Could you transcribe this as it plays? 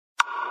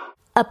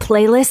a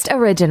Playlist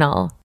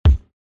original.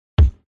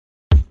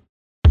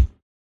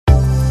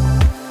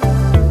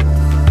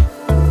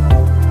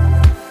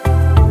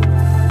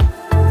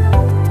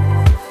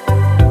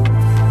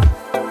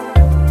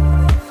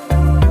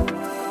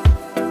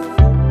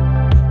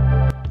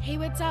 Hey,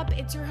 what's up?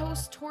 It's your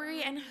host,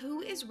 Tori, and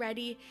who is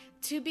ready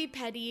to be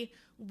petty?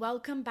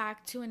 Welcome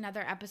back to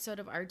another episode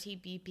of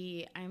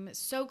RTBP. I'm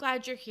so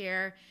glad you're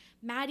here.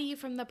 Maddie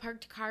from the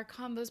Parked Car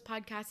Combos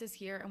podcast is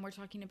here, and we're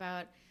talking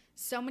about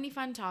so many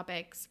fun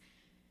topics.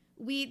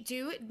 We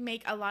do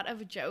make a lot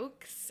of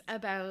jokes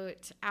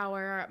about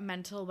our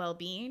mental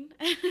well-being.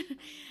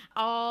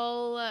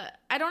 I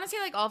don't want to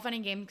say like all fun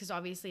and games because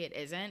obviously it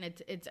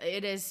isn't.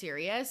 It is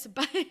serious,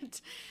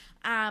 but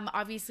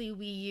obviously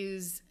we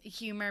use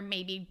humor,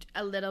 maybe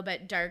a little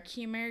bit dark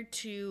humor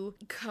to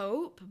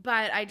cope,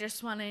 but I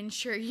just want to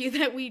ensure you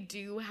that we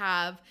do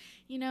have,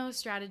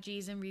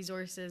 strategies and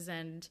resources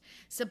and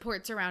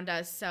supports around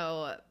us.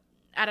 So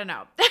I don't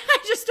know. I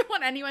just don't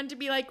want anyone to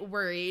be like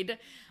worried.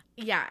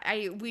 Yeah,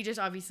 we just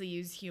obviously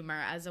use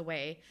humor as a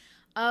way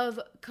of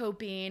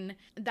coping.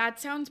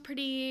 That's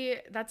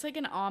like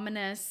an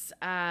ominous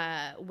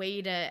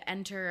way to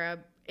enter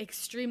a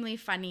extremely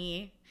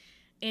funny,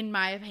 in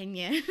my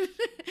opinion,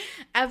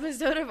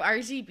 episode of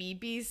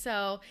RTBP.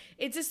 So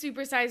it's a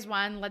supersized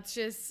one. Let's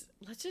just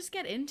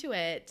get into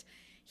it.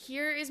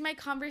 Here is my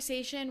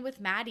conversation with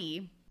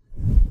Maddie.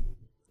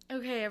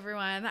 Okay,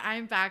 everyone,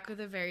 I'm back with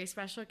a very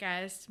special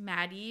guest.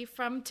 Maddie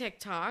from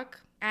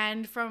TikTok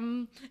and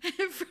from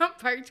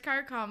Parked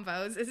Car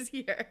Combos is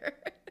here.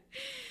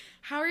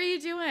 How are you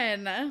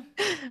doing?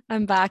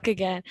 I'm back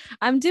again.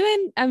 I'm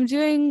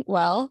doing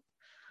well.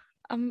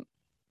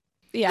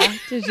 Yeah,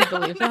 did you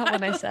believe that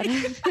when I said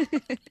it?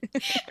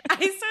 I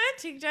saw a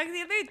TikTok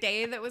the other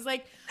day that was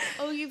like,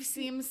 "Oh, you've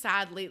seemed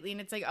sad lately," and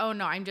it's like, "Oh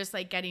no, I'm just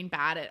like getting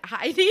bad at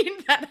hiding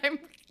that I'm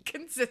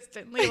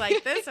consistently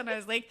like this." And I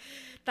was like,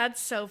 "That's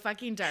so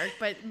fucking dark,"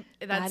 but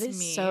that's that is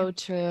me. So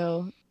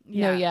true.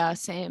 Yeah. No, yeah,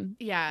 same.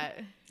 Yeah.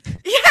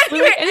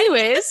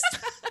 Anyways,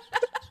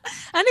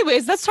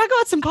 let's talk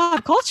about some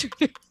pop culture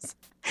news.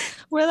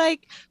 We're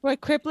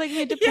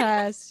cripplingly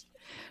depressed.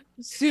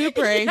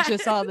 Super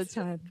anxious all the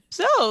time.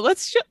 So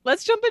let's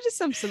jump into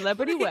some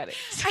celebrity weddings.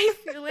 I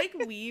feel like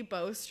we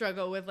both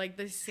struggle with like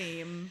the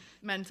same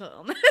mental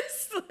illness.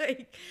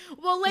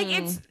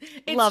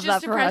 It's Love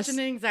just that for depression us.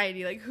 and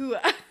anxiety. Like who?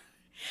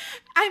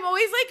 I'm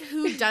always like,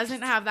 who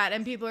doesn't have that?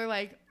 And people are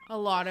like, a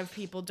lot of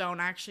people don't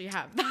actually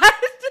have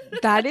that.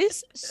 That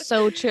is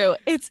so true.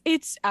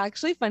 It's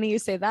actually funny you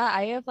say that.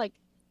 I have like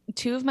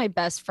two of my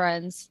best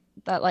friends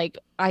that like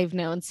I've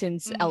known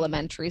since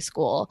elementary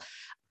school.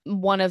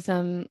 One of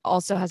them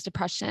also has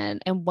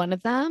depression, and one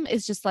of them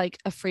is just like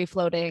a free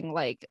floating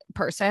like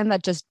person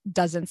that just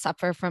doesn't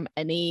suffer from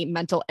any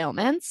mental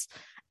ailments.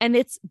 And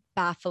it's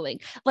baffling.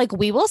 Like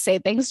we will say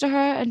things to her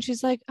and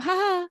she's like,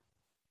 haha,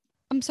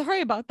 I'm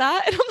sorry about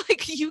that. And I'm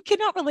like, you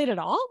cannot relate at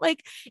all.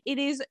 Like it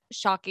is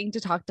shocking to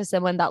talk to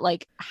someone that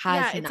like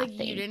has it's nothing.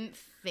 like you didn't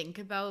think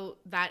about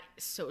that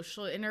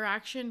social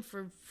interaction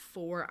for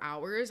 4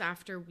 hours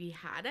after we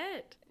had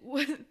it.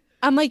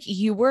 I'm like,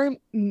 you were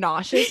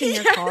nauseous in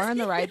your car on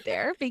the ride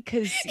there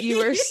because you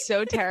were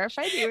so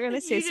terrified you were going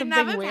to say something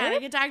weird. You didn't have a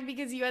panic attack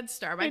because you had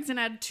Starbucks and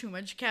had too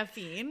much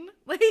caffeine.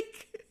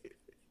 Like,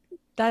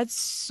 that's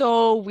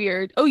so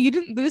weird. Oh, you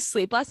didn't lose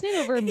sleep last night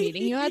over a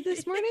meeting you had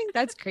this morning?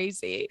 That's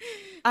crazy.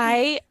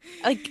 I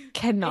like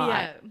cannot.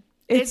 Yeah,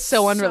 it's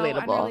so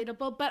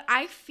unrelatable. But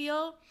I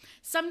feel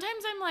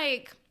sometimes I'm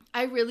like,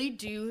 I really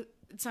do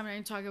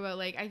sometimes talk about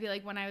like, I feel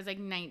like when I was like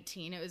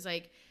 19, it was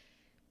like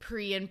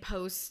pre and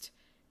post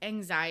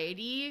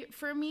anxiety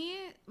for me.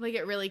 Like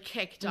it really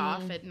kicked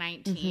off at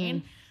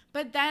 19.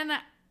 But then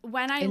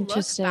when I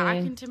look back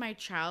into my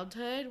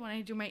childhood, when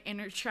I do my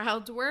inner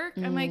child work,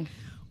 I'm like,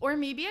 or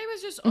maybe I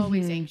was just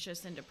always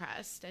anxious and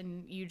depressed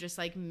and you just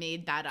like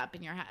made that up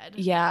in your head.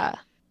 Yeah.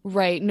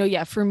 Right. No,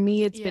 yeah. For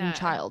me, it's been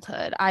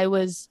childhood. I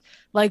was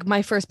like,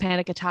 my first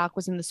panic attack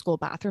was in the school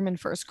bathroom in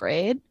first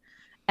grade.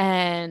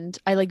 And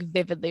I like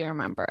vividly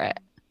remember it.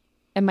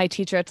 And my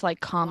teacher had to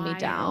like calm me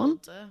down.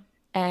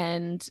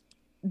 And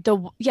the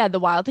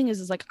wild thing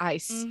is like I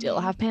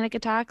still have panic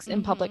attacks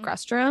in public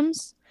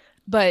restrooms,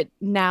 but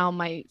now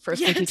my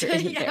first grade teacher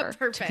isn't there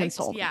to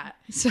console me.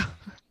 So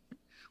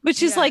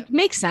which is like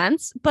makes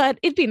sense, but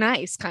it'd be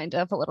nice kind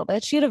of a little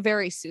bit. She had a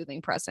very soothing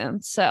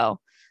presence, so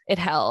it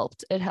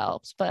helped.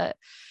 But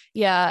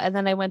yeah, and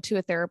then I went to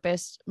a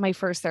therapist, my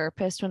first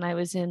therapist, when I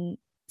was in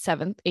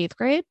 7th, 8th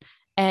grade,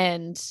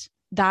 and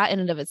that in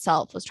and of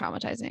itself was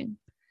traumatizing.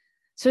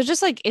 So it's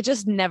just like it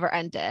just never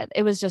ended.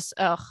 It was just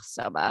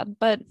so bad,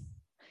 but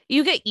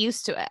you get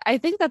used to it. I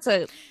think that's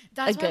why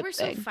we're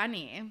so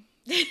funny.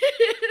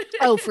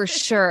 Oh, for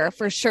sure.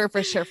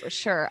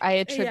 I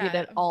attribute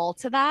it all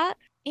to that.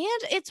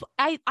 And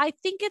I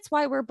think it's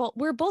why we're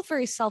both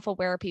very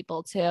self-aware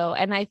people too.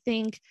 And I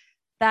think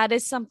that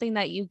is something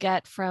that you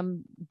get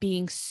from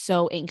being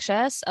so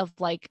anxious of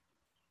like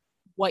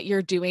what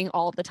you're doing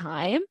all the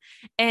time.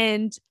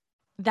 And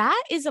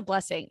That is a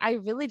blessing. I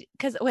really,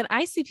 because when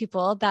I see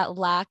people that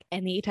lack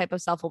any type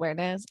of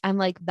self-awareness, I'm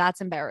like,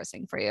 that's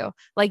embarrassing for you.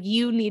 Like,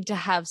 you need to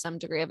have some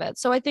degree of it.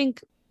 So I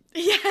think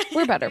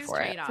we're better for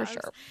it, for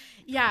sure.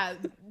 Yeah,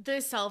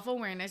 the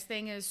self-awareness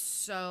thing is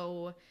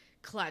so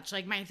clutch.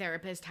 Like, my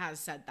therapist has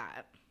said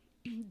that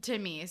to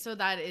me, so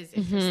that is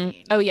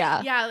interesting. Oh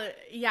yeah.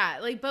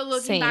 Like, but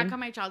looking back on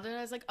my childhood,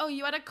 I was like, oh,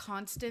 you had a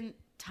constant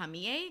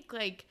tummy ache,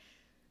 like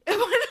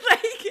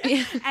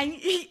and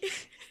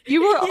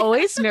you were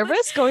always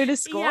nervous going to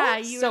school. Yeah,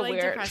 you so were like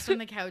weird. depressed on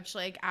the couch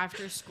like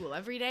after school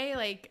every day,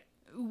 like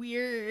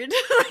weird.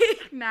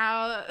 Like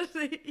now,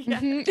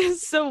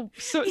 so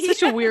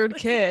such a weird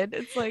kid.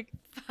 It's like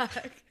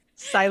fuck.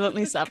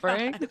 Silently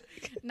suffering. God.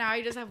 Now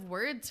I just have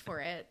words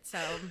for it. So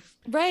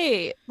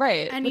right.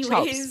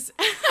 Anyways,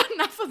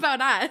 enough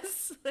about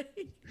us.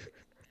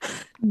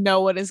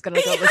 No one is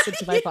gonna go listen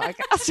to my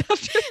podcast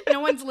after no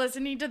one's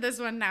listening to this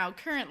one now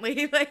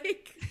currently.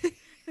 Like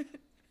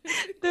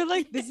they're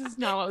like, this is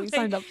not what we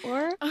signed up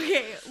for.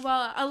 Okay,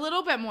 well, a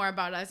little bit more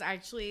about us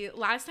actually.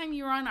 Last time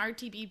you were on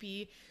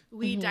RTBP,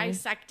 we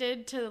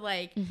dissected to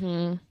like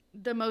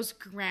the most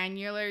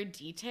granular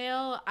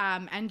detail,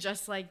 and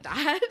just like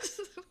that.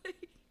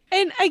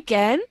 And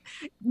again,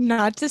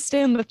 not to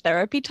stay on the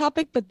therapy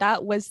topic, but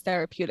that was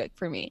therapeutic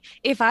for me.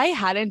 If I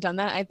hadn't done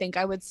that, I think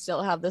I would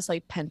still have this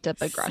like pent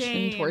up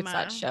aggression towards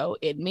that show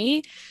in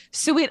me.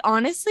 So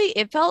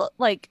it felt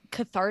like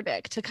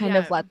cathartic to kind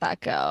of let that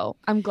go.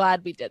 I'm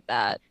glad we did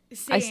that.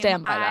 Same. I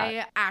stand by that.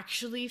 I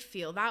actually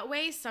feel that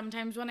way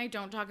sometimes when I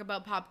don't talk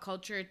about pop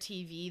culture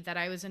TV that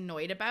I was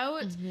annoyed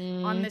about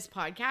on this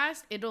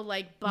podcast. It'll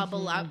like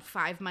bubble up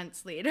 5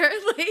 months later.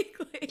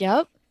 like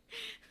Yep.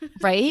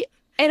 Right.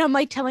 And I'm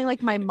like telling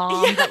like my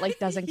mom that like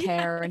doesn't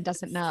care and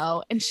doesn't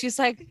know. And she's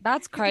like,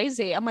 that's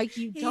crazy. I'm like,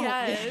 you don't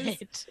get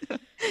it.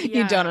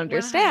 You don't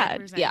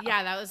understand. 100%. Yeah,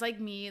 that was like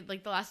me.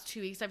 Like the last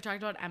 2 weeks I've talked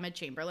about Emma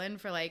Chamberlain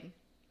for like,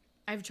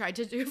 I've tried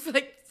to do for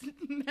like.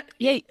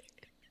 Yeah.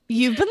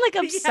 You've been like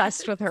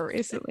obsessed with her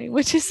recently,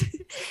 which is,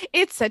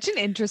 it's such an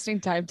interesting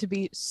time to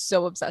be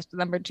so obsessed with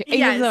Emma Chamberlain.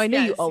 Even though I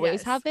know you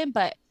always have been,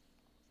 but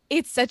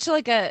it's such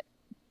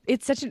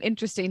an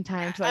interesting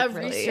time to like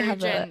really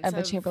have a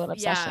Emma Chamberlain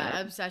obsession. Yeah,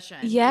 obsession.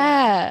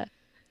 Yeah.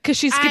 Because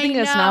she's giving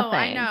us nothing.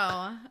 I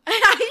know.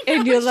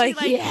 And you're like,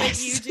 she,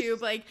 yes.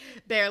 YouTube, like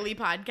barely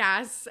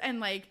podcasts and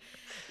like,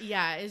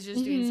 yeah, is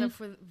just doing stuff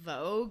with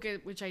Vogue,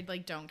 which I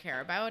like don't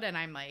care about. And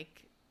I'm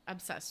like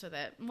obsessed with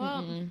it.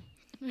 Well,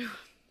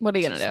 what are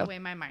you going to do? The way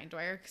my mind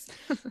works.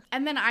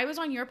 And then I was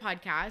on your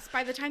podcast.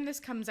 By the time this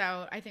comes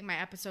out, I think my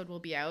episode will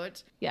be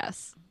out.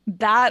 Yes.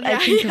 That I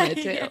can commit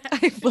to.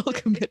 I will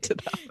commit to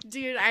that.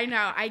 Dude, I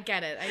know. I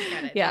get it.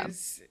 Yeah.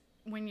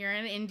 When you're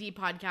an indie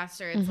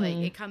podcaster, it's like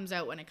it comes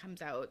out when it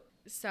comes out.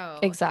 So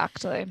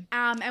exactly.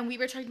 And we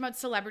were talking about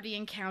celebrity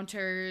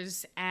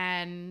encounters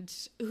and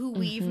who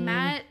we've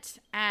met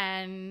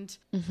and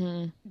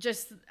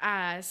just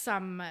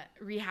some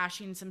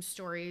rehashing some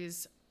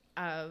stories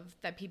of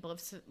that people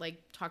have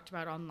like talked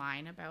about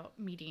online about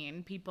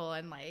meeting people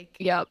and like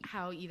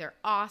how either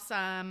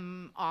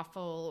awesome,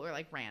 awful, or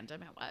like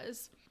random it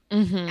was.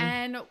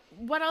 And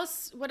what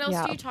else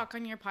do you talk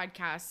on your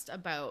podcast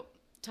about?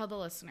 Tell the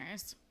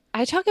listeners.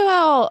 I talk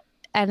about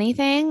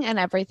anything and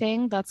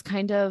everything. That's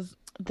kind of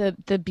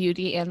the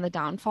beauty and the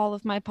downfall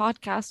of my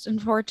podcast,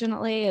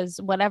 unfortunately,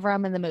 is whatever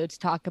I'm in the mood to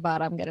talk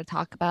about, I'm going to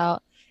talk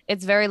about.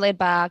 It's very laid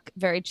back,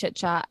 very chit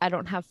chat. I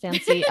don't have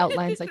fancy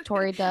outlines like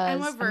Tori does,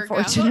 I'm a Virgo.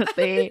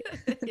 Unfortunately.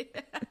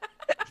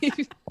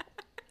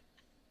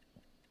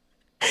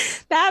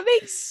 That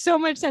makes so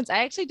much sense.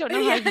 I actually don't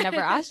know how I've never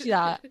asked you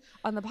that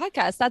on the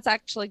podcast. That's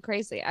actually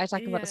crazy. I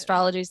talk about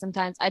astrology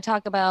sometimes. I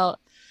talk about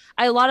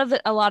a lot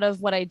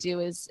of what I do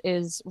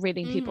is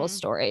reading people's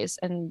stories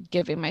and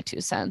giving my 2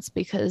 cents,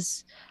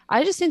 because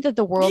I just think that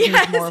the world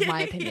needs more of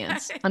my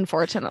opinions,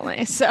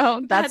 unfortunately.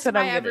 So that's what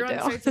I'm going to do.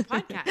 Starts a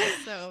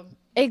podcast, so.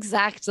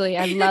 Exactly.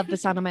 I love the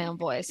sound of my own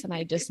voice and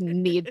I just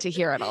need to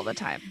hear it all the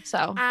time.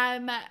 So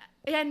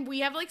and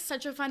we have like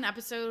such a fun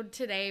episode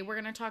today. We're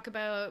going to talk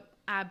about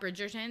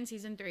Bridgerton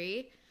season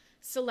 3,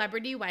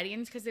 celebrity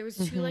weddings, because there was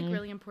 2 like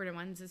really important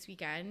ones this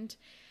weekend.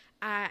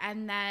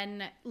 And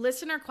then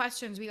listener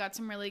questions. We got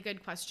some really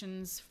good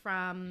questions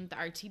from the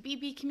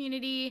RTBP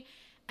community.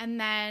 And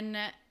then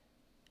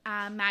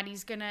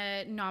Maddie's going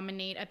to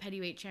nominate a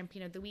Pettyweight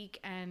Champion of the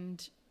Week.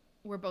 And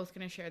we're both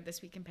going to share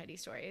This Week in Petty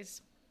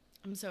Stories.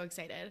 I'm so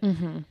excited.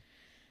 I'm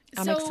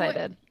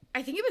excited.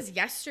 I think it was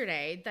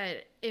yesterday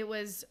that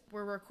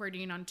we're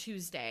recording on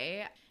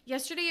Tuesday.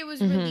 Yesterday it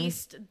was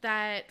released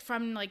that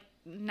from like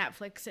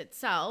Netflix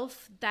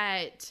itself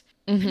that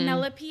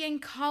Penelope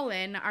and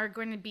Colin are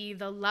going to be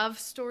the love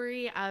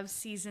story of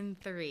season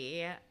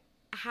 3.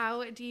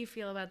 How do you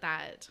feel about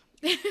that?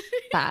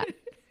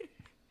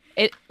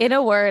 In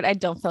a word, I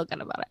don't feel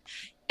good about it.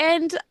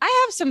 And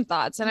I have some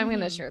thoughts and I'm going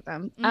to share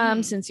them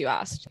since you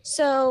asked.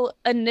 So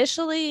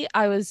initially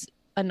I was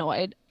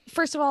annoyed.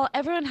 First of all,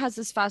 everyone has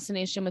this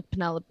fascination with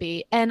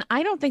Penelope. And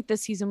I don't think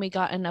this season we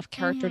got enough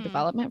character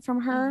development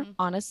from her,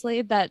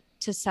 honestly, that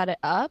to set it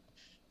up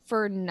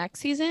for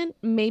next season,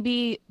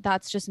 maybe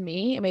that's just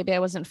me. Maybe I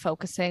wasn't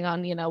focusing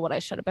on, what I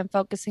should have been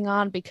focusing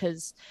on,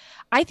 because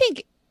I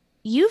think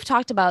you've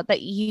talked about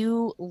that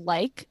you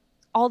like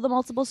all the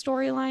multiple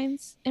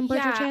storylines in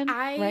Bridgerton,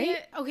 right?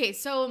 Okay,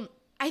 so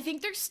I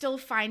think they're still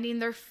finding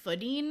their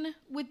footing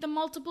with the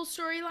multiple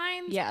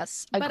storylines.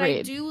 Yes, agreed. But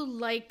I do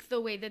like the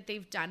way that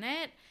they've done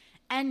it.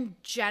 And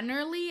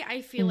generally,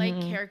 I feel like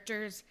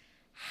characters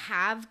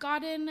have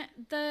gotten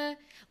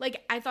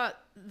I thought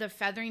the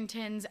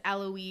Featheringtons,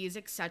 Eloise,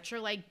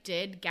 etc.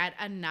 did get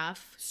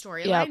enough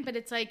storyline, but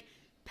it's like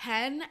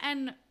Pen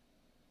and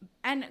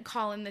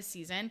Colin this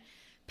season,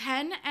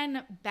 Pen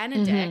and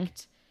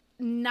Benedict,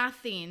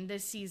 nothing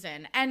this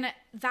season. And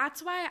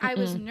that's why I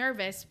was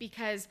nervous,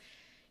 because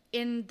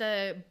in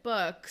the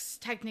books,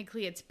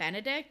 technically it's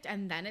Benedict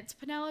and then it's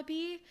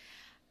Penelope.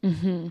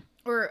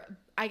 Or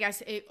I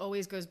guess it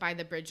always goes by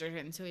the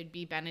Bridgerton, so it'd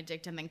be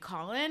Benedict and then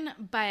Colin,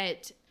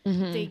 but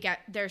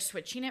they're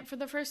switching it for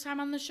the first time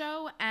on the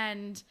show.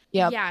 And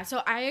yeah,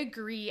 so I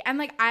agree.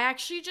 And I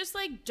actually just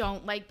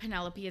don't like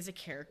Penelope as a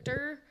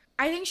character.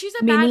 I think she's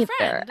a bad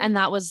friend. And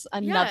that was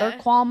another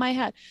qualm I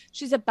had.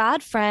 She's a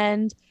bad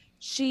friend.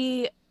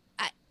 She's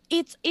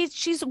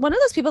one of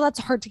those people that's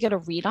hard to get a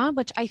read on,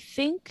 which I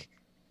think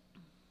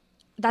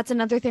that's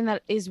another thing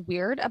that is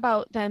weird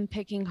about them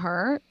picking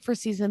her for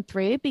season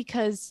 3,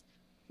 because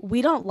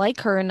we don't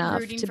like her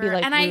enough to be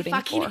and I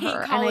fucking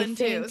hate Colin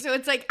too. So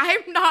it's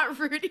I'm not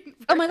rooting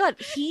for Oh my God,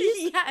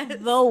 he's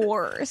the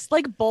worst.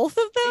 Both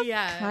of them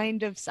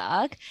kind of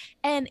suck.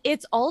 And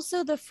it's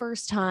also the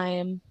first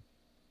time,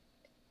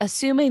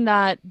 assuming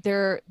that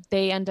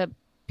they end up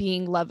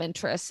being love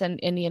interests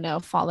and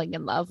falling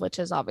in love, which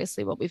is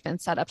obviously what we've been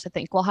set up to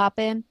think will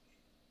happen.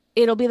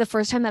 It'll be the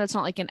first time that it's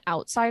not an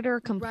outsider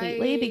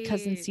completely,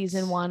 because in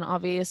season 1,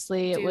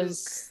 obviously it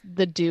was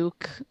the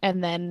Duke,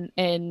 and then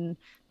in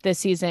this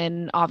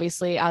season,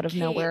 obviously out of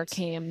nowhere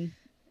came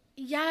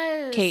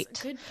Kate.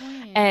 Good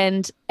point.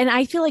 And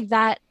I feel like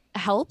that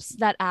helps,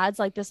 that adds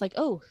this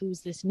oh,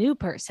 who's this new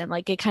person?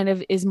 It kind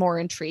of is more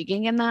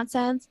intriguing in that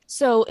sense.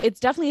 So it's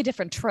definitely a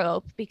different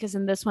trope, because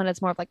in this one it's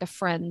more of a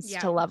friends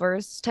to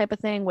lovers type of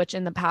thing, which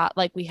in the past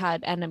we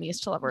had enemies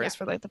to lovers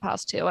for the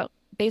past 2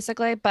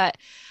 basically. But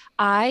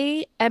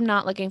I am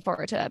not looking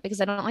forward to it, because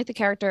I don't like the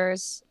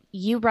characters.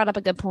 You brought up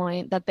a good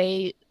point that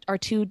they are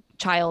too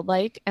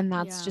childlike, and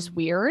that's just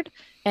weird,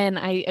 and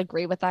I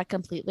agree with that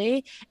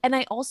completely. And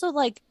I also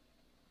I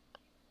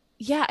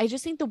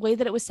just think the way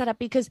that it was set up,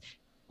 because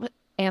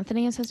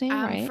Anthony is his name,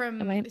 right?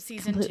 From Am I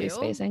season completely 2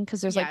 spacing?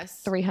 Because there's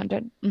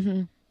 300.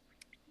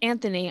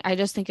 Anthony, I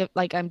just think of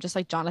I'm just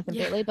Jonathan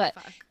Bailey, but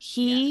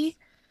he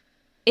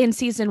in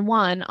season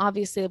 1,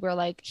 obviously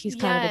we're he's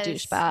kind of a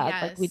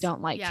douchebag, we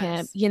don't like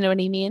him, you know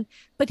what I mean?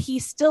 But he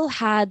still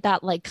had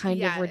that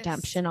kind of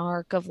redemption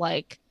arc of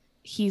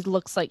he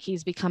looks like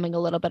he's becoming a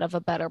little bit of a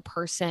better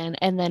person.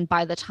 And then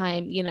by the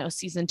time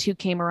season 2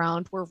 came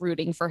around, we're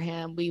rooting for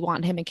him, we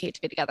want him and Kate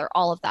to be together,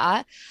 all of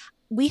that.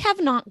 We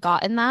have not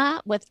gotten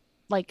that with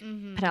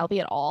Penelope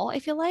at all. I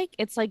feel like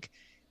it's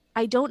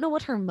I don't know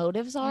what her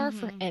motives are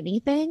for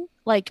anything.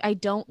 I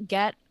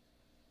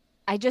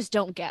just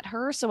don't get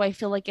her. So I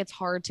feel like it's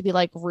hard to be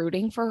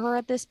rooting for her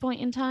at this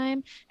point in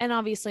time. And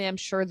obviously I'm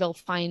sure they'll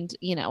find,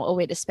 a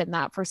way to spin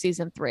that for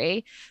season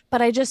 3.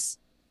 But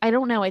I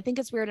don't know. I think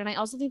it's weird. And I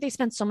also think they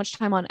spent so much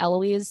time on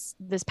Eloise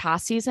this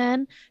past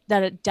season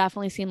that it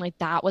definitely seemed like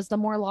that was the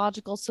more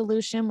logical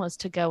solution, was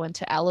to go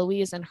into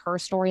Eloise and her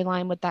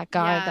storyline with that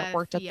guy that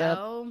worked at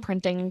the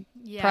printing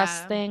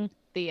press thing.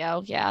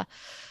 Theo. Yeah.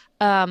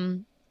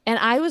 And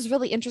I was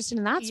really interested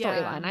in that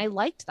storyline. I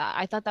liked that.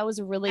 I thought that was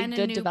a really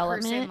good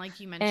development. Person, like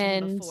you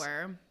mentioned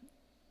before.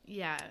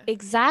 Yeah.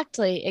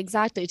 Exactly.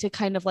 To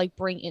kind of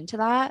bring into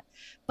that.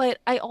 But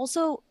I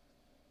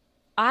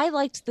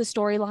liked the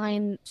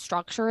storyline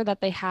structure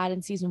that they had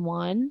in season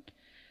 1,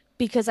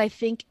 because I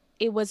think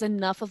it was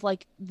enough of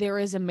there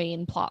is a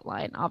main plot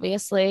line,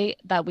 obviously,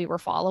 that we were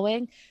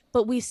following,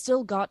 but we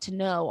still got to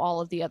know all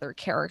of the other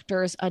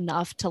characters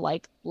enough to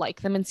like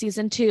them in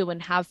season 2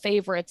 and have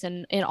favorites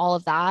and all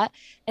of that.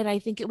 And I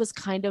think it was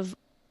kind of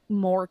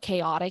more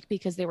chaotic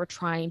because they were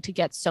trying to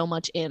get so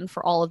much in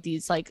for all of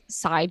these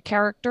side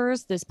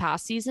characters this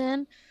past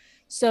season.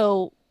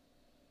 So,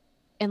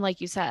 and like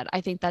you said,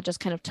 I think that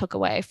just kind of took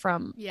away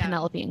from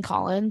Penelope and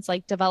Colin's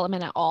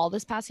development at all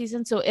this past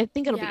season. So I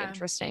think it'll be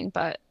interesting,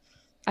 but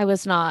I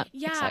was not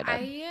excited.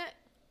 I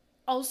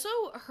also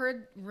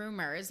heard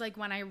rumors,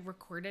 when I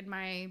recorded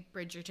my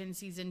Bridgerton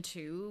season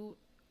 2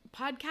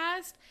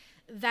 podcast,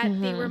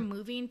 that they were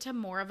moving to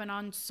more of an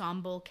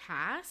ensemble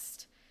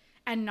cast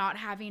and not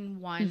having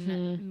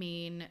one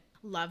main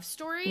love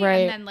story.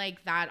 Right. And then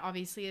that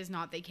obviously is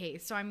not the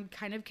case. So I'm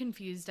kind of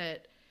confused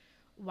at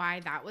why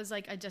that was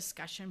a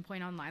discussion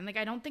point online.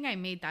 I don't think I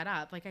made that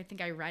up. I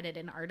think I read it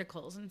in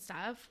articles and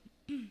stuff.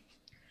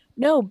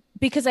 No,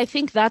 because I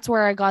think that's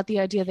where I got the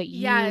idea that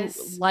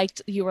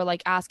you were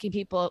asking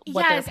people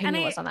what their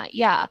opinion was on that.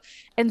 Yeah.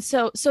 And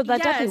so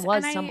that definitely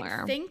was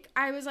somewhere. I think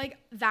I was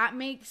that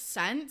makes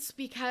sense,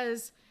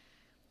 because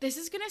this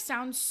is going to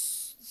sound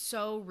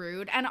so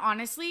rude. And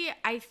honestly,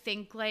 I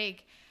think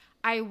like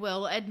I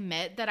will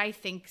admit that I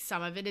think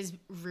some of it is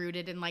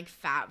rooted in like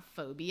fat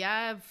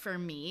phobia for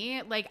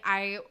me. Like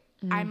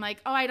I'm like,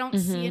 oh, I don't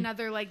see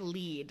another like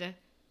lead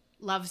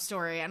love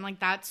story. And like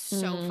that's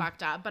so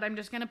fucked up. But I'm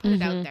just gonna put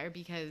it out there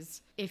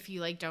because if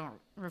you like don't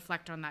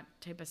reflect on that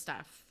type of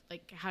stuff,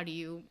 like how do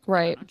you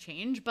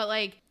change? But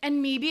like,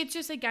 and maybe it's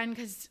just again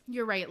because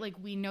you're right, like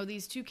we know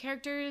these two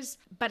characters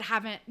but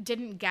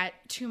didn't get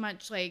too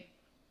much like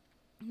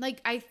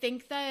I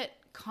think that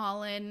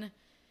Colin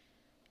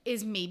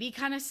is maybe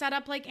kind of set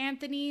up like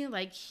Anthony.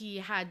 Like he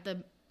had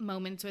the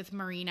moments with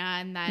Marina,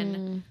 and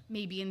then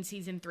maybe in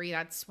season 3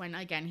 that's when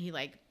again he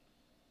like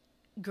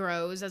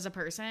grows as a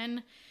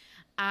person.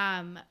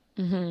 And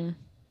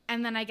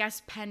then I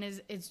guess Penn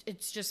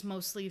it's just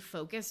mostly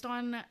focused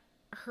on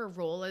her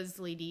role as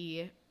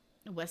Lady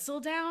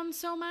Whistledown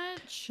so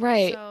much.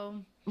 Right.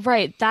 So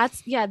right.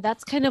 That's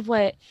kind of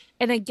what,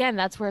 and again,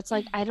 that's where it's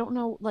like, I don't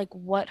know, like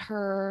what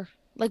her,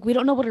 like, we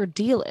don't know what her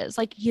deal is.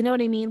 Like, you know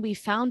what I mean? We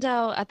found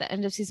out at the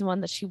end of season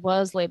 1 that she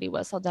was Lady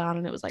Whistledown,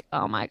 and it was like,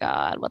 oh my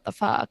God, what the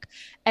fuck?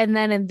 And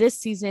then in this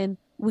season,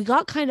 we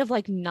got kind of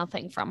like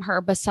nothing from her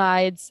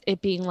besides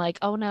it being like,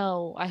 oh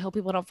no, I hope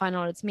people don't find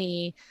out it's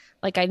me.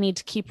 Like, I need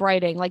to keep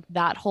writing. Like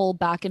that whole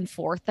back and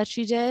forth that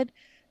she did,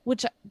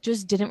 which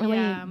just didn't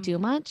really do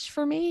much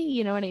for me.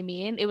 You know what I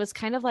mean? It was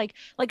kind of like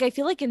I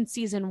feel like in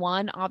season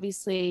 1,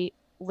 obviously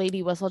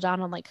Lady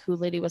Whistledown and like who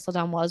Lady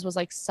Whistledown was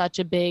like such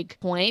a big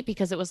point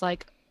because it was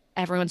like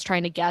everyone's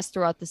trying to guess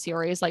throughout the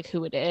series like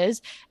who it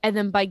is, and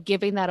then by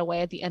giving that away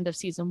at the end of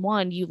season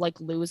 1 you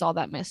like lose all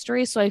that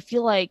mystery. So I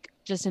feel like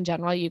just in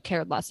general you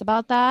cared less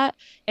about that,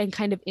 and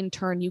kind of in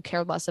turn you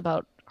cared less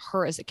about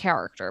her as a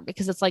character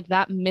because it's like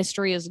that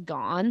mystery is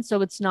gone.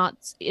 So it's not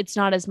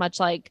as much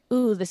like,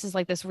 ooh, this is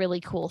like this really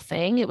cool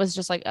thing. It was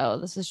just like, oh,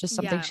 this is just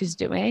something she's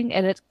doing,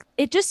 and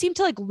it just seemed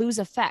to like lose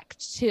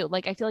effect too.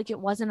 Like I feel like it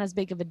wasn't as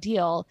big of a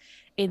deal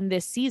in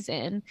this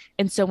season,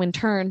 and so in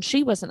turn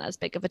she wasn't as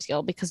big of a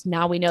deal because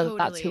now we know that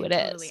that's who it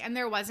is. And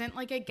there wasn't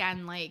like,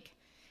 again, like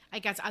I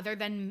guess other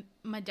than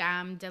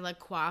Madame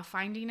Delacroix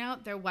finding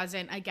out, there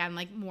wasn't again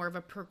like more of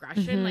a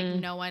progression.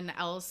 Like no one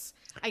else,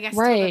 I guess,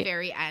 till the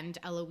very end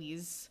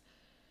Eloise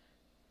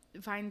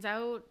finds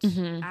out.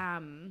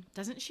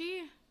 Doesn't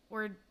she?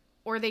 Or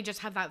they just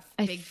have that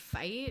big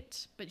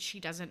fight, but she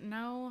doesn't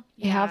know.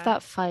 They have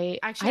that fight.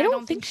 Actually, I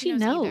don't think she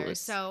knows. Either.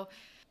 So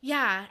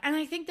yeah, and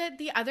I think that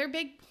the other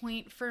big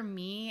point for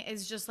me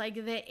is just like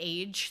the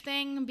age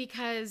thing,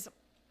 because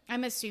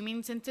I'm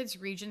assuming since it's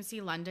Regency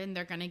London,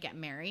 they're gonna get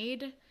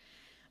married.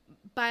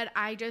 But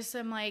I just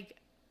am like,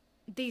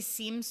 they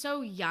seem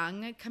so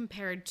young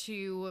compared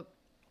to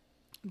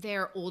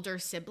their older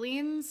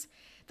siblings.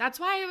 That's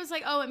why I was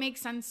like, oh, it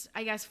makes sense,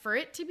 I guess, for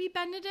it to be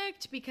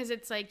Benedict, because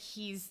it's like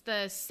he's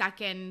the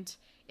second.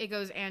 It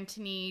goes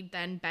Anthony,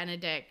 then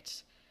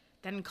Benedict,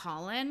 then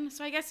Colin.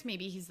 So I guess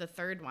maybe he's the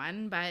third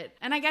one.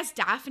 And I guess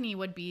Daphne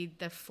would be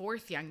the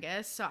fourth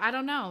youngest. So I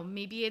don't know.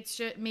 Maybe it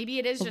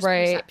is just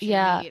perception.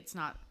 Yeah. Maybe it's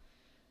not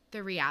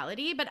the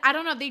reality. But I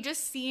don't know. They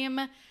just seem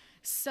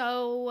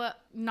so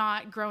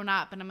not grown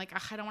up, and I'm like,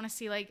 I don't want to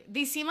see, like,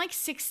 they seem like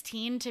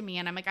 16 to me,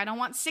 and I'm like, I don't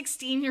want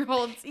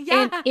 16-year-olds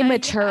and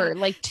immature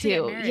like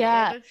too.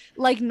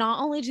 Like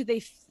not only do they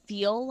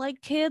feel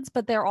like kids,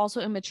 but they're also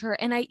immature.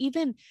 And I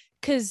even,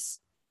 because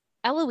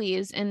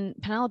Eloise and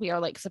Penelope are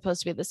like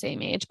supposed to be the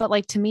same age, but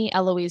like to me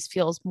Eloise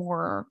feels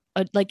more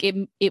like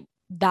it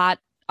that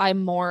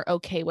I'm more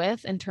okay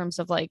with in terms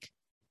of like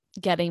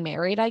getting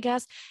married, I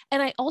guess.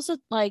 And I also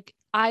like,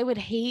 I would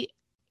hate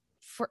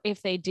for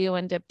if they do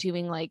end up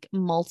doing like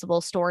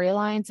multiple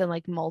storylines and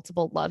like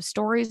multiple love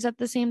stories at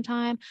the same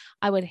time.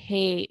 I would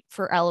hate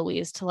for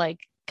Eloise to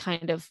like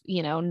kind of,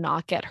 you know,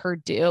 not get her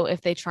due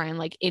if they try and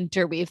like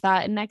interweave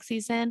that in next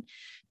season.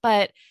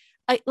 But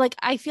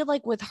I feel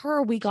like with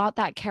her, we got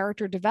that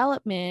character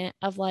development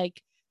of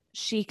like,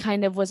 she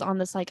kind of was on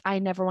this like, I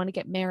never want to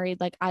get married,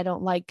 like I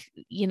don't like,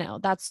 you know,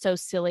 that's so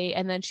silly.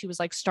 And then she was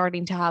like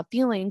starting to have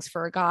feelings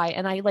for a guy,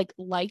 and I like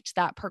liked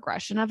that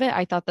progression of it.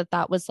 I thought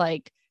that was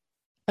like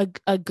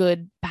a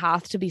good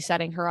path to be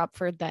setting her up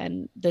for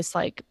then this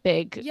like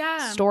big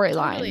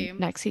storyline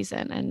next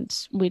season,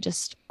 and we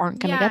just aren't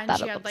gonna get that.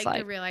 She had like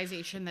the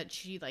realization that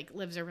she like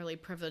lives a really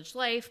privileged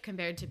life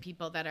compared to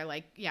people that are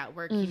like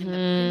working in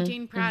the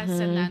printing press,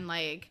 and then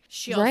like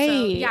she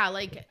also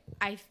like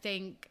I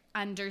think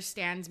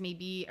understands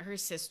maybe her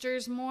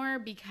sisters more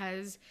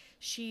because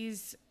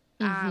she's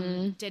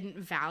didn't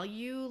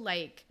value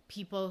like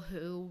people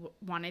who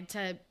wanted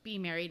to be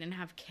married and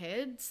have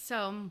kids.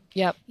 So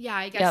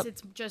I guess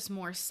it's just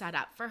more set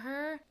up for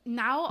her.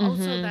 Now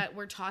also that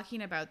we're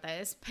talking about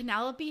this,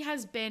 Penelope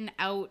has been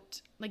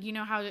out, like, you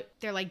know how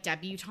they're like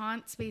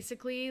debutantes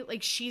basically,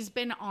 like she's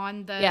been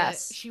on the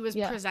she was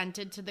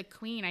presented to the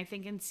Queen, I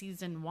think in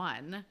season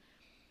 1.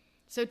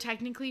 So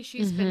technically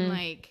she's been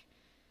like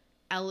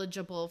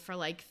eligible for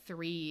like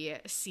 3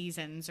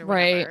 seasons or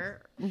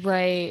whatever.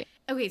 Right.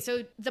 Okay,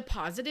 so the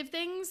positive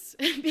things,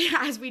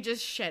 as we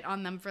just shit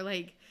on them for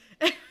like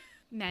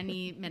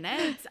many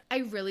minutes, I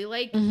really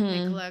like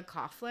Nicola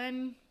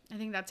Coughlan. I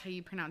think that's how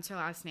you pronounce her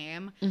last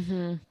name.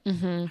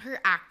 Mm-hmm.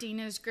 Her acting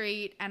is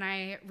great, and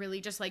I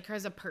really just like her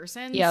as a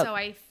person. Yep. So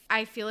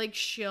I feel like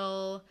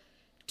she'll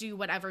do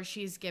whatever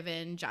she's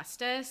given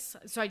justice.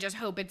 So I just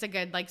hope it's a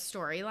good like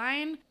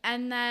storyline.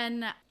 And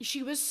then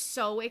she was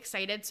so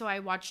excited. So I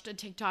watched a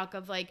TikTok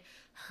of like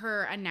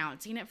her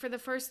announcing it for the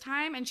first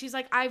time. And she's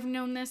like, I've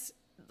known this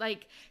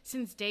like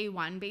since day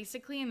one,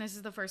 basically. And this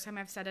is the first time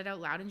I've said it out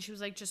loud. And she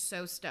was like just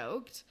so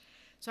stoked.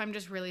 So I'm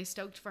just really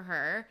stoked for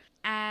her.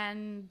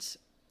 And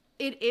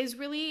it is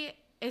really,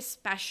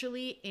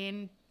 especially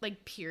in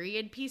like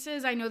period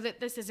pieces. I know that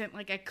this isn't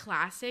like a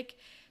classic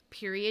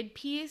period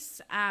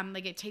piece.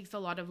 Like it takes a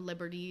lot of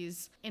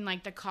liberties in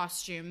like the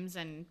costumes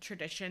and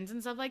traditions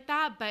and stuff like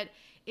that. But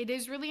it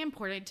is really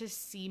important to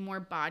see more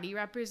body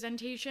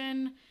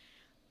representation,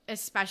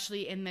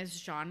 especially in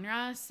this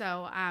genre.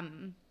 So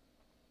I'm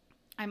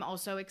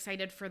also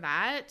excited for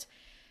that.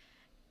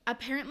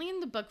 Apparently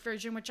in the book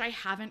version, which I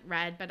haven't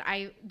read, but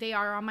they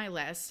are on my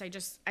list.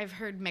 I've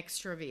heard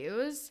mixed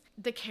reviews.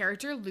 The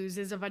character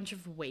loses a bunch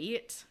of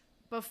weight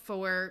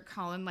before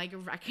Colin like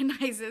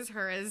recognizes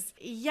her as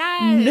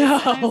yes. No.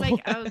 And I was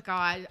like, oh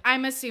God.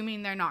 I'm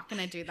assuming they're not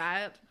gonna do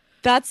that.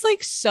 That's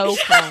like so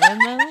common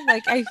though.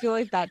 Like I feel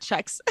like that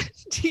checks.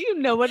 Do you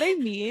know what I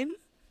mean?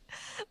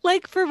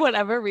 Like for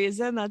whatever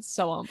reason, that's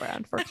so on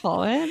brand for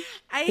Colin.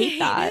 I hate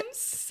that. Him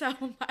so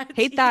much.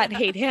 Hate that.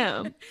 Hate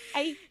him.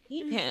 I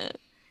hate him.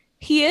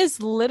 He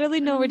is literally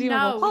no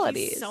redeemable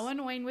qualities. He's so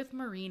annoying with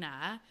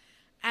Marina.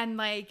 And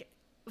like,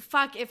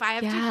 fuck, if I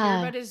have to hear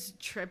about his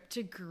trip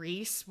to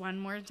Greece one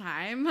more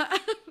time.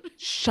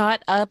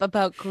 Shut up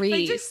about Greece.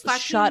 Like,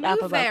 just shut up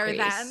about there,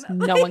 Greece. then.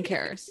 No one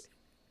cares.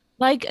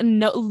 Like,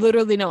 no,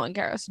 literally no one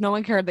cares. No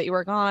one cared that you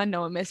were gone.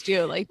 No one missed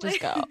you. Like,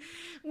 just go.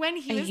 When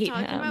he was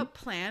talking about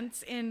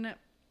plants in,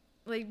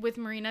 like, with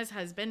Marina's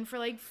husband for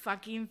like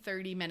fucking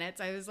 30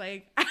 minutes, I was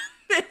like,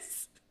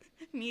 this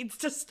needs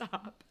to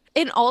stop.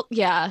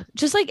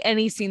 Just like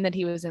any scene that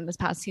he was in this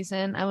past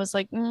season, I was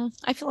like,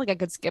 I feel like I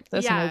could skip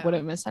this and I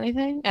wouldn't miss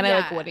anything, and I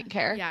like wouldn't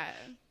care.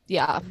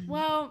 Yeah.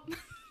 Well,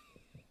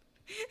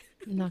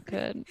 not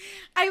good.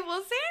 I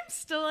will say I'm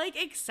still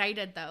like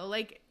excited though.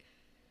 Like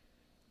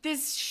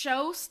this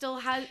show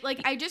still has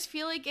like I just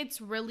feel like it's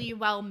really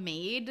well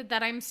made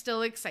that I'm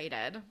still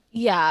excited.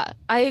 Yeah,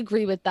 I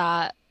agree with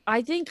that.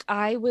 I think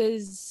I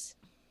was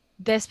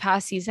this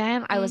past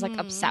season, I was like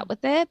upset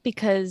with it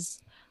because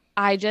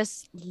I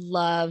just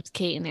loved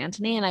Kate and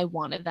Anthony and I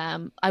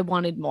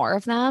wanted more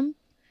of them.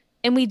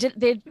 And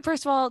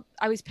first of all,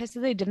 I was pissed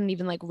that they didn't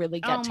even like really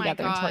get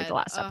together until like the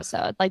last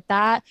episode. Like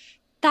that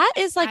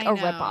is like a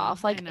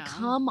ripoff. Like,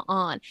 come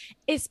on.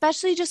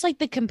 Especially just like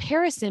the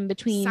comparison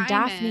between Simon,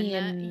 Daphne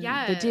and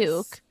the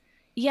Duke.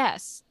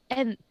 Yes.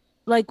 And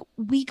like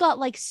we got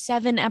like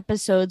 7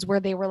 episodes where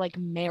they were like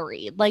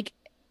married. Like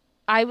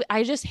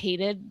I just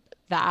hated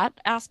that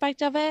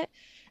aspect of it.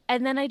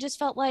 And then I just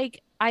felt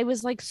like I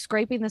was like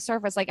scraping the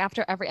surface. Like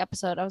after every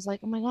episode, I was like,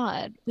 oh my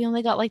God, we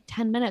only got like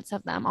 10 minutes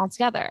of them all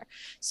together.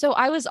 So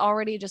I was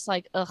already just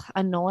like,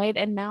 annoyed.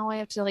 And now I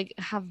have to like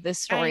have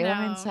this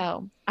storyline.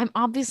 So I'm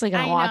obviously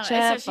going to watch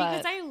it.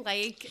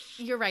 Especially because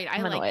you're right.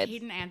 I like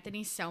Kate and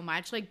Anthony so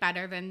much, like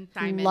better than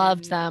Simon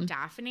and them.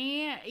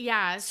 Daphne.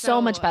 Yeah.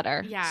 So much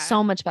better. Yeah.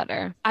 So much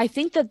better. I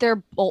think that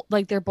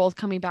they're both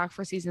coming back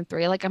for season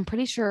 3. Like I'm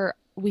pretty sure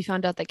we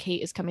found out that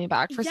Kate is coming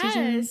back for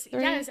season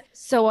 3. Yes.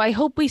 So I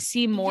hope we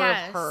see more of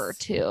her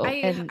too.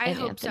 I hope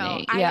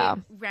Anthony. So. Yeah.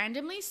 I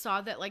randomly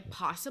saw that like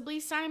possibly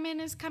Simon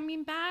is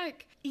coming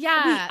back.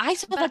 Yeah. I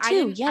saw that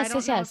too. I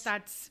don't know if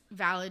that's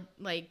valid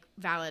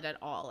at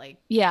all. Like,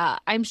 yeah,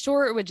 I'm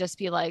sure it would just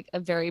be like a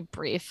very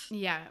brief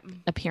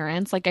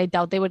appearance. Like I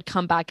doubt they would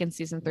come back in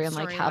season 3 and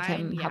like have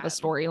him have a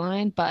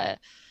storyline, but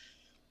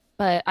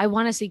I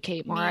want to see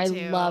Kate more. I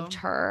loved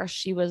her.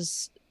 She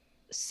was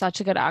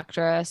such a good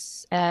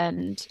actress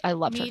and I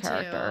loved her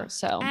character.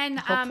 So and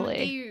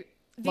hopefully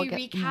they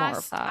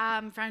recast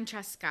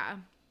Francesca,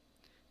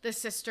 the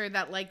sister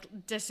that like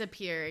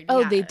disappeared.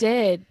 Oh, they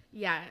did.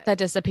 Yeah, that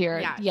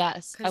disappeared. Yeah.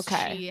 Yes.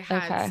 Okay. She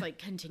has like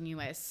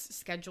continuous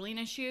scheduling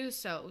issues,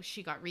 so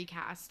she got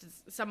recast.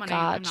 Someone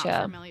I'm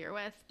not familiar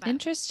with. But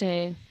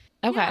interesting.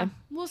 Okay. Yeah,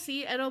 we'll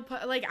see. It'll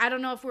put like I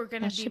don't know if we're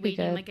gonna be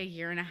waiting like a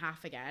year and a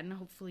half again.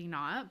 Hopefully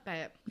not.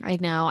 But I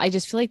know. I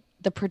just feel like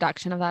the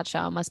production of that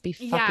show must be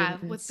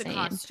fucking with insane. The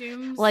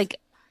costumes. Like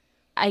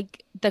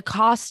the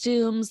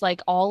costumes,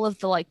 like all of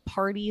the like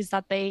parties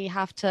that they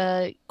have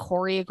to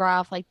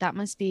choreograph, like that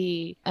must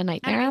be a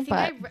nightmare.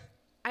 But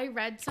I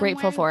read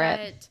grateful for that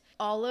it.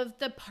 All of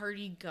the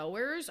party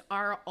goers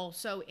are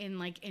also in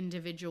like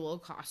individual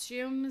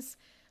costumes,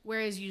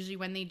 whereas usually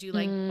when they do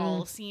like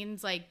ball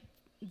scenes, like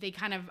they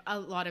kind of a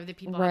lot of the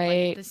people have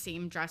like the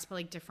same dress but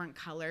like different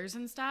colors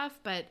and stuff.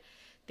 But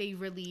they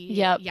really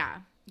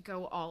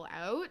go all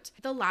out.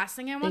 The last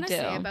thing I want to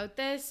say about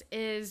this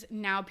is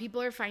now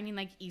people are finding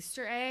like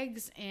Easter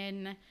eggs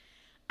in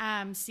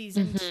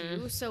season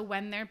 2. So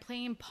when they're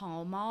playing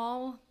Pall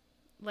Mall,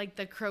 like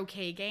the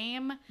croquet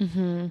game,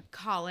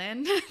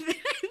 Colin,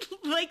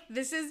 like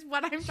this is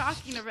what I'm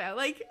talking about.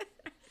 Like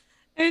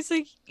I was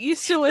like, you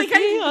still with Like,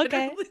 me? I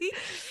Okay. literally,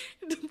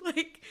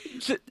 like,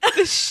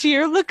 The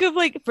sheer look of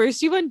like,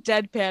 first you went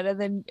deadpan and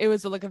then it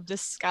was a look of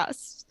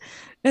disgust.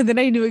 And then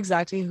I knew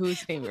exactly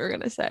whose name we were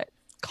going to say.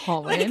 like,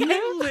 Colin.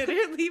 I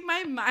literally,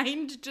 my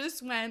mind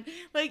just went,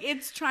 like,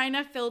 it's trying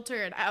to filter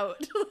it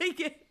out.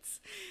 Like,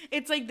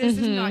 it's like, this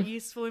is not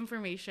useful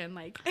information.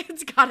 Like,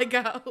 it's gotta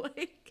go.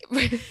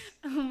 Like,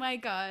 oh my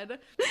God.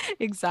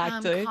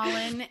 Exactly.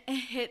 Colin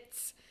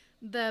hits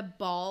the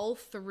ball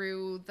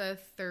through the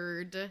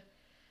third,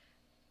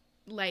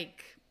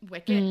 like,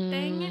 wicket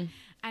thing.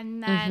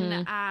 And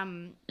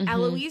then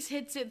Eloise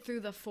hits it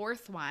through the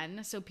fourth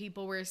one. So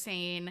people were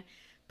saying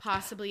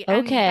possibly,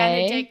 and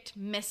Benedict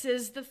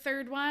misses the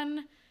third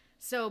one.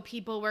 So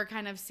people were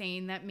kind of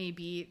saying that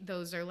maybe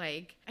those are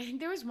like, I think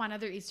there was one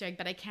other Easter egg,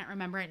 but I can't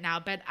remember it now.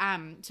 But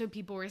so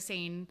people were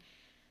saying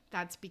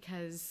that's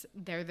because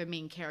they're the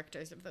main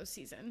characters of those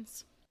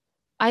seasons.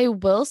 I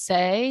will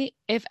say,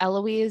 if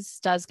Eloise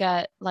does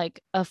get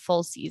like a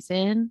full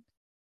season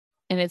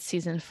and it's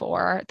season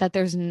 4, that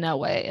there's no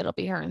way it'll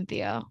be her and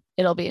Theo.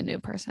 It'll be a new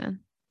person.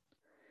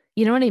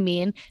 You know what I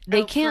mean?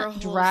 They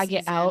can't drag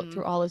it out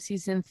through all of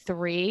season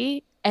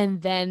 3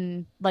 and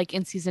then like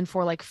in season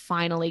 4 like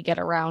finally get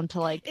around to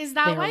like is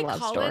that their why love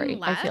Colin story.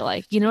 left? I feel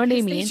like, you know what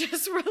I mean? They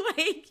just were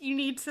like, you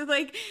need to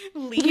like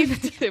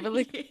leave. They were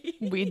like,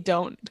 we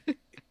don't.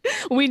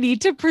 We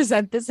need to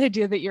present this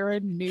idea that you're a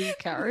new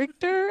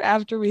character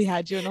after we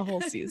had you in a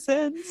whole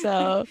season.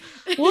 So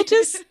we'll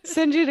just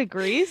send you to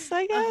Greece,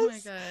 I guess. Oh my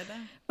God.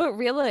 But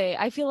really,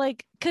 I feel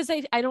like, because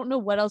I don't know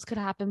what else could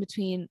happen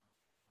between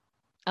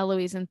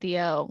Eloise and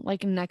Theo.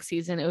 Like next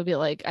season, it would be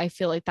like, I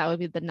feel like that would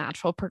be the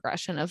natural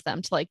progression of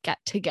them to like get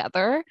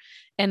together.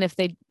 And if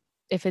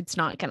it's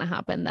not going to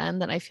happen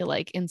then I feel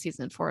like in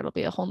season 4, it'll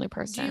be a whole new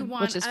person, Do you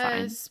want which is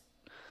fine.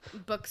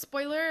 Book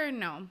spoiler or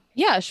no?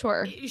 Yeah,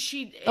 sure. It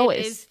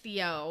is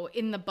Theo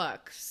in the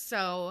book.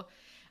 So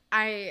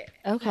okay.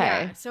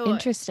 Yeah, so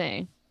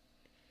interesting.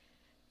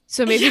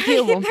 So maybe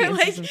Theo won't be in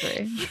season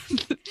 3.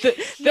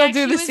 They'll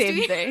do the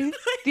same thing.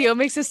 Theo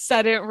makes a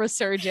sudden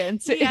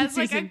resurgence. He has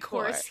like a 4.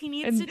 course he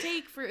needs to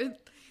take for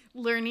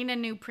learning a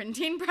new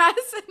printing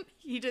press, and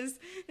he just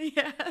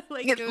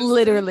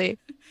literally.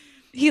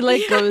 He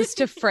like goes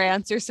to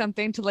France or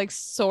something to like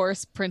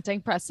source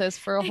printing presses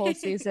for a whole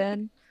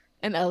season.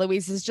 And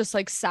Eloise is just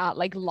like sat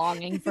like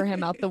longing for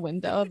him out the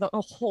window the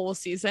whole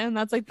season.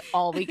 That's like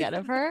all we get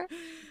of her.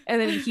 And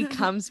then he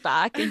comes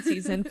back in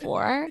season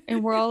 4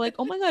 and we're all like,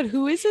 oh my God,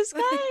 who is this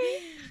guy?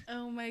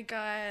 Oh my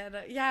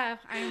God. Yeah.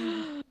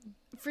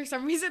 For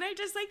some reason, I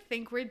just like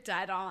think we're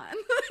dead on.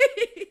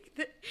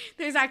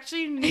 There's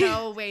actually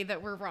no way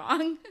that we're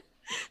wrong.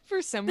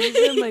 For some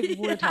reason, like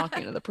we're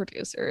talking to the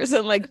producers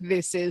and like,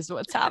 this is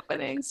what's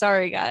happening.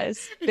 Sorry,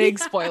 guys. Big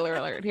spoiler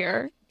alert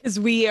here. Because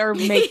we are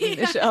making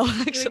the show,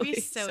 actually. It would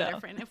be so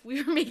different if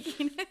we were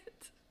making it.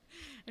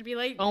 It'd be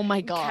like, oh my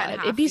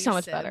God, it'd be so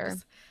much better.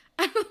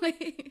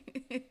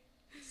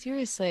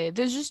 Seriously,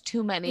 there's just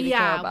too many to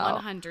care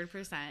about.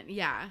 100%.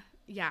 Yeah.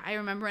 Yeah, I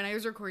remember when I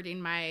was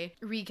recording my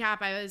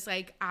recap, I was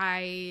like,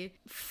 I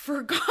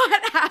forgot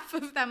half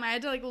of them. I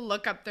had to like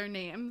look up their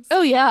names.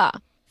 Oh, yeah,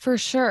 for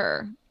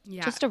sure.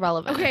 Yeah. Just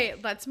irrelevant. Okay,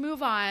 let's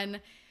move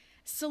on.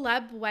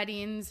 Celeb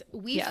weddings.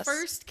 We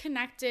first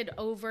connected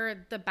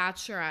over The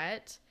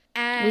Bachelorette.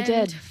 And we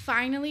did.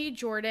 Finally,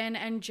 Jordan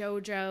and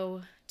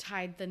JoJo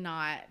tied the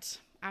knot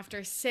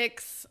after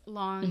 6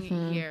 long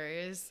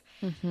years.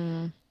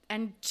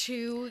 And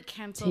 2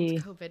 canceled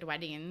COVID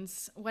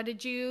weddings. What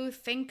did you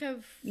think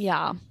of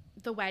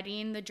the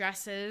wedding, the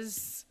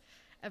dresses,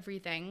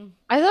 everything?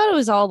 I thought it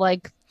was all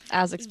like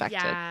as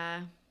expected.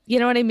 Yeah. You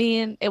know what I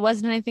mean? It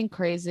wasn't anything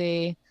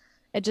crazy.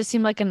 It just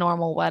seemed like a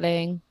normal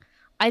wedding.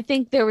 I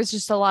think there was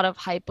just a lot of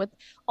hype with,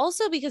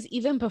 also because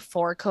even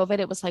before COVID,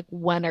 it was like,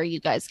 when are you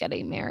guys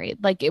getting married?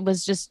 Like it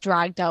was just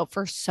dragged out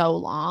for so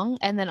long.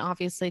 And then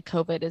obviously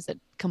COVID is a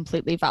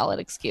completely valid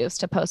excuse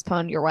to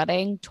postpone your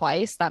wedding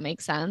twice. That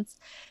makes sense.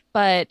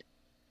 But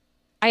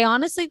I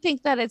honestly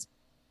think that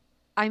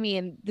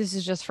this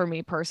is just for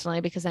me personally,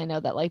 because I know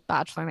that like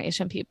Bachelor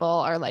Nation people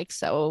are like,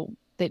 so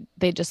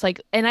they just like,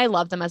 and I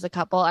love them as a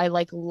couple. I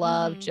like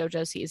love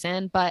JoJo's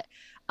season, but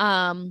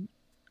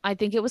I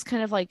think it was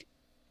kind of like,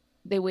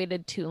 they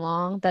waited too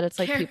long that it's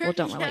like people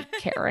don't really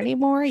care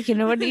anymore. You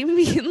know what I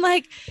mean?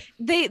 Like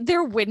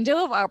their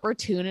window of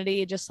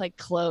opportunity just like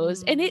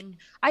closed. And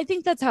I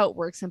think that's how it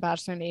works in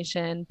Bachelor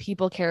Nation.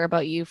 People care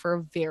about you for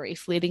a very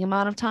fleeting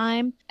amount of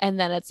time. And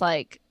then it's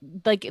like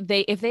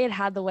if they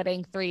had the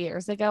wedding 3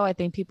 years ago, I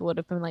think people would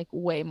have been like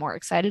way more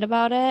excited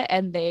about it.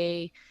 And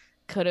it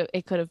could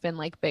have been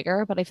like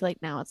bigger. But I feel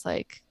like now it's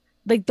like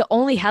the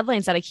only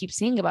headlines that I keep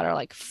seeing about are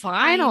like,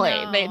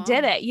 finally they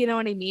did it. You know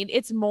what I mean?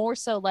 It's more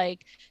so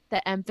like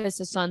the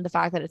emphasis on the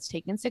fact that it's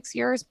taken 6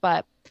 years,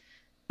 but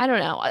I don't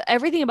know.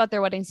 Everything about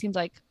their wedding seems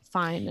like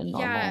fine and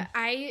normal. Yeah,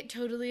 I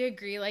totally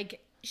agree.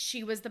 Like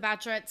she was the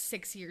Bachelorette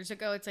 6 years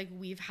ago. It's like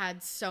we've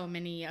had so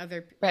many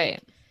other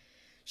right.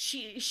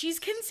 She's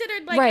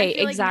considered like right, I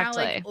feel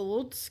exactly. like now like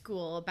old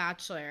school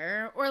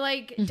Bachelor or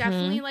like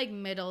definitely like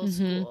middle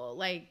school.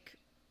 Like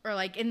or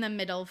like in the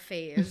middle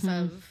phase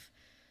of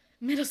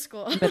middle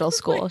school. Middle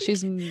school. Like,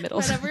 She's middle.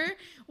 Whatever.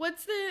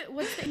 What's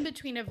the in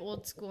between of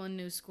old school and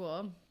new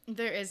school?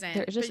 There isn't.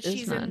 There just but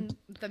she's isn't. in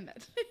the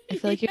mid. I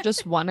feel like you're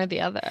just one or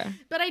the other.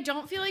 But I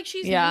don't feel like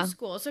she's Yeah. new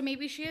school. So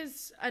maybe she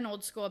is an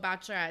old school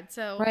bachelorette.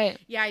 So Right.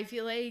 yeah, I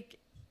feel like,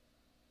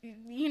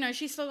 you know,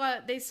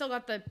 they still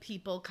got the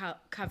people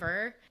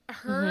cover.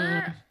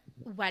 Her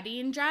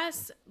wedding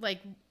dress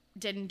like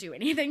didn't do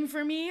anything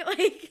for me.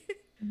 Like,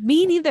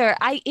 Me neither.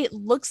 It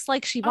looks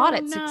like she bought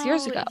it 6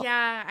 years ago.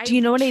 Yeah. Do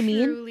you know what I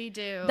mean? Truly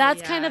do.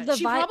 That's kind of the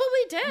she vibe.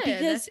 Probably did.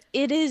 Because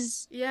it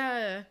is.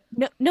 Yeah.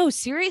 No,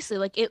 seriously.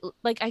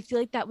 Like I feel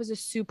like that was a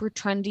super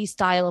trendy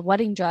style of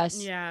wedding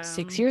dress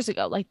 6 years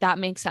ago. Like that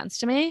makes sense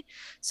to me.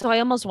 So I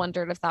almost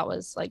wondered if that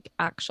was like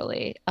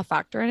actually a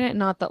factor in it.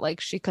 Not that like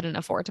she couldn't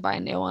afford to buy a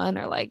new one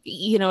or like,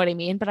 you know what I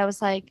mean? But I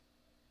was like,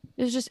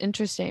 it was just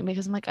interesting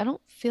because I'm like, I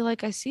don't feel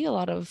like I see a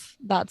lot of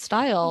that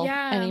style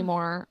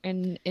anymore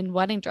in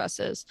wedding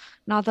dresses.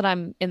 Not that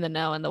I'm in the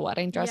know in the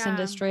wedding dress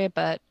industry,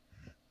 but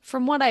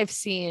from what I've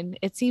seen,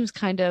 it seems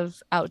kind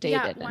of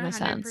outdated in a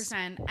sense.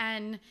 100%.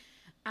 And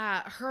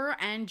her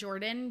and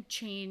Jordan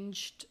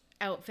changed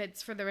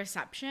outfits for the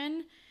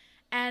reception.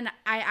 And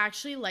I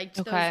actually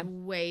liked those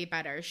way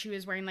better. She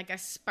was wearing like a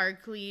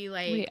sparkly,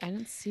 like... Wait, I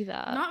didn't see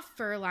that. Not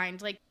fur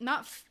lined, like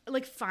not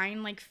like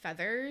fine, like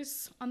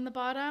feathers on the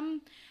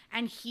bottom.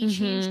 And he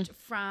changed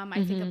from,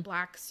 I think, a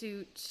black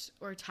suit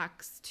or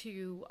tux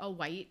to a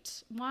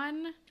white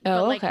one.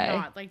 But like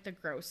not like the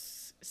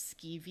gross,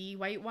 skeevy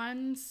white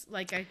ones.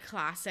 Like a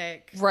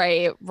classic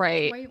right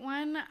white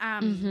one.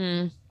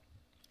 And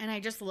I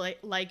just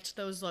liked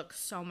those looks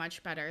so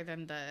much better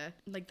than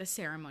the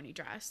ceremony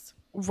dress.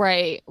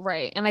 Right.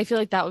 And I feel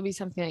like that would be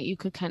something that you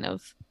could kind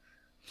of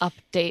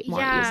update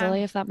more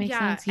easily, if that makes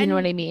sense. You know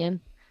what I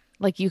mean?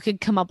 Like you could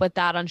come up with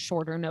that on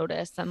shorter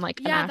notice than like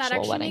an actual wedding gown. Yeah, that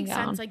actually makes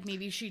sense. Like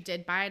maybe she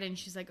did buy it and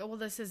she's like, oh, well,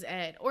 this is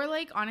it. Or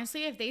like,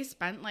 honestly, if they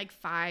spent like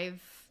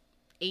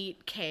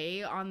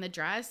 $8K on the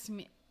dress,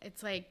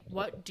 it's like,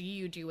 what do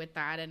you do with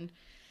that? And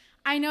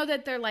I know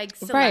that they're like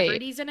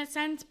celebrities in a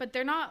sense, but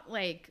they're not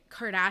like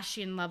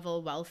Kardashian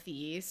level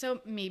wealthy.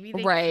 So maybe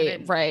they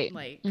couldn't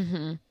like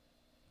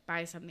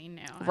buy something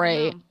new. I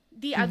don't know.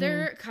 The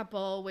other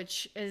couple,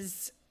 which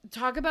is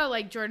talk about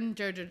like Jordan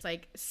Jojo's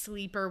like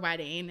sleeper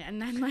wedding,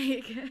 and then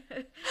like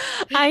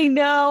I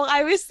know.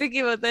 I was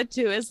thinking about that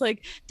too. It's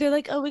like they're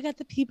like, oh, we got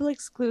the people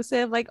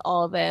exclusive, like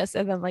all this,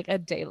 and then like a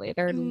day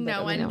later,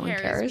 no one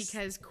cares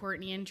because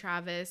Courtney and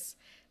Travis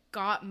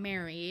got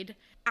married.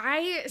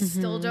 I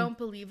still don't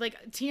believe,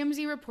 like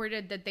TMZ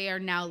reported that they are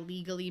now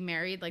legally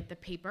married, like the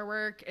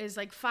paperwork is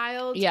like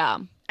filed. Yeah.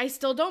 I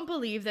still don't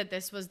believe that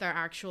this was their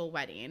actual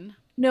wedding.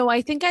 No,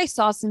 I think I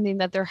saw something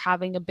that they're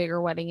having a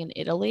bigger wedding in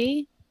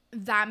Italy.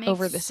 That makes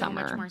over the so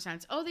summer. Much more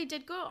sense. Oh, they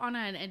did go on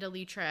an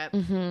Italy trip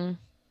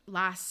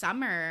last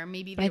summer.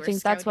 Maybe they I were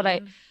think scouting. that's what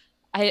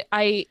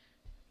I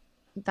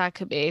that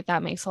could be.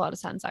 That makes a lot of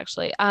sense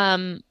actually.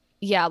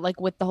 Yeah, like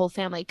with the whole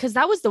family, because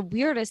that was the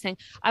weirdest thing.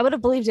 I would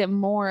have believed it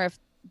more if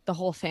the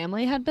whole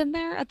family had been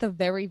there at the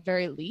very,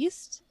 very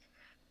least.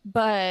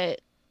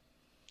 But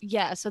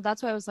yeah, so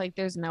that's why I was like,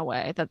 there's no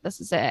way that this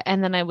is it.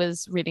 And then I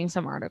was reading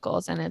some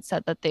articles and it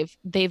said that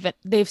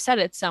they've said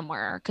it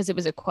somewhere, because it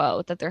was a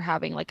quote, that they're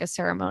having like a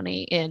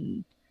ceremony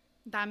in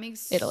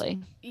Italy.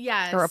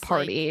 Yes. Or a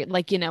party,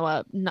 like you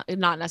know,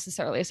 not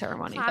necessarily a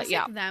ceremony, but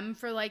yeah. Them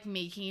for like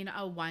making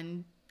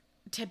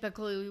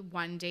typically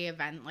one day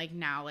event like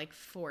now, like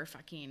 4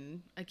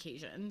 fucking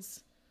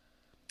occasions.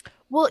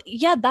 Well,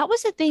 yeah, that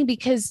was the thing,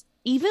 because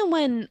even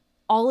when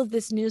all of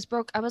this news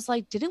broke, I was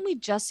like, didn't we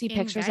just see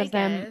pictures of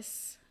them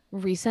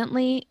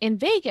recently in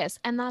Vegas?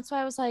 And that's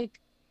why I was like,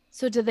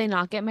 so did they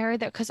not get married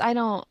there? Because I'm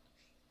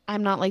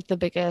not like the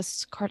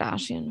biggest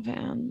Kardashian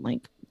fan.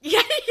 Like,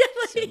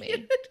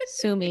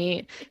 sue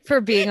me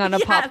for being on a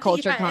pop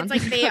culture It's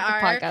like they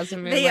are podcast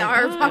and they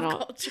are pop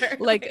culture.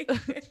 Like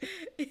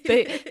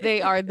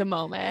they are the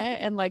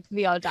moment, and like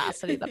the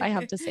audacity that I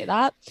have to say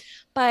that.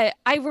 But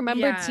I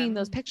remembered seeing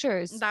those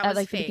pictures at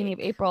like the beginning of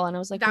April, and I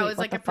was like, that was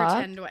like a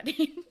pretend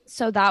wedding.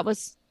 So that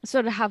was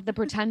sort of have the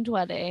pretend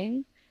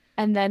wedding,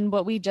 and then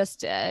what we just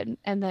did,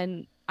 and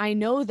then I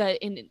know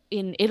that in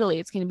Italy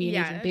it's going to be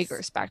an even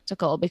bigger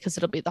spectacle, because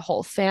it'll be the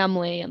whole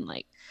family and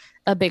like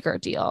a bigger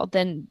deal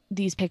than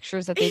these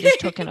pictures that they just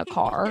took in a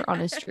car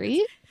on a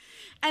street.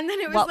 And then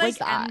it was like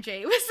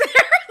MJ was there.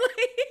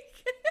 Like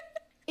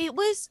it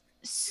was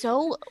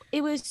so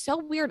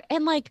weird.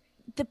 And like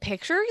the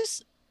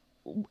pictures,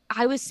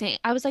 I was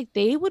like,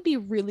 they would be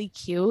really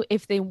cute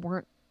if it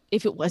wasn't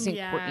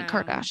Kourtney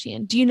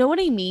Kardashian. Do you know what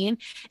I mean?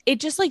 It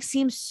just like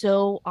seems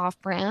so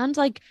off-brand.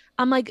 Like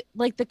I'm like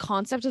the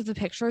concept of the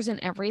pictures and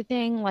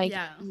everything, like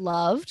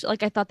loved.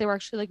 Like I thought they were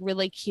actually like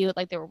really cute.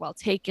 Like they were well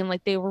taken.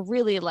 Like they were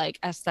really like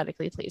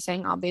aesthetically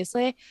pleasing,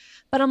 obviously.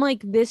 But I'm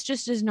like, this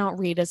just does not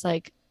read as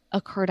like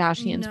a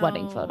Kardashian's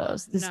wedding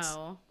photos.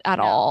 At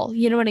all.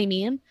 You know what I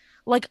mean?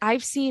 Like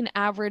I've seen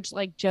average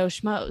like Joe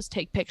Schmoes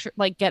take picture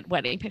like get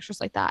wedding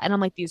pictures like that. And I'm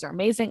like, these are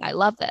amazing. I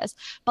love this.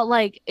 But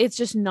like it's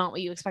just not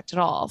what you expect at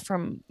all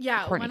from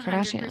Yeah, Kourtney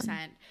Kardashian.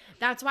 100%.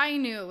 That's why I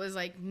knew it was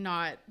like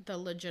not the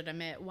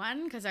legitimate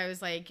one, because I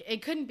was like,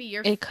 it couldn't be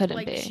It couldn't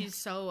like be. she's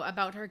so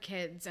about her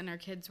kids and her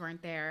kids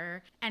weren't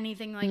there,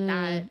 anything like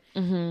that.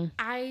 Mm-hmm.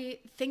 I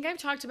think I've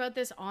talked about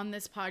this on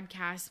this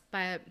podcast,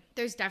 but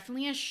there's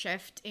definitely a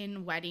shift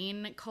in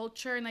wedding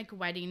culture and like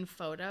wedding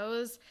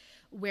photos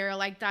where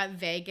like that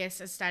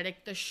Vegas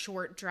aesthetic, the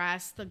short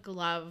dress, the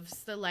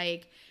gloves, the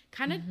like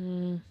kind of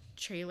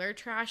trailer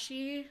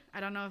trashy.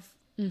 I don't know if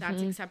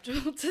that's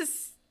acceptable to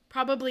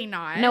probably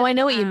not. No, I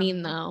know what you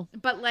mean though.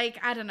 But like,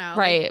 I don't know.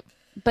 Right.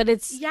 Like, but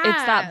it's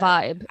that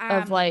vibe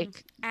of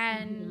like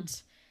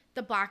and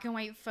the black and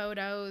white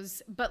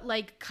photos, but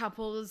like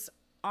couples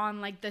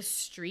on like the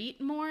street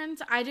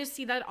mourns. I just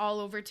see that all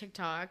over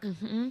TikTok.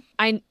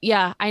 I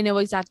know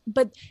exactly.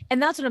 But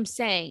and that's what I'm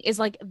saying is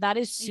like that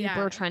is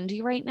super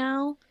trendy right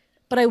now.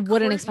 But I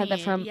wouldn't expect that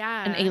from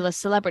an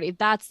A-list celebrity.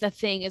 That's the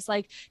thing. Is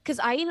like, because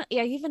I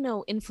even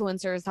know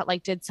influencers that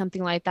like did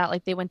something like that.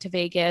 Like they went to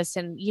Vegas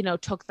and, you know,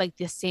 took like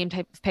the same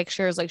type of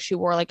pictures. Like she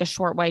wore like a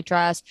short white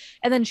dress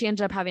and then she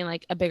ended up having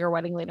like a bigger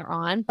wedding later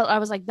on. But I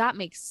was like, that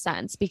makes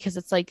sense because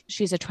it's like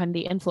she's a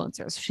trendy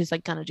influencer. So she's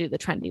like going to do the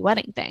trendy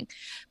wedding thing.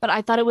 But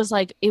I thought it was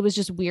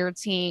just weird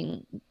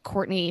seeing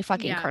Kourtney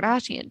fucking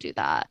Kardashian do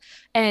that.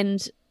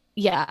 And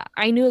yeah,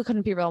 I knew it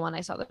couldn't be real when I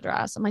saw the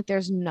dress. I'm like,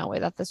 there's no way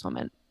that this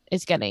woman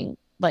is getting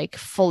like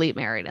fully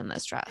married in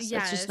this dress.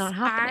 It's just not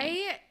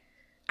happening.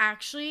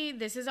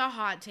 This is a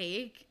hot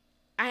take.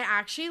 I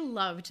actually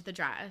loved the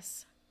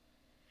dress.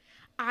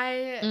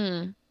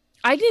 I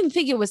didn't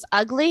think it was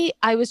ugly.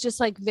 I was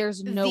just like,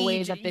 there's no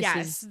way that this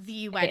is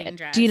the wedding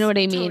dress. Do you know what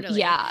I mean?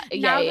 Totally. Yeah.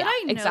 Now that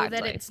I know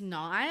that it's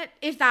not,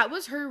 if that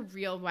was her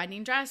real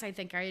wedding dress, I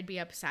think I'd be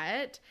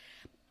upset.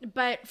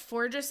 But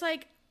for just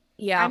like,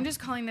 I'm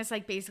just calling this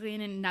like basically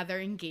another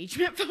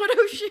engagement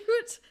photo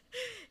shoot.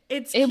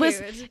 It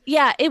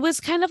was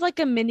kind of like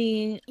a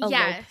mini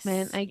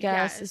elopement, I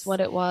guess, is what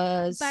it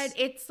was. But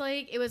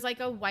it was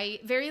like a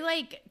white, very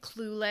like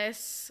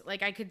clueless.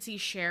 Like I could see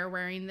Cher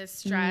wearing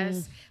this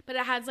dress, but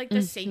it has like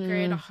the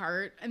sacred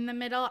heart in the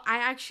middle. I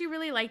actually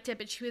really liked it,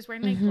 but she was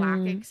wearing like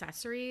black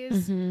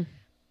accessories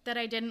that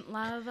I didn't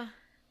love.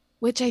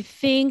 Which I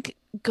think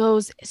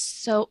goes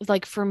so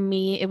like for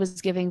me, it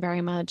was giving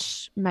very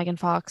much Megan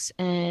Fox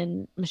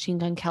and Machine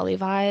Gun Kelly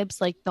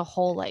vibes, like the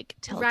whole like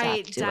till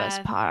death do us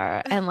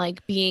part and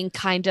like being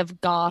kind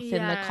of goth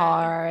in the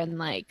car and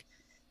like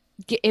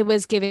it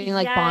was giving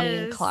like Bonnie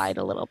and Clyde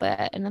a little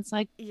bit. And it's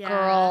like,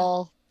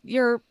 girl,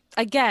 you're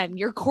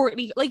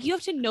Kourtney. Like you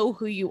have to know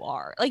who you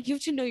are. Like you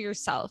have to know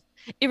yourself.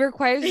 It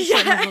requires a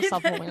certain level of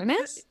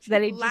self-awareness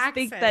that I just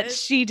think that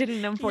she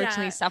didn't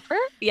unfortunately suffer.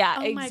 Yeah,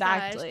 oh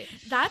exactly.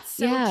 That's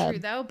so true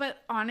though. But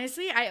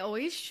honestly, I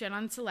always shit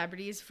on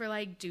celebrities for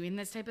like doing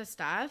this type of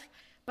stuff.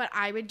 But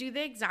I would do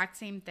the exact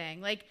same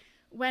thing. Like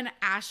when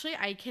Ashley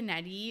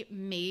Iaconetti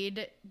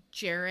made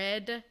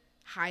Jared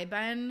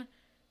Hyben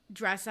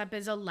dress up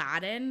as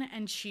Aladdin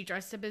and she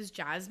dressed up as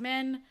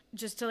Jasmine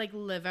just to like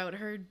live out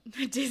her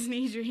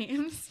Disney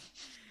dreams.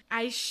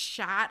 I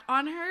shat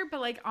on her,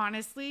 but like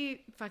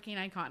honestly, fucking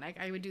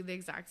iconic. I would do the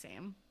exact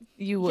same.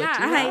 You would? Yeah,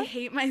 I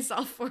hate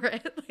myself for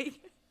it.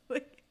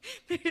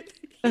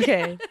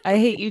 Okay, I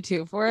hate you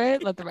too for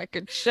it. Let the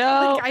record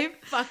show. Like I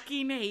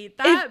fucking hate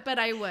that, but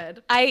I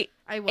would. I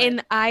would.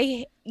 And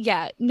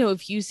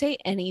if you say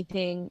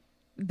anything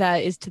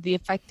that is to the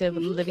effect of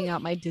living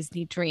out my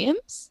Disney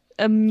dreams,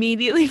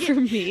 immediately for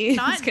me,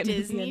 not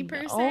Disney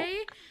per se,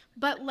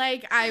 but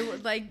like I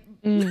would like.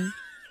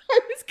 I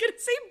was gonna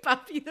say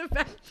Buffy the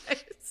Vampire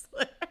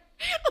Slayer.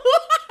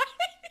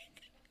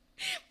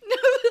 No,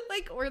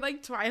 like or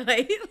like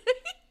Twilight.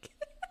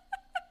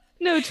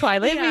 No,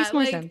 Twilight makes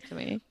more sense to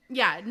me.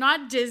 Yeah,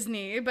 not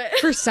Disney, but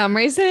for some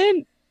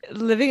reason,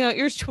 living out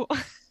your for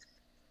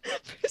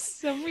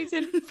some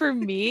reason, for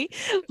me,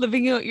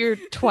 living out your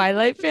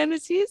Twilight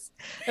fantasies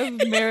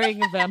of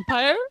marrying a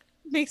vampire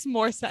makes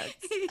more sense.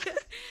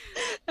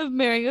 Of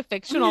marrying a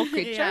fictional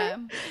creature.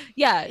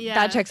 Yeah,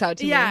 that checks out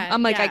to me.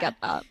 I'm like, I get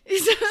that.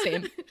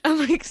 Same.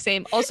 I'm like,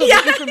 same. Also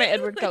looking for my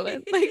Edward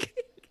Cullen. Like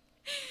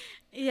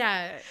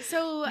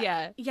So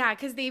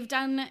because they've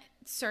done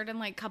certain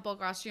like couple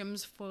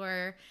costumes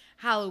for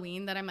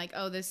Halloween that I'm like,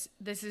 oh, this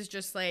is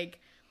just like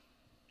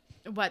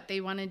what they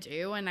want to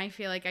do, and I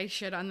feel like I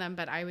shit on them,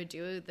 but I would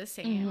do the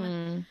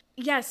same.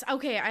 Yes.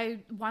 Okay.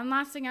 One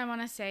last thing I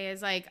want to say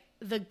is like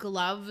the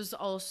gloves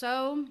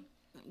also.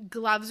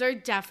 Gloves are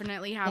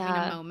definitely having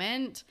a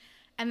moment.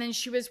 And then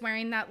she was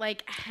wearing that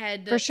like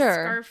head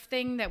scarf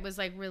thing that was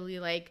like really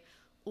like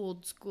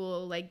old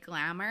school like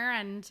glamour,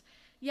 and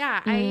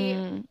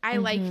I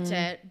liked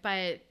it,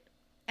 but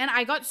and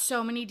I got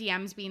so many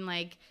DMs being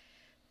like,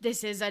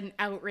 this is an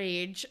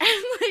outrage.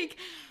 And like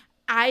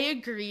I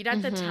agreed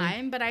at the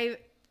time, but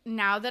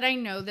now that I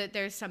know that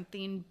there's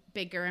something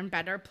bigger and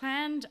better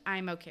planned,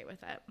 I'm okay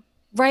with it.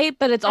 Right,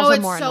 but it's also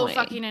it's more so annoying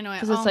fucking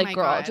annoying. because it's like, my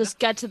girl, God. just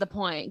get to the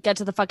point. Get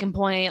to the fucking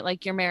point.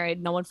 Like, you're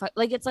married. No one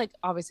like, it's like,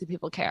 obviously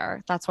people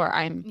care. That's where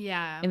I'm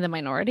in the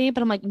minority,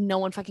 but I'm like, no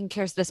one fucking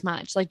cares this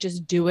much. Like,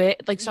 just do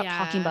it. Like, stop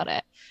talking about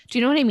it. Do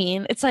you know what I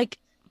mean? It's like,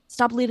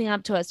 stop leading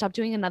up to it. Stop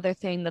doing another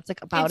thing that's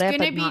like about it's it.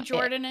 gonna but be not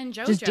Jordan and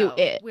JoJo. Just do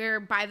it. Where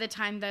by the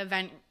time the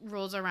event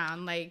rolls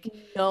around, like,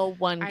 no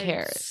one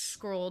cares.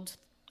 Scrolled.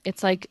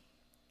 It's like,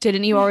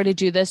 didn't you already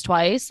do this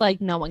twice? Like,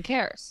 no one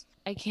cares.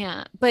 I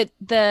can't. But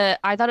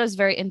I thought it was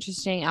very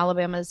interesting,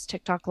 Alabama's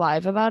TikTok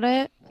live about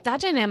it. That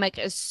dynamic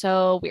is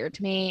so weird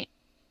to me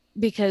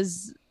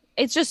because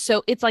it's just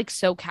it's like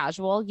so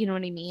casual. You know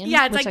what I mean?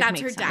 Yeah, it's like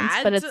that's her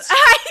dad. But it's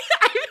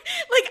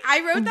I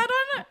wrote that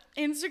on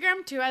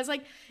Instagram too. I was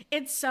like,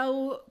 it's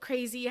so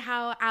crazy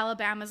how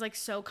Alabama's like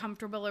so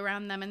comfortable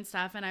around them and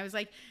stuff. And I was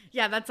like,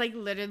 yeah, that's like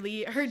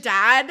literally her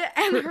dad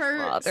and her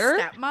father?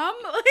 Stepmom.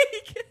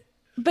 Like,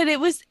 but it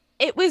was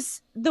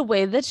the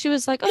way that she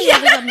was like, oh yeah,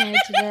 they got married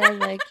today.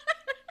 Like,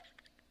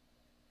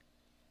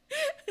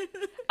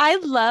 I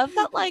love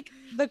that, like,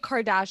 the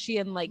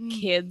Kardashian like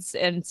kids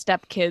and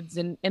stepkids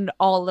and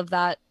all of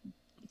that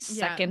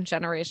second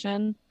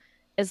generation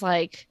is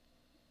like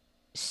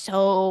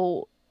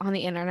so on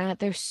the internet.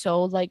 They're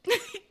so like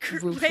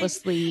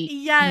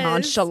ruthlessly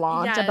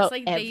nonchalant about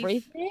like,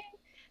 everything,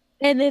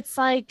 and it's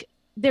like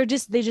they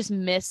just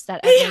miss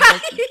that.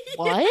 Like,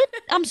 what?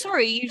 I'm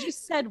sorry, you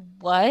just said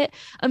what?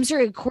 I'm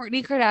sorry,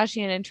 Kourtney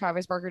Kardashian and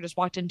Travis Barker just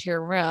walked into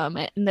your room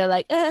and they're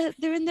like,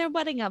 they're in their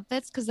wedding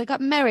outfits because they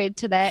got married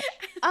today.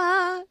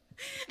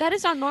 That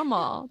is not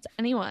normal to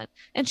anyone.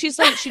 And she's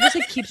like, she just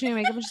like keeps doing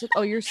makeup and she's like,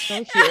 oh, you're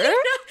still here?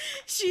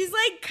 She's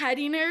like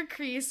cutting her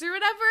crease or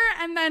whatever,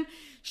 and then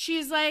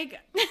she's like,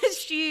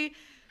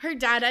 her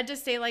dad had to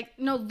say like,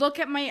 no, look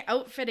at my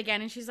outfit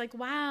again, and she's like,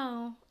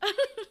 wow.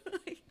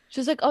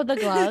 She's like, oh, the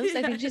gloves.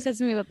 I think she said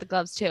something about the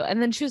gloves too. And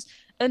then she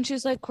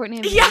was like, Kourtney,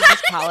 I've used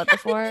this palette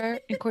before.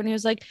 And Kourtney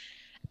was like,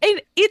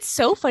 and it's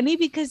so funny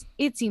because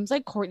it seems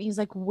like Kourtney's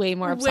like way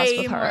more obsessed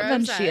with her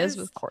than she is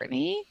with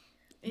Kourtney.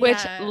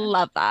 Which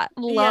love that.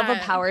 Love a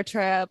power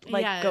trip.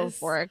 Like, go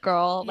for it,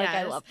 girl. Like,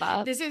 I love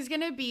that. This is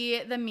gonna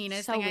be the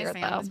meanest thing I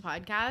say on this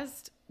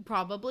podcast,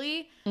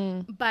 probably.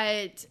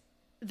 But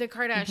the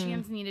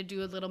Kardashians need to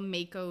do a little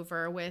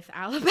makeover with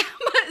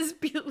Alabama's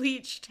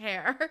bleached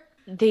hair.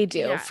 They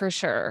do, for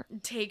sure.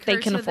 Take her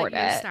to afford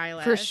it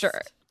stylist. For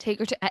sure. Take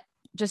her to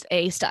just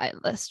a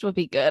stylist would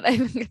be good. I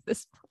think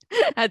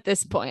at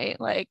this point,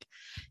 like,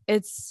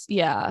 it's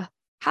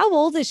How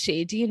old is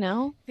she? Do you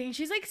know? I think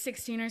she's like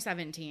 16 or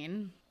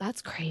 17.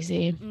 That's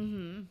crazy.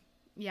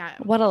 Yeah.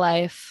 What a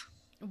life.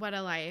 What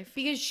a life.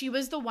 Because she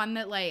was the one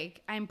that,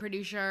 like, I'm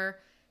pretty sure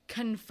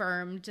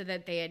confirmed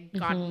that they had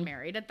gotten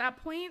married at that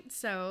point.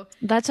 So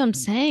that's what I'm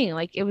saying.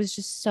 Like, it was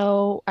just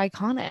so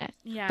iconic.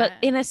 Yeah. But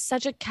in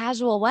such a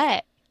casual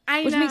way.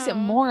 Which makes it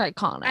more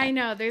iconic. I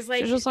know. There's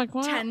like, just like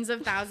tens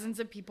of thousands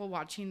of people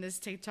watching this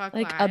TikTok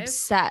like live.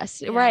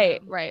 Obsessed. Yeah.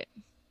 Right.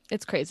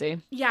 It's crazy.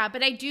 Yeah,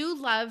 but I do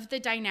love the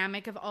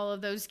dynamic of all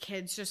of those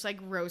kids just like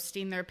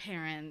roasting their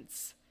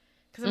parents.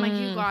 Because I'm like,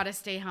 you gotta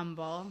stay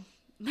humble.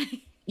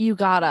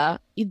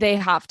 They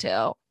have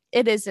to.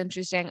 It is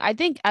interesting. I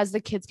think as the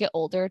kids get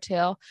older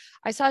too,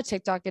 I saw a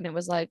TikTok and it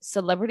was like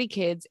celebrity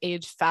kids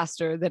age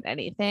faster than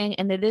anything.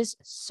 And it is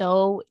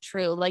so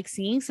true. Like,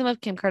 seeing some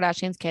of Kim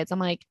Kardashian's kids, I'm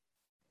like,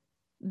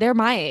 they're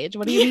my age.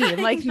 What do you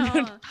mean? Like,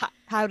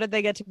 how did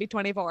they get to be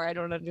 24? I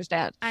don't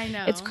understand. I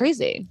know. It's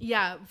crazy.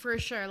 Yeah, for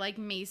sure. Like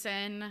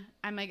Mason,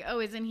 I'm like, oh,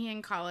 isn't he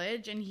in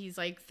college? And he's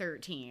like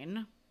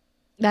 13.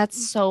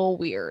 That's so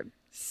weird.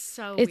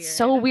 It's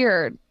so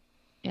weird.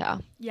 Yeah.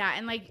 Yeah.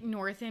 And like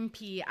North and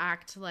P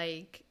act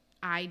like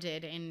I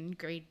did in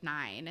grade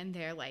 9 and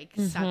they're like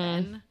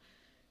 7.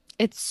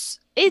 It's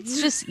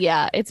just,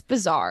 it's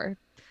bizarre.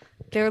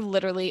 They're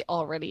literally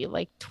already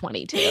like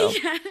 22.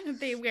 Yeah,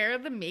 they wear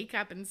the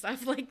makeup and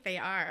stuff like they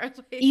are.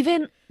 Like,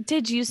 even,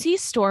 did you see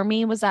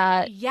Stormi was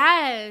at?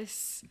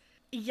 Yes,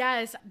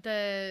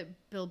 the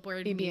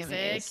Billboard BBMAs.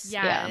 music.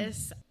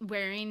 Yes,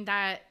 wearing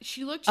that.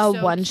 She looked a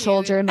so one cute.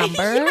 shoulder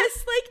number.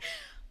 Yes, like,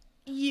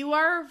 you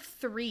are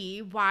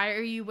 3. Why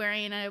are you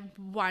wearing a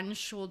one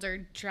shoulder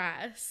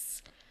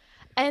dress?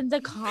 And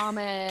the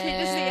comments.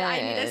 I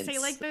need to say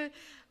like the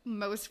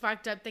most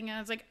fucked up thing. And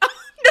I was like, oh,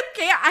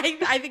 okay,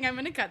 I think I'm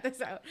gonna cut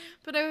this out.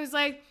 But I was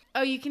like,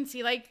 oh, you can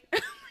see like.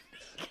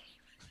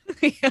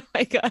 Oh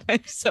my god,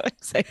 I'm so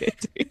excited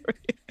to hear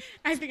you.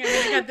 I think I'm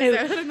gonna cut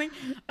this out. I'm like,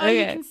 oh, okay.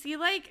 You can see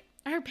like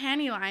her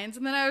panty lines,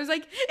 and then I was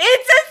like,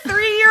 it's a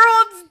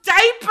 3-year-old's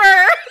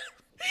diaper.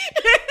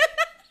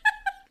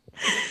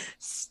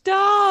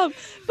 Stop.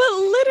 But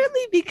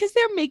literally, because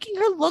they're making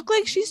her look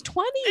like she's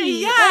 20.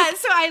 Yeah, like,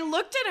 so I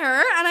looked at her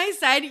and I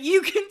said,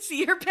 you can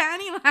see her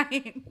panty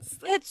lines.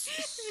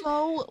 It's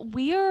so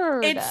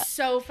weird. It's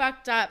so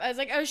fucked up. I was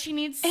like, oh, she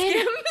needs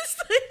Skims.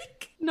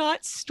 Like,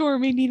 not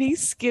Stormi needing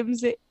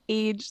Skims at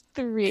age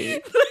 3.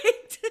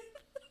 Like,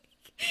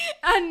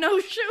 a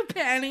no-show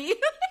panty.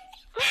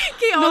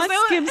 Okay, not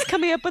Skims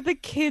coming up with a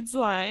kids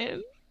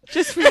line.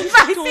 Just for if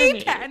I school say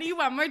name. Kenny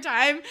one more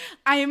time,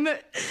 I'm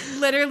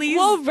literally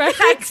While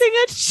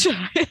referencing a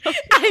child.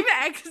 I'm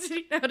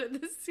exiting out of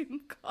the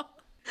Zoom call.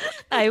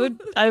 I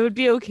would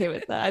be okay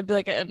with that. I'd be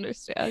like, I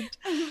understand.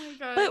 Oh my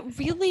God. But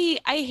really,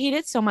 I hate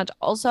it so much.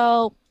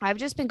 Also, I've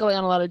just been going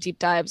on a lot of deep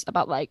dives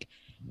about like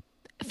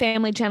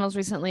family channels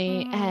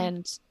recently,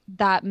 and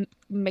that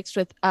mixed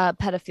with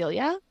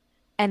pedophilia,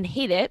 and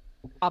hate it,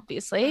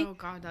 obviously. Oh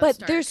God, that's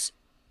but dark.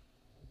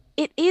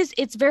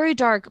 It's very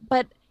dark,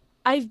 but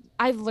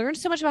I've learned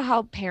so much about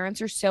how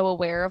parents are so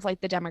aware of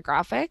like the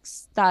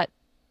demographics that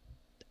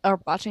are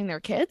watching their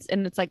kids,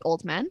 and it's like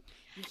old men.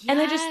 Yes. And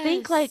I just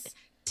think like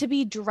to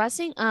be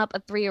dressing up a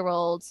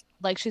 3-year-old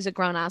like she's a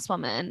grown-ass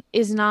woman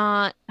is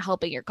not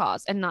helping your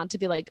cause, and not to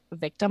be like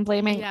victim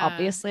blaming,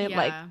 obviously.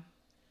 Like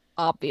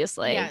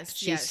obviously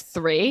she's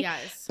 3.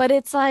 Yes. But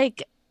it's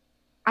like,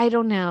 I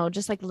don't know,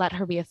 just like let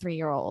her be a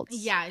 3-year-old.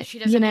 Yeah, she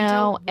doesn't need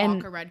to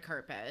walk a red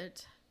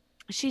carpet.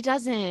 She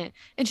doesn't.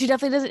 And she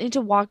definitely doesn't need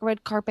to walk a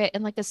red carpet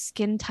in like a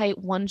skin tight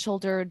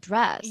one-shoulder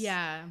dress.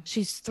 Yeah.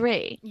 She's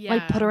 3. Yeah.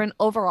 Like put her in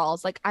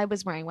overalls like I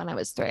was wearing when I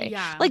was 3.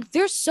 Yeah. Like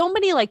there's so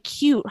many like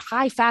cute,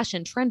 high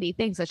fashion, trendy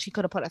things that she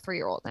could have put a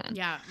 3-year-old in.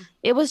 Yeah.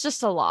 It was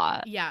just a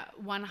lot. Yeah,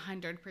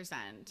 100%.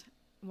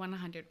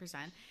 100%.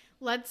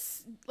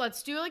 Let's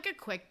do like a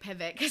quick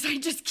pivot because I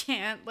just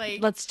can't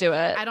like. Let's do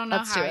it. I don't know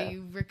how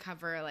you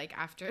recover like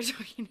after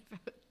talking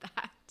about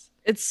that.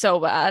 It's so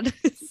bad.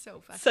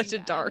 So fucking Such a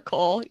dark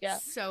hole. Yeah.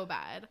 So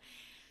bad.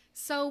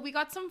 So we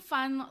got some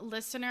fun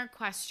listener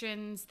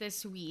questions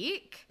this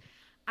week.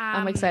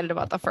 I'm excited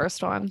about the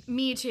first one.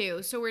 Me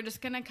too. So we're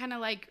just going to kind of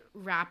like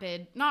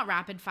not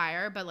rapid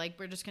fire, but like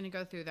we're just going to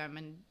go through them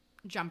and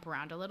jump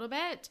around a little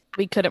bit.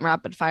 We couldn't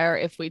rapid fire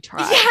if we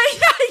tried.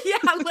 Yeah.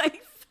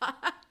 Like,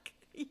 fuck.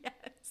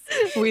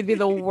 Yes. We'd be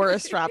the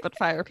worst rapid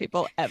fire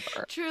people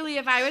ever. Truly,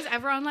 if I was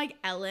ever on like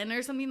Ellen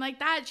or something like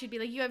that, she'd be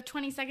like, you have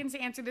 20 seconds to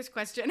answer this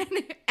question. And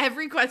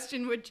every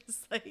question would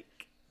just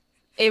like.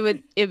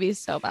 It'd be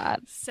so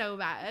bad. So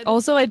bad.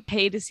 Also, I'd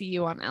pay to see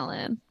you on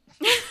Ellen.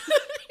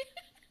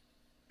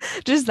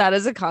 Just that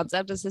as a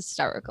concept is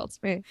hysterical to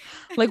me.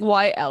 Like,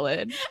 why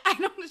Ellen? I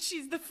don't know.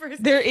 She's the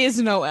first. There is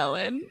no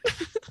Ellen.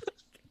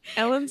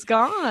 Ellen's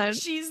gone.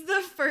 She's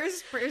the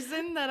first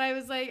person that I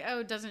was like,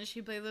 oh, doesn't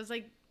she play those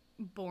like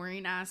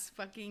boring ass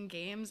fucking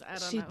games? I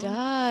don't know. She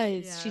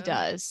does. Yeah. She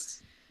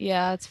does.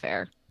 Yeah, it's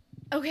fair.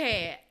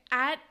 Okay.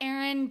 At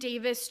Aaron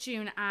Davis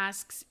June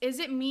asks, is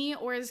it me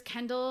or is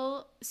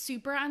Kendall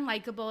super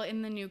unlikable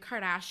in the new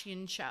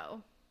Kardashian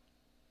show?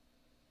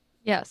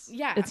 Yes.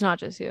 Yeah. It's not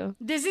just you.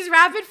 This is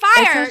rapid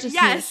fire.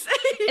 Yes.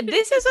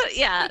 This is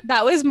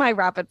that was my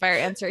rapid fire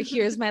answer.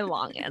 Here's my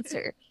long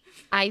answer.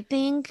 I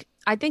think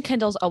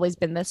Kendall's always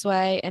been this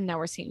way, and now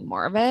we're seeing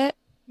more of it.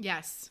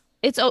 Yes.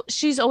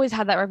 She's always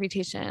had that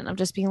reputation of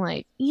just being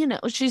like,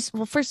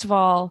 first of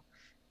all,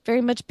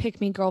 very much pick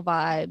me girl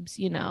vibes,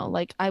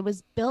 like I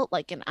was built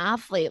like an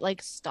athlete,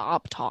 like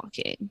stop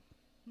talking.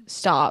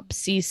 Stop.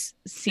 Cease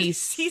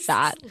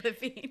that.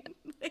 Living.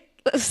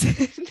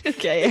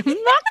 Okay, I'm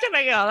not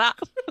gonna go that.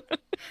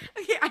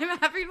 Okay, I'm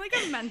having like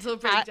a mental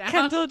breakdown.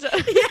 Kendall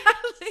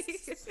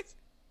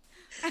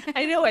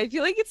I know. I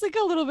feel like it's like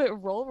a little bit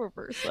role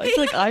reversal. I feel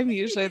like I'm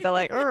usually the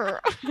like.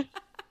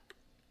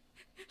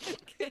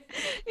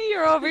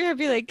 You're over here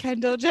being like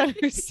Kendall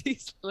Jenner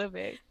cease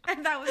living,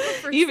 and that was the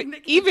first.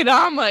 Even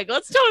I'm like,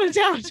 let's tone it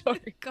down,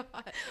 Tori. God,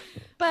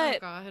 but oh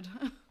God.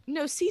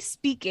 No, cease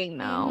speaking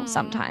now.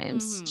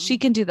 Sometimes she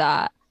can do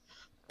that.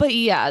 But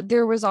yeah,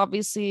 there was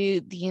obviously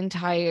the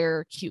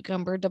entire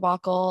cucumber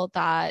debacle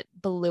that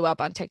blew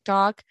up on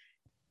TikTok.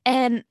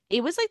 And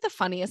it was like the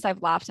funniest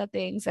I've laughed at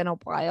things in a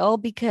while,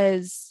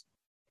 because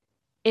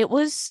we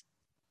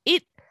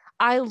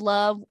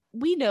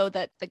know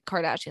that the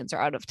Kardashians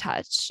are out of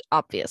touch,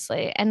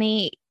 obviously.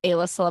 Any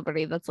A-list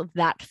celebrity that's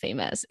that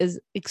famous is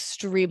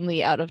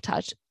extremely out of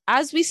touch.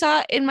 As we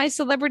saw in my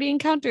Celebrity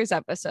Encounters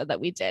episode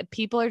that we did,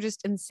 people are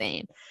just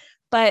insane.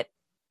 But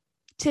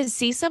to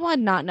see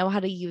someone not know how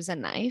to use a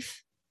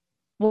knife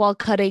while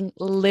cutting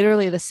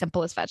literally the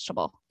simplest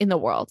vegetable in the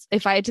world.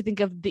 If I had to think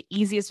of the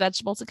easiest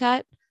vegetable to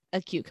cut,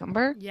 a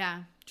cucumber.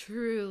 Yeah,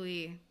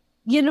 truly.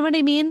 You know what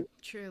I mean?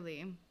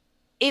 Truly.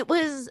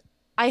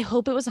 I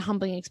hope it was a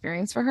humbling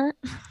experience for her.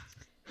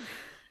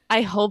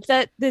 I hope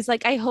that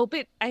I hope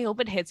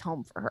it hits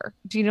home for her.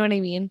 Do you know what I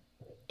mean?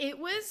 It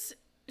was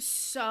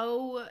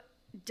so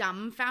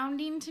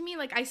dumbfounding to me.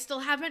 Like, I still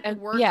haven't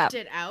worked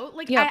it out.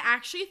 Like, I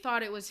actually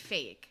thought it was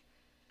fake.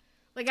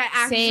 Like, I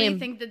actually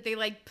think that they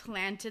like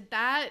planted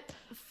that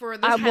for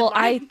the headline. Well,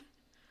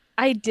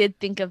 I did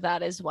think of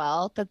that as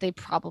well, that they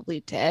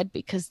probably did,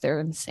 because they're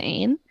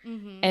insane.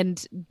 Mm-hmm.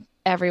 And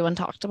everyone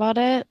talked about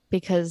it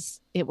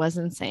because it was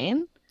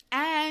insane.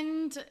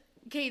 And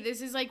okay, this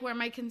is like where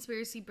my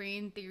conspiracy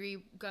brain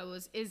theory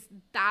goes, is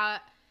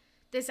that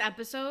this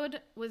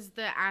episode was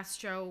the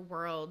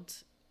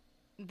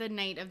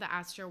night of the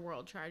Astro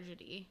World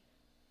tragedy.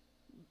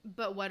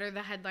 But what are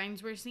the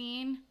headlines we're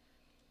seeing?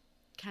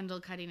 Kendall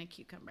cutting a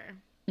cucumber.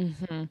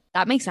 Mm-hmm.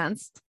 That makes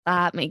sense.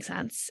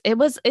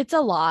 It's a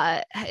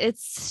lot.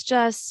 It's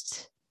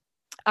just,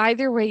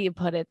 either way you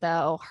put it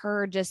though,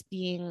 her just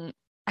being,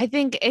 I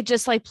think it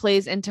just like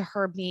plays into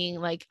her being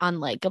like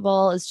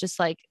unlikable is just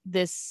like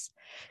this,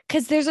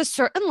 because there's a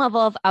certain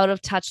level of out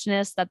of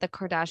touchness that the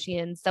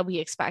Kardashians that we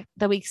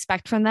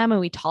expect from them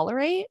and we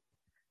tolerate.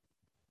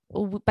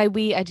 By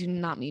we, I do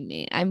not mean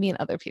me, I mean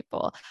other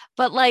people,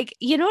 but like,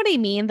 you know what I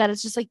mean, that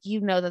it's just like,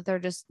 you know, that they're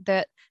just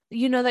that,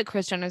 you know, that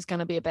Kris Jenner is going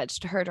to be a bitch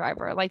to her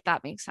driver, like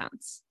that makes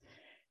sense.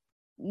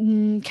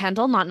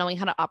 Kendall not knowing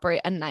how to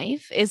operate a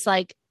knife is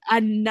like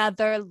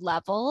another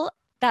level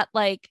that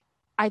like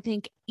I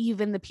think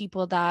even the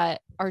people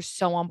that are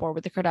so on board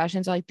with the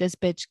Kardashians are like, this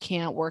bitch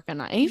can't work a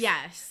knife.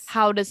 Yes.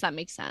 How does that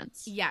make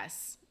sense?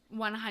 Yes.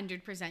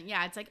 100%.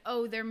 Yeah. It's like,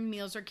 oh, their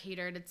meals are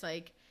catered. It's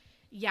like,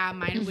 yeah,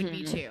 mine would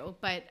be too.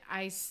 But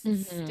I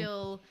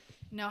still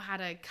know how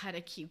to cut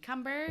a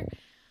cucumber.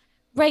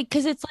 Right.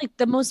 Because it's like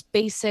the most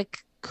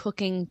basic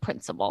cooking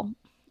principle.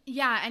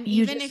 Yeah. And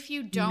even if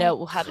you don't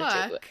know how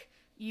to do it,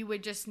 you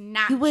would just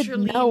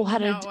naturally know how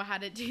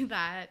to do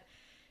that.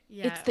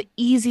 Yeah. It's the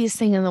easiest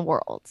thing in the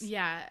world.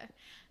 Yeah.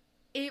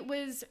 It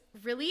was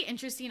really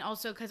interesting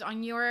also because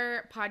on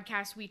your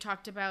podcast, we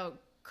talked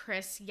about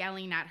Kris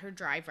yelling at her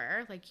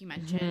driver, like you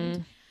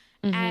mentioned.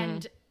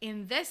 And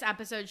in this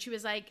episode, she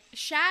was like,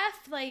 chef,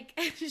 like,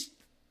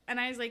 and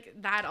I was like,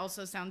 that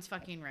also sounds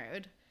fucking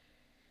rude.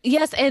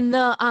 Yes. And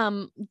the,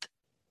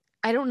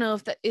 I don't know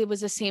if it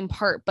was the same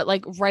part, but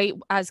like right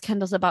as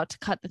Kendall's about to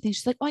cut the thing,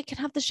 she's like, oh, I can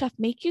have the chef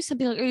make you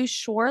something. Like, are you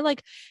sure?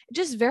 Like,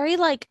 just very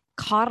like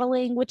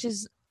coddling, which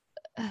is,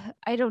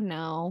 I don't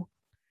know.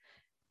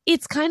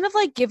 It's kind of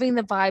like giving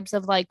the vibes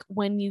of like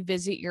when you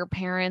visit your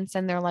parents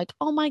and they're like,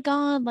 oh my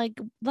God, like,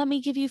 let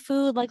me give you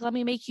food. Like, let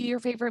me make you your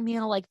favorite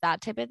meal, like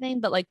that type of thing.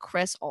 But like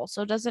Kris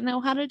also doesn't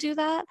know how to do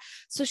that.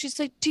 So she's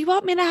like, do you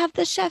want me to have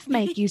the chef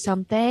make you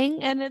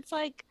something? And it's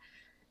like,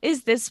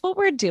 is this what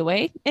we're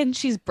doing? And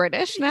she's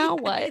British now.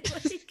 What?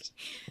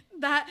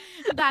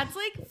 That's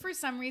like, for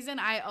some reason,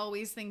 I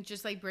always think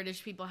just like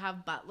British people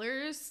have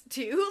butlers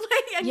too.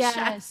 Like, and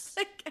chefs.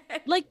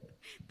 Like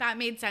that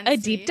made sense. A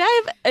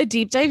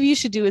deep dive you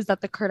should do is that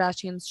the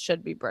Kardashians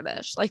should be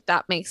British. Like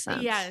that makes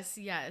sense.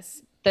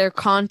 Yes. Their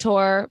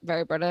contour,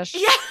 very British.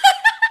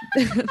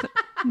 Yeah.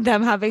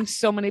 Them having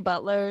so many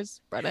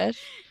butlers,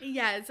 British.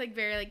 Yeah, it's like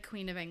very like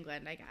Queen of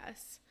England, I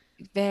guess.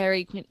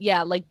 Very Queen,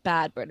 yeah, like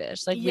bad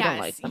British. Like we don't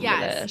like them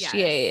British.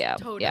 Yeah.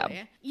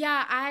 Totally.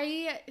 Yeah,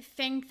 I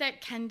think that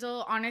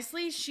Kendall,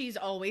 honestly, she's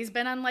always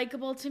been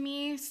unlikable to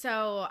me.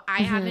 So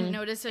I haven't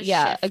noticed a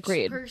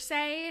shift per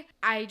se.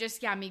 I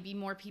just, maybe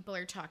more people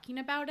are talking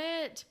about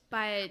it,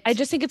 but I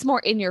just think it's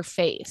more in your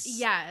face.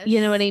 Yes. You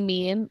know what I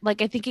mean?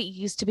 Like I think it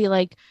used to be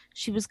like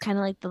she was kind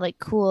of like the like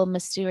cool,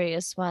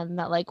 mysterious one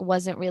that like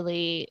wasn't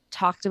really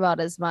talked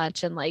about as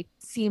much and like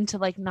seemed to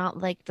like not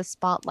like the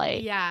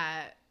spotlight.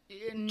 Yeah.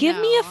 Give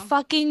me a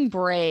fucking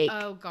break.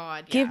 Oh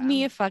God. Yeah. Give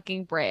me a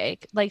fucking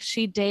break. Like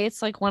she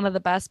dates like one of the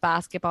best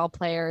basketball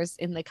players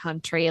in the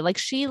country. Like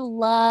she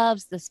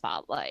loves the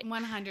spotlight.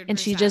 100%. And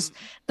she just,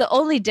 the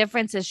only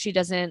difference is she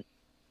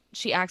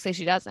acts like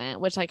she doesn't,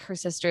 which like her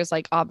sisters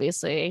like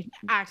obviously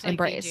act like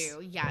embrace. They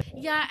do. Yeah.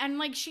 Yeah. And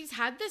like she's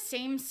had the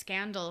same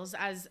scandals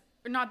as,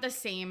 not the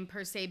same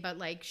per se, but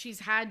like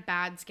she's had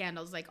bad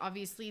scandals. Like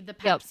obviously the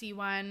Pepsi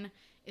one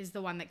is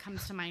the one that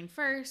comes to mind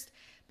first.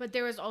 But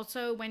there was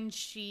also when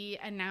she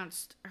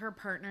announced her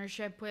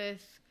partnership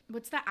with,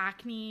 what's the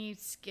acne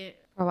skin?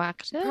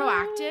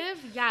 Proactive,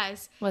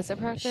 yes. Was it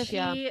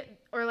Proactive?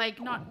 Or like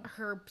not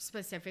her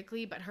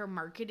specifically, but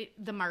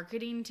the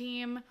marketing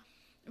team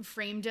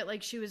framed it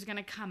like she was going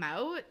to come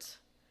out.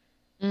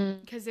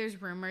 Because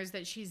there's rumors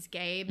that she's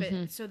gay.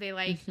 But so they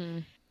like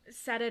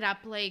set it up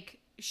like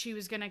she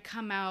was going to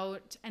come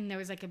out and there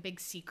was like a big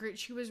secret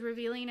she was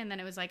revealing. And then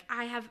it was like,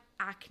 I have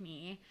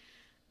acne.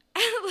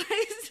 And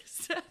like,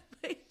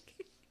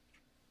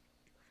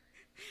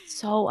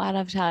 so out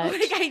of touch.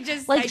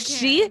 Like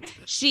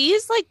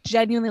she's like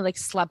genuinely like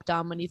slept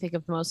on when you think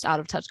of the most out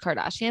of touch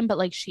Kardashian, but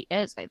like she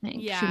is, I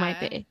think. She might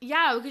be.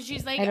 Yeah, because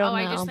she's like,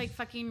 I just like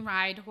fucking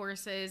ride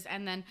horses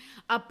and then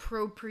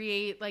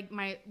appropriate like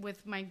my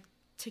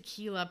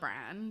tequila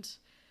brand.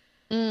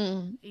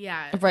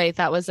 Yeah. Right.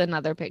 That was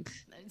another big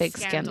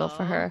scandal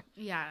for her.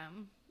 Yeah.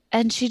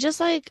 And she just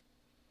like,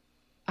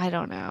 I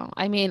don't know.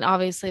 I mean,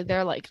 obviously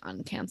they're like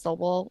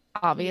uncancelable,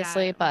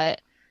 obviously,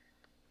 but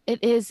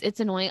it's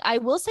annoying. I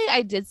will say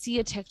I did see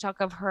a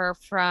TikTok of her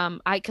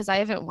because I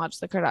haven't watched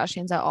the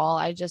Kardashians at all.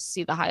 I just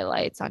see the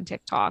highlights on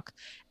TikTok.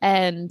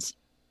 And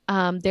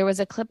there was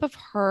a clip of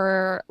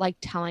her like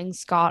telling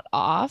Scott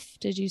off.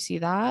 Did you see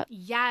that?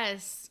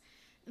 Yes.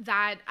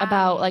 That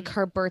about like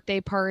her birthday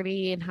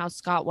party and how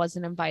Scott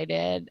wasn't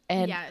invited.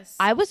 And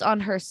I was on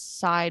her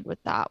side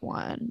with that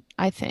one,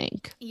 I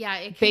think.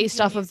 Yeah.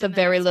 Based off of the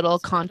very little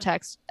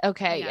context.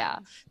 Okay. Yeah.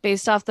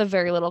 Based off the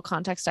very little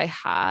context I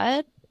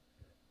had.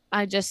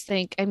 I just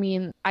think,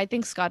 I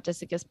think Scott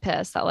Disick is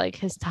pissed that like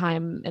his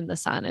time in the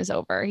sun is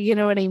over. You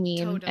know what I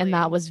mean? Totally. And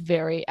that was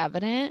very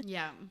evident.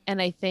 Yeah.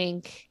 And I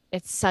think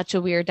it's such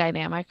a weird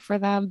dynamic for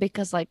them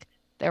because like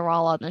they're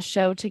all on the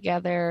show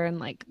together and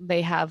like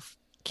they have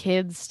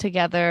kids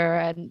together,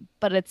 and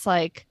but it's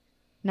like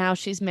now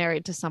she's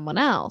married to someone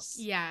else.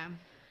 Yeah.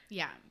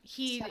 Yeah.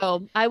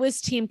 So I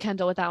was team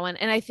Kendall with that one.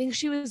 And I think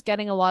she was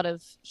getting a lot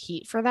of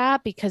heat for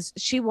that because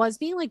she was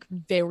being like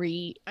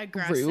very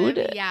aggressive.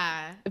 rude.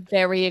 Yeah.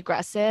 Very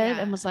aggressive Yeah.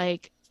 and was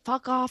like,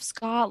 fuck off,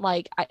 Scott.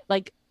 Like I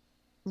like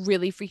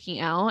really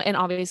freaking out. And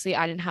obviously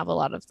I didn't have a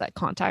lot of that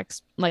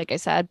context, like I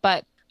said,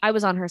 but I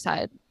was on her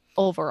side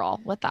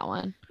overall with that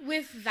one.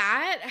 With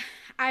that,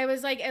 I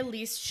was like, at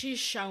least she's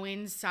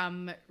showing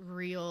some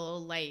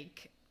real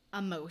like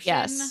emotion,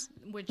 Yes.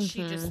 which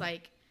she just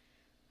like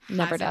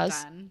never hasn't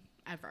does done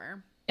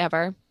ever.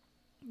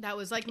 That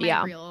was like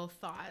my real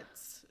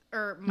thoughts,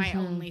 or my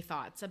only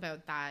thoughts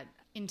about that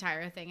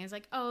entire thing is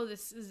like, oh,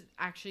 this is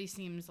actually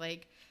seems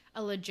like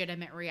a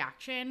legitimate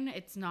reaction.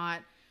 It's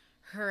not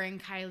her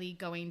and Kylie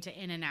going to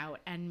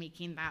In-N-Out and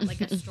making that like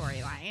a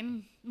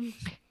storyline.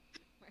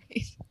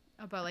 Right.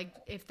 About like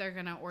if they're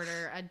gonna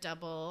order a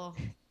double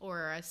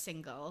or a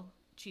single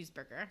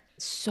cheeseburger.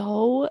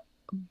 So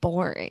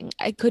boring.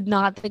 I could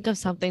not think of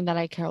something that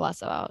I care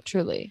less about,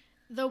 truly.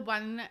 The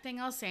one thing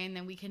I'll say, and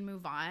then we can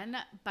move on,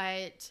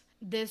 but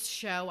this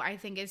show I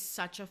think is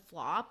such a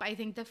flop. I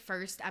think the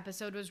first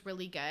episode was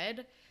really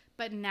good,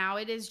 but now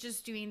it is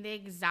just doing the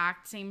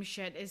exact same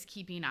shit as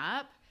Keeping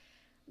Up,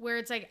 where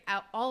it's like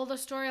all the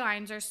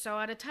storylines are so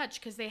out of touch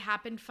because they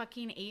happened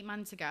fucking 8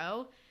 months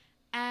ago.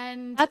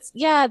 And that's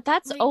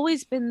like,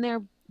 always been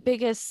their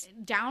biggest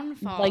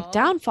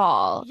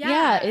downfall.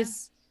 Yeah,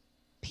 is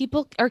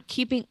people are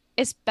keeping,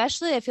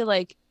 especially I feel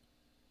like,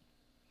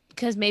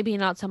 because maybe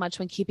not so much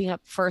when Keeping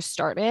Up first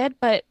started,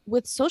 but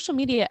with social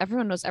media,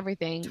 everyone knows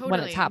everything when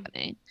it's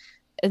happening.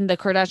 And the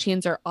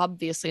Kardashians are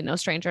obviously no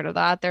stranger to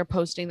that. They're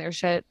posting their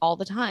shit all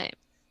the time.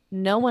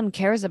 No one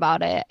cares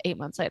about it 8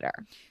 months later.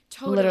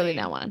 Literally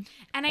no one.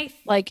 And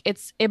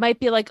it might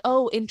be like,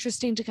 oh,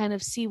 interesting to kind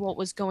of see what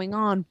was going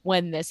on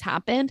when this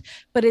happened,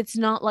 but it's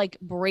not like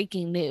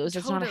breaking news.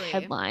 It's not a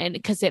headline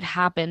because it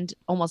happened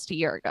almost a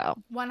year ago.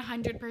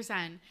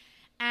 100%.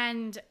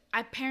 And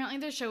apparently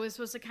the show was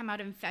supposed to come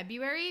out in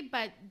February,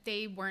 but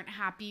they weren't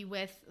happy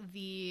with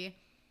the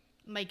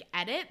like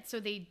edit, so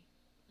they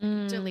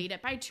delayed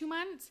it by 2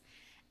 months.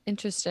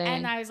 Interesting.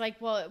 And I was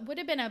like, well, it would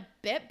have been a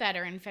bit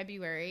better in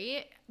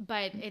February,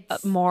 but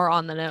it's more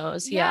on the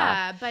nose.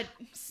 Yeah, but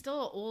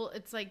still old.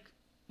 It's like,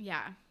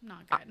 yeah,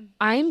 not good.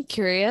 I'm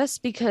curious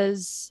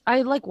because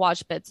I like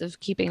watch bits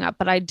of Keeping Up,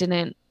 but I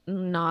didn't,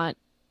 not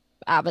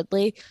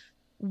avidly.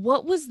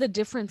 What was the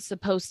difference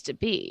supposed to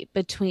be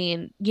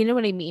between, you know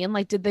what I mean?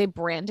 Like, did they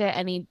brand it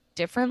any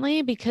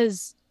differently?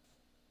 Because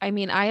I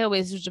mean, I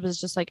always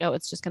was just like, oh,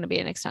 it's just going to be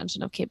an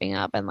extension of Keeping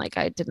Up. And like,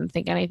 I didn't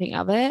think anything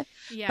of it.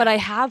 Yeah. But I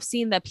have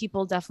seen that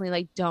people definitely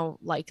like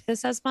don't like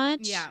this as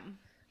much. Yeah.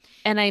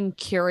 And I'm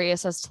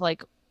curious as to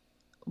like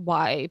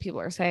why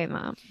people are saying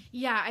that.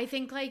 Yeah. I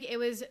think like it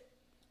was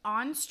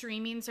on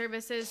streaming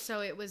services.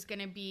 So it was going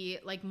to be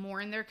like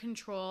more in their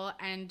control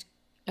and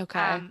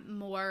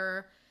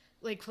more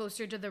like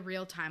closer to the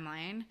real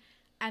timeline.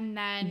 And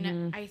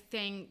then I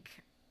think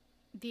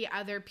the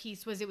other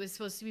piece was it was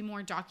supposed to be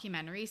more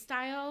documentary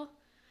style,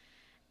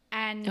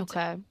 and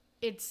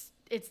it's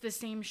the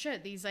same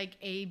shit. These like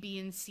A, B,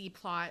 and C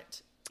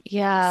plot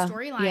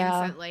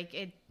storylines that like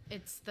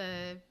it's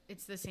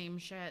the same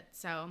shit.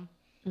 So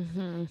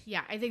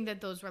yeah, I think that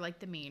those were like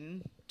the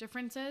main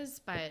differences.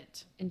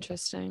 But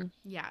interesting.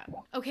 Yeah.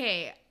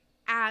 Okay.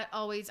 At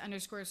always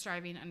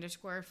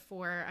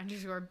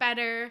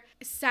 _striving_for_better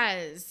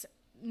says,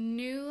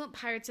 new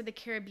Pirates of the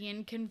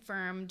Caribbean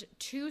confirmed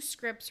 2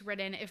 scripts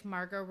written if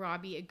Margot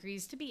Robbie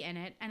agrees to be in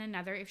it and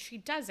another if she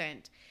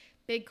doesn't.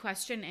 Big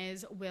question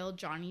is, will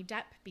Johnny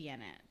Depp be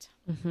in it?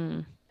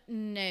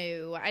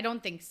 No, I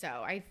don't think so.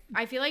 I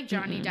feel like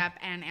Johnny Depp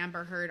and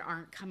Amber Heard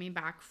aren't coming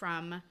back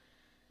from,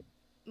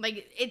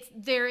 like,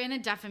 they're in a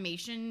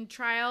defamation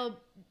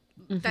trial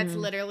that's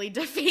literally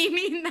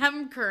defaming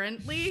them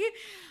currently.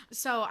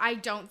 So I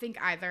don't think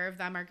either of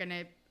them are going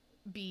to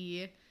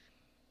be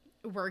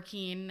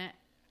working.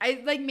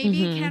 I like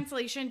maybe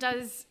cancellation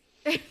does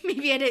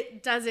maybe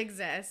it does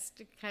exist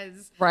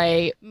because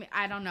I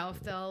don't know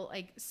if they'll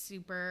like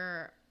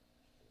super,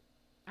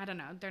 I don't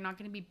know, they're not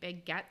going to be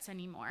big gets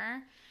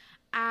anymore.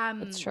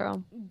 That's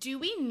true. Do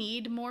we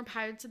need more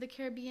Pirates of the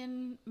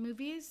Caribbean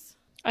movies?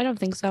 I don't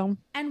think so.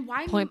 And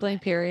why Point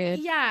Blank period?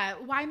 Yeah,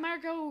 why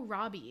Margot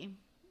Robbie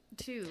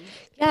too?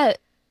 Yeah,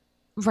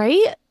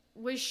 right?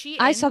 Was she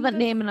I saw that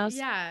name and I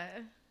was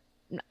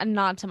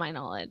not to my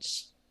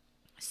knowledge.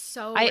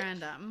 So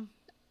random.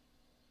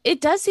 It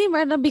does seem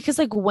random because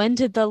like when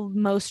did the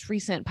most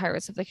recent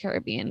Pirates of the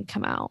Caribbean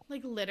come out?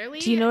 Like literally,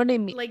 do you know what I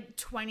mean? Like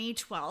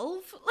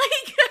 2012.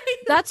 Like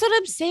that's what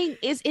I'm saying,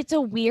 is it's a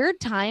weird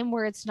time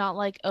where it's not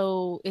like,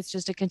 oh, it's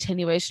just a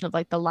continuation of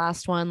like the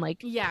last one,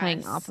 like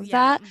playing off of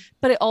that,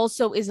 but it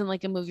also isn't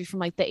like a movie from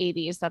like the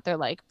 80s that they're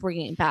like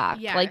bringing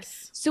back. Like,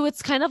 so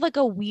it's kind of like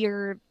a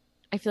weird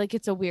I feel like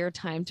it's a weird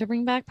time to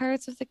bring back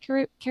Pirates of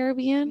the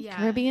Caribbean. Yeah.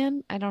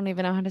 Caribbean. I don't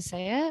even know how to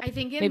say it. I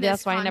think maybe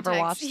that's why I never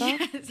watched them.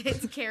 Yes,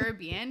 it's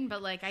Caribbean,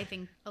 but like I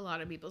think a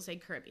lot of people say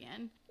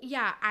Caribbean.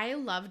 Yeah, I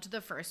loved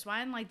the first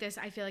one. Like this,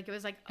 I feel like it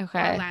was like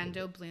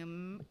Orlando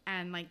Bloom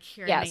and like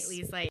Keira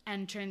Knightley's like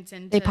entrance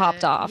into, they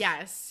popped off.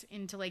 Yes,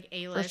 into like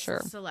A-list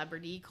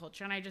celebrity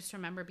culture, and I just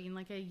remember being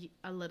like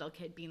a little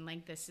kid being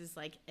like, "This is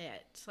like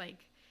it."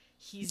 Like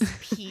he's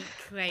peak.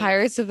 Like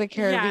Pirates of the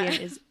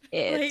Caribbean is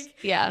it. Like,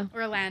 yeah,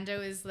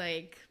 Orlando is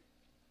like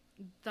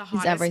the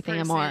hottest everything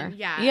person, and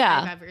more.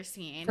 I've ever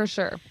seen for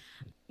sure.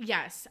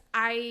 Yes,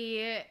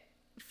 I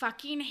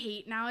fucking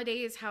hate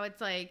nowadays how it's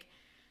like,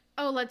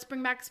 oh, let's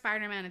bring back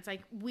Spider-Man. It's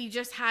like, we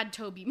just had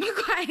Tobey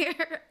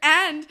Maguire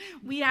and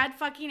we had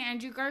fucking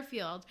Andrew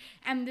Garfield,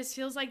 and this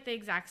feels like the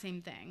exact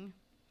same thing.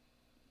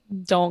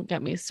 Don't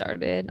get me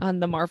started on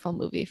the Marvel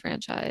movie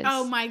franchise.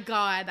 Oh my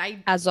God.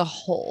 As a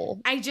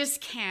whole. I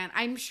just can't.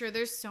 I'm sure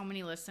there's so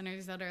many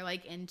listeners that are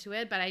like into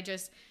it, but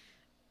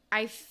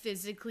I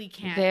physically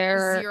can't.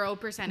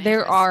 0%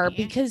 There are me.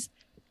 Because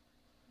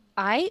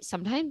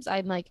sometimes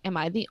I'm like, am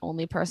I the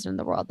only person in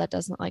the world that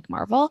doesn't like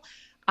Marvel?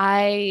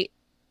 I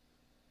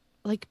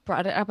like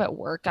brought it up at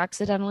work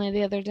accidentally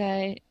the other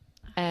day,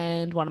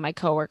 and one of my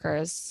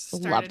coworkers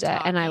loved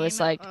it. And I was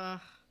like,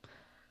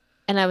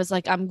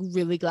 I'm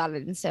really glad I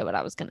didn't say what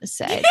I was going to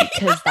say,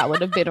 because that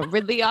would have been a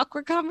really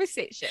awkward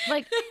conversation.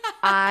 Like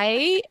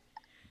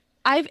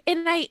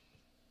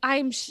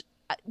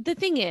the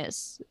thing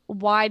is,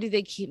 why do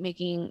they keep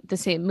making the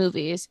same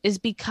movies is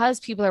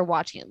because people are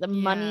watching it. The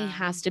money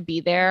has to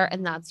be there.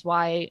 And that's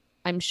why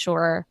I'm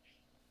sure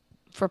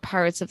for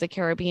Pirates of the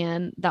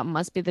Caribbean, that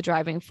must be the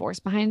driving force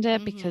behind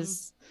it,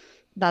 because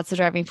that's the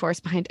driving force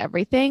behind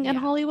everything in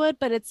Hollywood.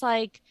 But it's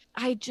like,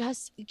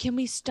 can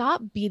we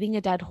stop beating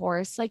a dead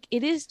horse? Like,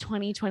 it is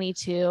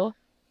 2022.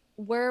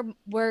 We're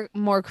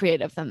more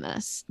creative than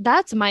this.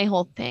 That's my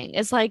whole thing.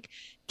 It's like,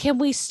 can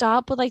we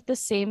stop with like the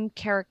same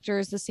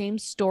characters, the same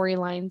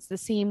storylines, the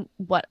same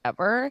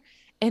whatever,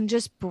 and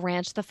just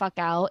branch the fuck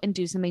out and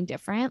do something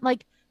different?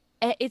 Like,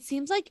 it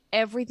seems like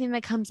everything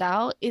that comes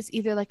out is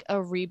either like a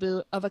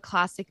reboot of a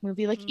classic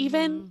movie. Like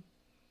even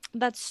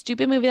that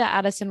stupid movie that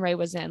Addison Rae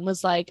was in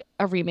was like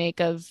a remake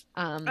of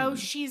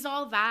She's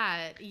All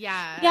That.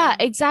 Yeah,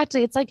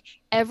 exactly. It's like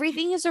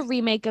everything is a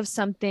remake of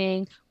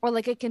something, or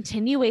like a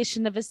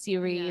continuation of a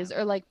series,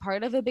 or like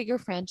part of a bigger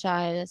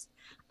franchise.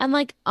 And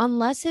like,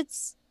 unless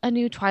it's a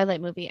new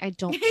Twilight movie, I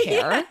don't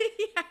care.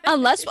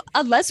 Unless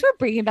we're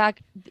bringing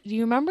back, do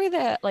you remember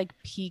the like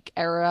peak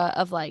era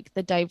of like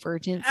the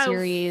Divergent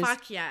series?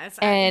 Fuck yes.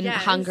 And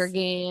Hunger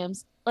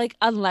Games? Like,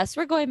 unless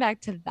we're going back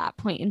to that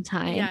point in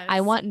time,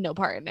 I want no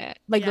part in it.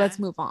 Like, let's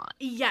move on.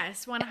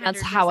 Yes, 100%.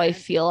 That's how I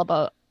feel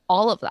about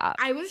all of that.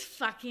 I was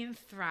fucking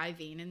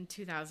thriving in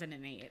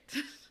 2008.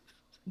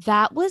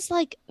 That was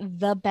like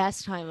the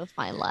best time of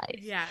my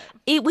life. Yeah.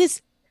 It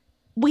was,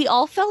 we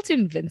all felt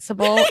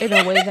invincible in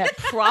a way that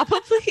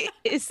probably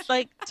is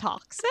like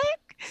toxic.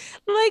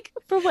 Like,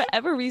 for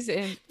whatever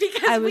reason,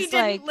 because we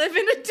didn't live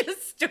in a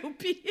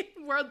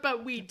dystopian world,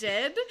 but we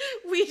did.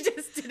 We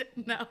just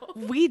didn't know.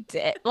 We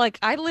did. Like,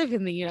 I live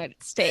in the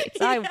United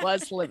States. I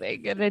was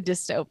living in a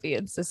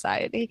dystopian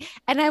society,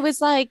 and I was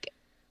like,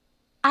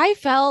 I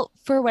felt,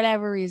 for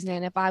whatever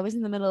reason, if I was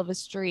in the middle of a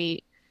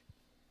street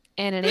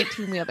and an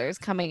 18-wheeler is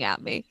coming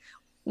at me,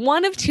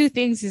 one of two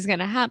things is going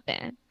to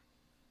happen.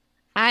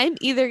 I'm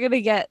either going to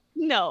get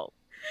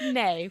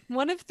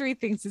one of three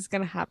things is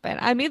going to happen.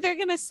 I'm either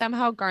going to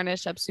somehow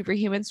garnish up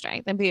superhuman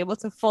strength and be able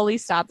to fully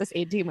stop this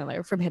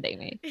 18-wheeler from hitting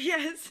me.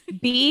 Yes.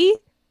 B,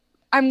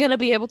 I'm going to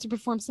be able to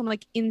perform some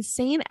like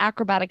insane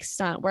acrobatic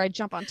stunt where I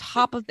jump on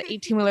top of the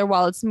 18-wheeler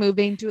while it's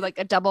moving, do like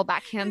a double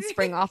back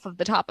handspring off of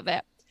the top of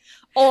it.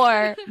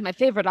 Or my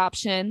favorite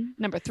option,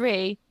 number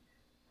 3,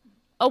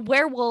 a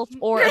werewolf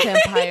or a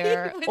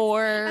vampire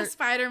or a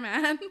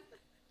Spider-Man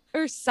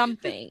or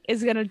something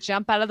is going to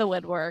jump out of the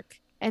woodwork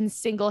and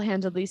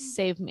single-handedly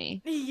save me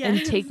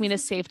and take me to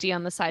safety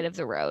on the side of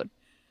the road.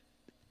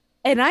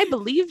 And I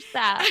believe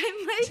that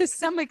to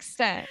some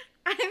extent,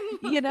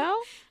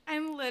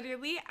 I'm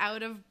literally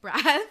out of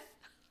breath.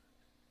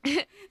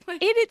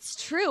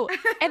 It's true.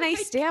 And I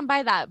stand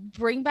by that.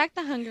 Bring back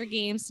the Hunger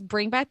Games,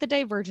 bring back the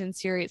Divergent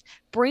series,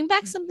 bring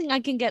back something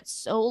I can get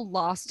so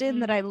lost in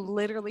that I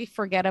literally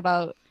forget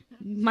about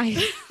my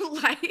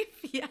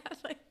life. Yeah,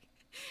 like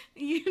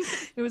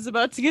it was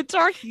about to get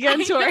dark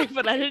again, Tori,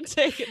 but I didn't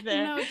take it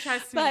there. No,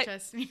 trust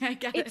me, I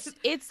get it.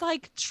 It's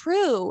like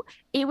true.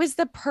 It was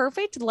the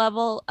perfect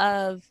level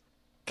of,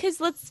 because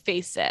let's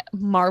face it,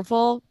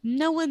 Marvel,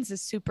 no one's a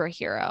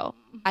superhero.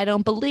 I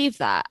don't believe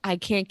that. I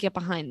can't get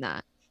behind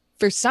that.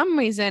 For some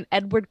reason,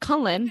 Edward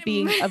Cullen,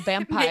 being a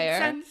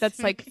vampire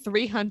that's like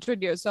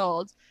 300 years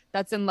old,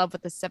 that's in love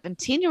with a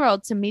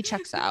 17-year-old, to me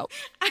checks out.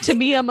 To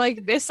me, I'm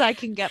like, this I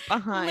can get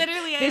behind.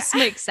 Literally, this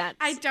makes sense.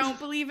 I don't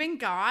believe in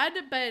God,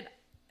 but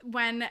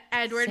when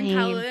Edward and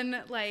Cullen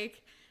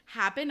like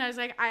happened, I was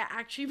like, I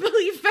actually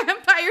believe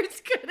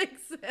vampires could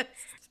exist.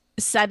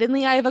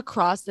 Suddenly, I have a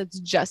cross that's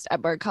just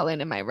Edward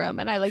Cullen in my room,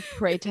 and I like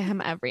pray to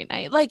him every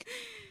night. Like,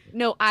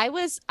 No, I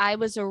was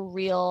a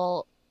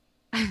real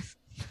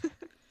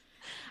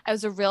I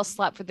was a real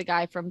slut for the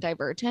guy from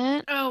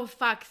Divergent. Oh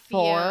fuck,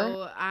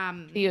 For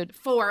Theo. Theo.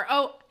 Four.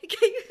 Oh,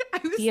 I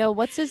was. Theo,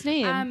 what's his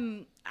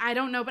name? I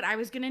don't know, but I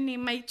was gonna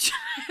name my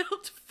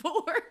child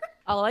Four.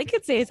 All I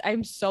could say is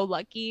I'm so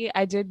lucky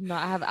I did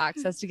not have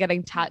access to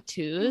getting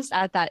tattoos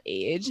at that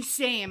age.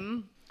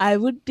 Same. I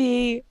would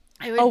be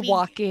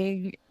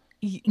walking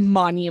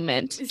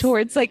monument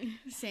towards like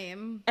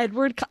same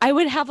Edward. I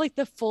would have like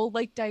the full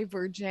like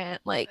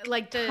Divergent like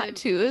the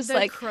tattoos, the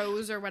like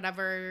crows or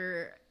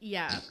whatever.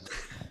 Yeah.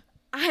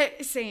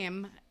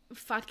 Same.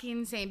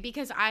 Fucking same.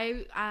 Because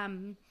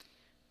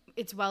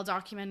it's well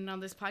documented on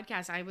this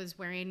podcast. I was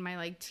wearing my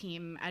like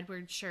Team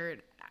Edward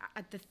shirt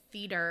at the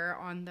theater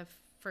on the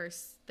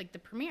first, like the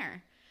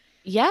premiere.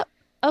 Yep.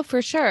 Oh,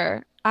 for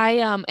sure.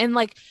 And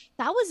like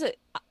that was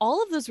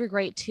all of those were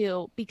great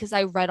too because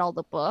I read all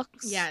the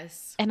books.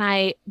 Yes. And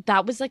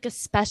that was like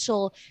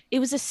it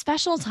was a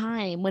special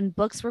time when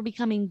books were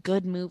becoming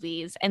good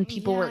movies and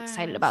people were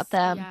excited about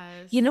them.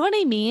 Yes. You know what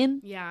I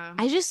mean? Yeah.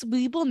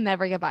 We will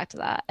never get back to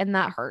that. And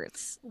that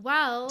hurts.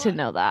 Well, to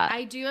know that.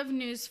 I do have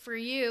news for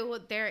you.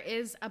 There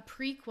is a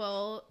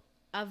prequel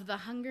of The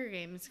Hunger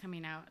Games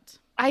coming out.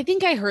 I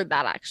think I heard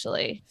that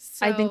actually.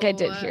 So I think I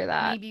did hear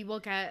that. Maybe we'll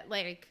get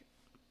like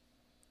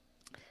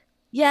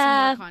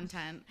some more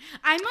content.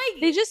 I'm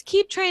like, they just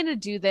keep trying to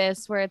do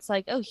this where it's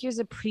like, oh, here's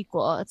a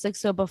prequel. It's like,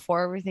 so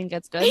before everything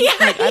gets good. Yeah,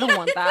 like, I don't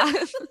want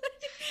that.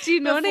 Do you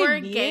know what I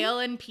mean? Before Gail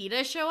and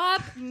Peeta show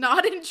up,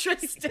 not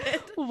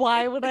interested.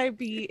 Why would I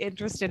be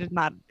interested in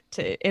that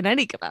in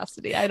any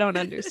capacity? I don't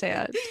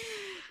understand.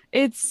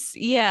 It's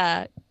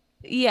yeah.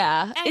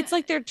 And it's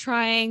like they're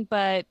trying,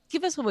 but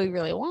give us what we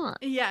really want.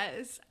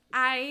 Yes,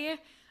 I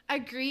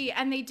agree.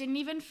 And they didn't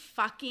even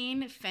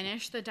fucking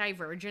finish the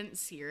Divergent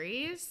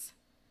series.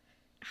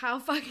 How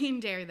fucking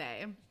dare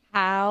they?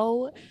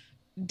 How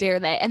dare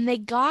they? And they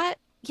got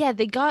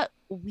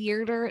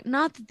weirder.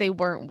 Not that they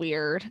weren't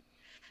weird,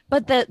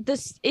 but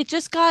it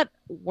just got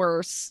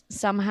worse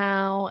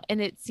somehow. And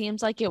it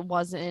seems like it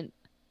wasn't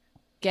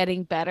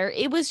getting better.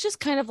 It was just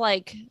kind of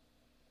like,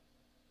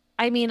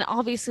 I mean,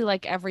 obviously,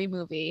 like every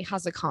movie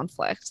has a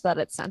conflict that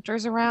it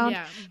centers around,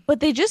 but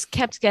they just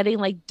kept getting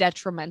like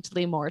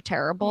detrimentally more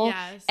terrible.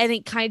 Yes. And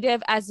it kind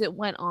of, as it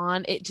went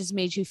on, it just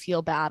made you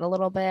feel bad a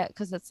little bit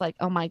because it's like,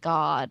 oh my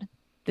God,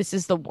 this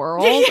is the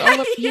world.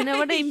 You know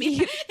what I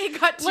mean?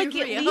 It got too like,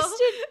 real. At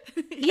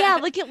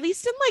least like at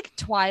least in like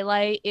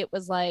Twilight, it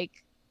was like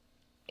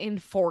in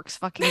Forks,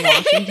 fucking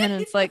Washington.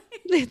 It's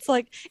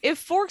like if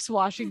Forks,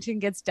 Washington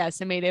gets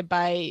decimated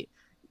by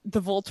the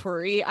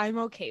Volturi, I'm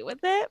okay with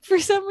it for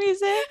some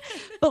reason.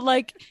 But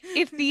like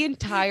if the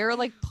entire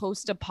like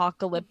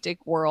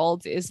post-apocalyptic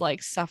world is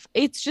like stuff,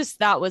 it's just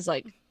that was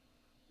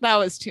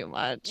too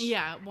much.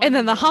 Yeah. And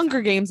then the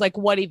Hunger Games, like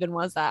what even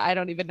was that? I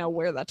don't even know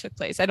where that took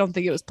place. I don't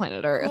think it was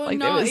planet Earth. Well, like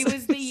no, it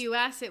was the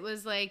US. It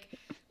was like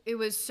it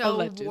was so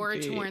Allegedly. war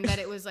torn that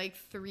it was like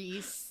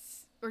 3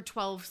 or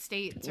 12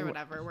 states or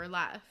whatever were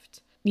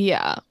left.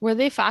 Yeah. Were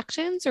they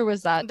factions or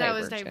was that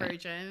was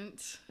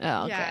Divergent?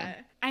 Oh, okay. Yeah.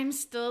 I'm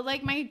still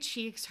like, my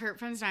cheeks hurt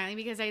from smiling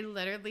because I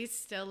literally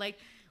still like,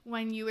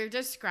 when you were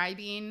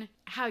describing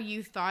how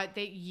you thought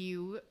that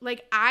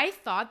I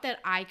thought that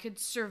I could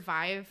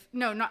survive.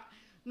 No, not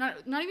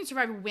even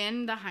survive,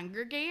 win the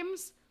Hunger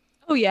Games.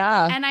 Oh,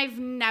 yeah. And I've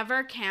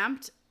never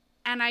camped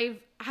and I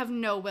have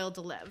no will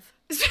to live.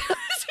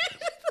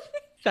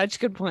 Such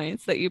good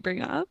points that you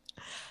bring up.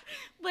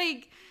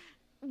 Like,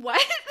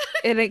 what?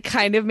 And it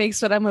kind of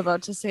makes what I'm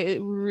about to say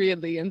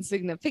really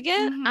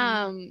insignificant.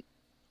 Mm-hmm.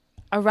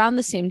 Around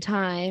the same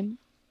time,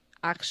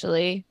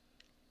 actually,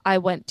 I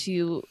went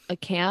to a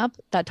camp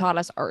that taught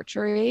us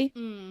archery.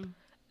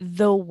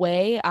 The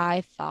way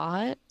I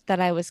thought that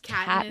I was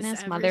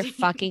Katniss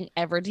motherfucking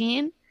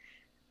Everdeen,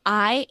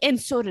 and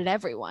so did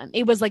everyone.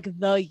 It was like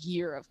the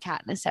year of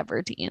Katniss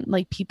Everdeen.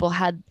 Like people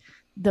had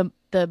the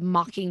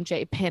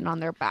Mockingjay pin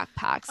on their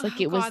backpacks. Like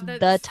it was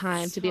the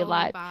time to be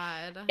alive.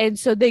 Bad. And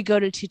so they go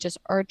to teach us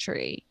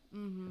archery.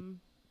 Mm-hmm.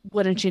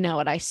 Wouldn't you know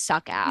it? I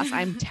suck ass.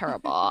 I'm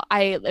terrible.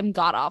 I am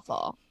god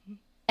awful.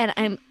 And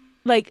I'm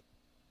like,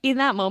 in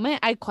that moment,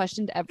 I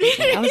questioned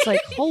everything. I was like,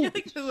 holy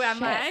like, who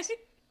am I?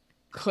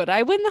 Could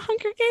I win the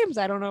Hunger Games?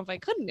 I don't know if I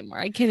could anymore.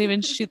 I can't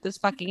even shoot this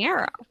fucking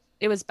arrow.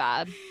 It was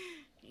bad.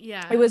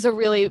 Yeah. It was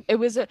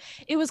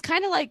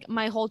kind of like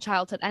my whole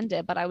childhood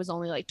ended, but I was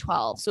only like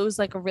 12. So it was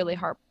like a really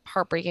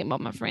heartbreaking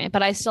moment for me.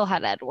 But I still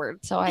had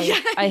Edward. So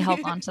I held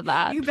on to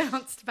that. You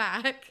bounced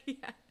back.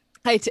 Yeah.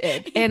 I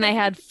did. And I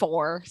had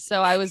 4.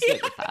 So I was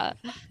good with that.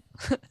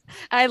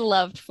 I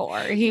loved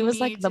 4. He was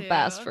like the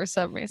best for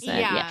some reason.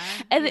 Yeah.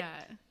 And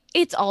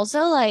it's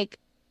also like,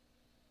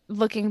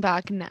 looking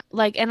back now,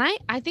 like, and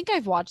I think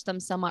I've watched them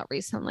somewhat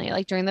recently.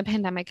 Like during the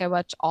pandemic, I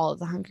watched all of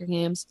the Hunger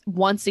Games.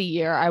 Once a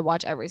year, I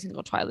watch every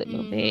single Twilight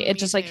movie. It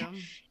just like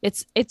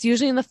it's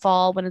usually in the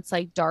fall when it's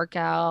like dark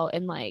out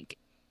and like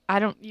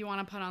you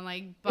want to put on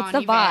like Bon it's the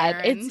vibe.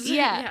 Iver It's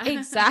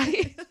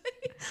exactly.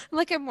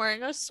 Like I'm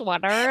wearing a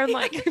sweater and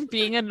like I'm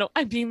being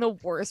the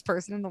worst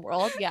person in the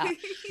world. Yeah.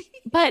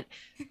 But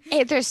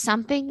there's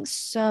something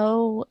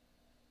so,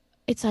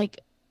 it's like,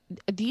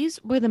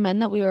 these were the men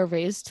that we were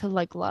raised to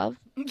like love.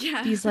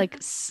 Yeah. These like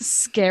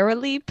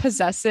scarily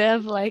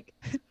possessive, like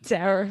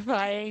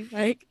terrifying,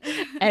 like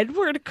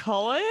Edward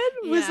Cullen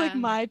was like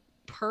my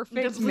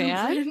perfect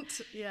man.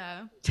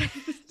 Yeah.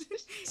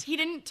 He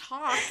didn't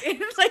talk. It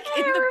was like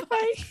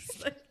terrifying.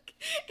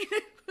 In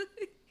the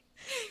like,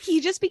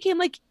 he just became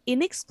like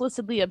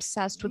inexplicably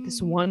obsessed with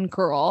this one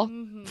girl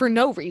for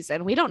no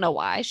reason. We don't know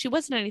why. She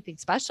wasn't anything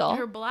special.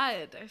 Her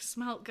blood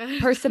smelled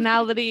good.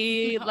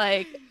 Personality, no.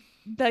 like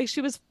she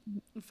was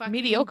fucking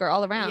mediocre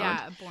all around.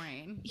 Yeah,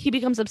 boring. He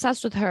becomes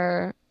obsessed with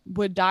her,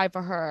 would die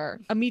for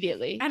her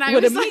immediately. And I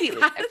would was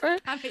immediately like, die for her.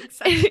 That makes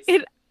sense.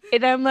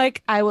 And I'm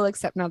like, I will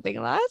accept nothing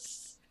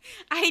less.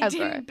 I ever.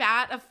 Didn't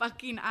bat a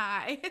fucking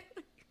eye.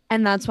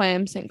 And that's why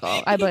I'm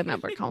single. I blame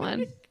Edward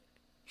Cullen.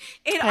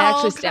 I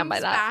actually stand by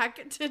that.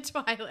 Back to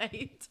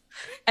Twilight.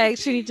 I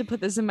actually need to put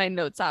this in my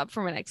notes app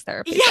for my next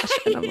therapy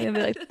session. I'm gonna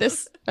be like,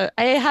 this.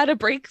 I had a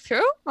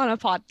breakthrough on a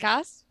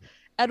podcast.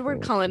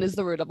 Edward Cullen is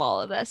the root of all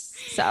of this.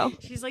 So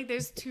she's like,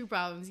 there's two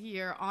problems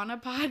here: on a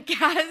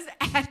podcast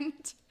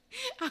and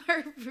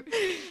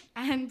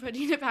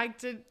putting it back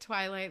to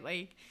Twilight,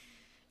 like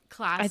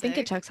classic. I think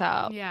it checks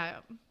out. Yeah,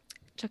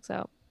 checks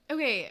out.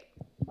 Okay,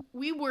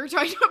 we were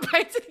talking about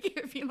Pirates of the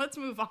Caribbean. Let's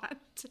move on.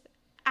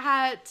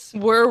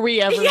 Were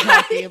we ever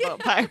talking about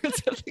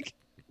Pirates of the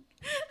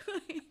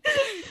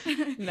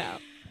Caribbean? No.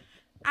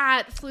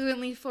 At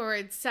Fluently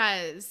Forward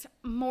says,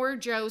 more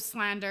Joe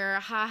slander.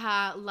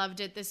 Haha, loved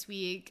it this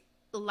week.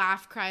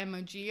 Laugh cry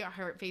emoji, a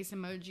heart face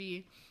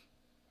emoji.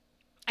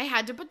 I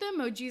had to put the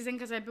emojis in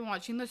because I've been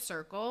watching The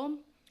Circle.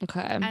 Okay.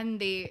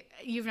 And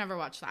you've never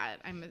watched that.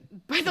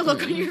 By the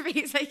look on your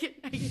face, I can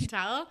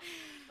tell.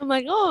 I'm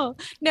like, oh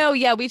no,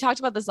 yeah, we talked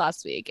about this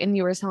last week, and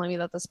you were telling me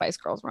that the Spice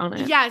Girls were on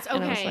it. Yes, okay,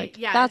 and I was like,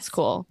 yes, that's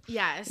cool.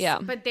 Yes, yeah,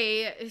 but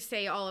they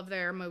say all of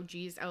their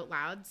emojis out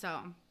loud. So,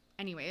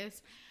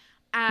 anyways,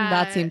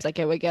 that seems like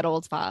it would get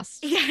old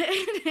fast. Yeah,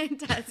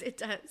 it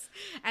does,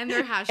 and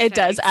their hashtags. It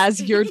does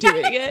as you're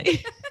doing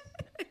it.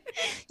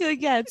 You're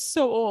like, yeah, it's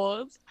so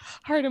old.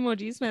 Heart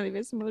emoji, smiley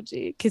face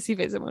emoji, kissy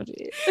face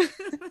emoji.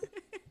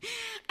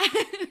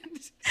 And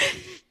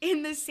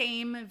in the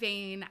same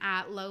vein,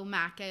 at Low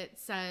Mackett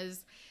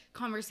says,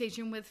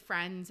 conversation with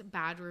friends,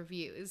 bad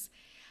reviews.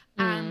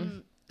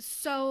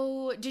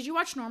 So did you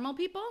watch Normal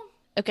People?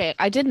 Okay,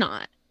 I did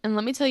not. And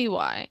let me tell you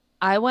why.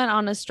 I went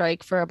on a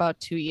strike for about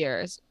 2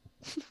 years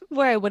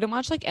where I wouldn't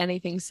watch like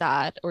anything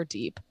sad or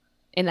deep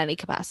in any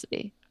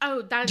capacity.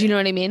 Oh, do you know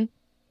what I mean?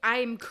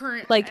 I'm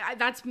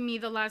that's me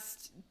the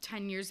last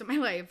 10 years of my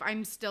life.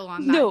 I'm still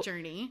on that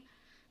journey.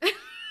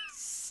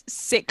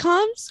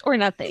 Sitcoms or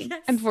nothing,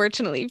 yes.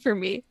 Unfortunately for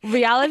me.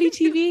 Reality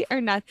TV or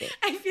nothing.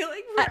 I feel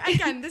like we're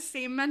again the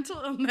same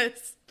mental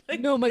illness.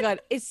 No, my God.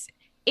 It's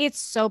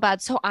so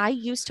bad. So I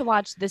used to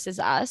watch This Is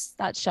Us,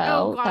 that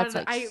show. Oh, God, that's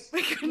like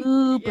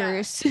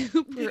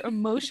super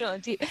emotional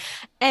and deep.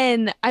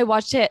 And I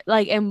watched it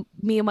and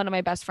me and one of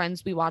my best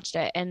friends, we watched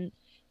it, and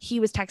he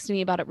was texting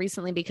me about it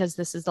recently because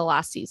this is the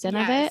last season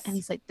of it. And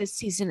he's like, this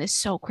season is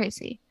so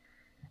crazy.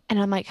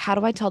 And I'm like, how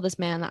do I tell this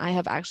man that I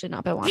have actually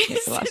not been watching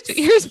it for the last 2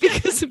 years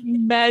because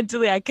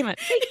mentally I cannot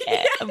take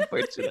it,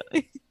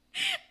 unfortunately.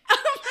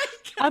 Oh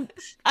my God.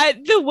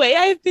 The way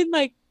I've been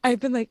like,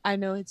 I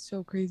know it's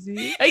so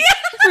crazy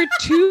for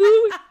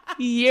 2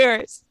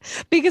 years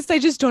because I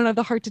just don't have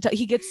the heart to tell.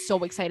 He gets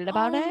so excited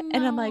about it.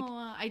 And I'm like,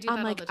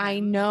 I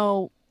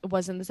know,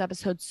 wasn't this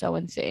episode so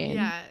insane?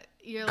 Yeah.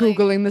 You're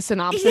Googling the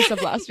synopsis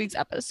of last week's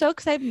episode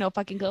because I have no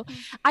fucking clue.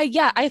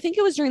 I think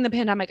it was during the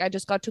pandemic. I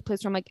just got to a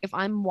place where I'm like, if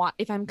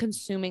I'm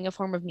consuming a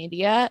form of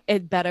media,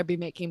 it better be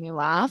making me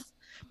laugh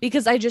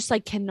because I just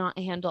like cannot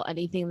handle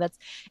anything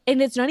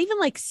and it's not even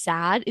like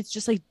sad. It's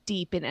just like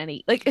deep in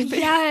any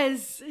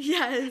yes.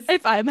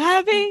 If I'm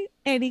having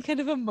any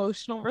kind of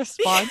emotional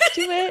response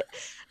to it,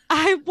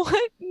 I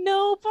want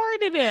no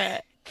part of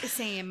it.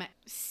 Same.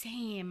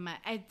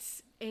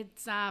 It's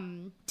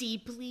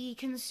deeply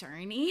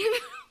concerning.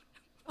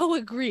 Oh,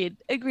 agreed.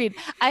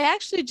 I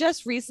actually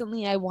just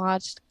recently I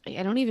watched,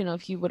 I don't even know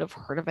if you would have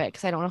heard of it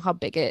because I don't know how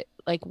big it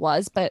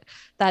was, but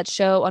that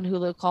show on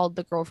Hulu called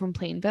The Girl from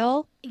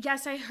Plainville.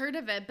 Yes, I heard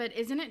of it, but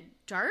isn't it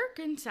dark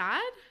and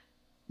sad?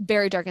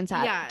 Very dark and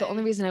sad. Yeah. The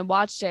only reason I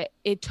watched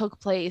it took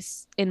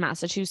place in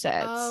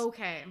Massachusetts. Oh,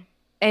 okay.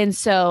 And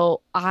so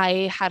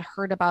I had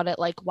heard about it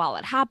while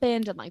it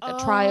happened and the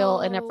trial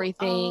and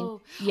everything.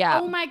 Oh.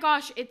 Yeah. Oh my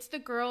gosh. It's the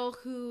girl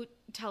who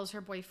tells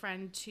her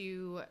boyfriend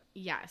to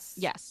Yes.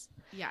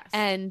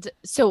 And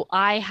so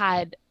I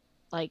had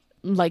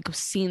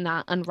seen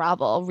that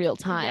unravel real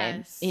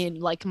time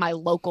in my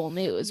local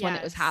news when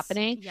it was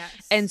happening. Yes.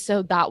 And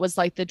so that was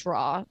the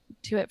draw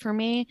to it for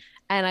me.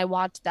 And I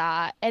watched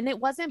that and it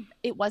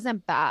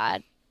wasn't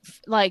bad.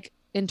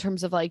 In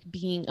terms of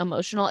being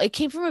emotional, it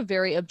came from a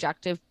very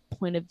objective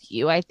point of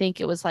view. I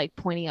think it was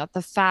pointing out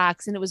the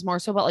facts and it was more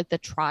so about the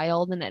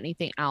trial than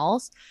anything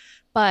else.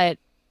 But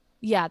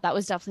yeah, that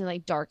was definitely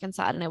dark and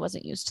sad and I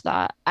wasn't used to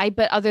that.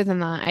 But other than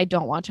that, I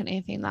don't watch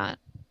anything that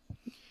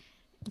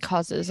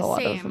causes a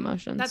lot of Same.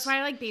 emotions. That's why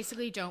I like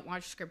basically don't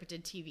watch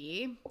scripted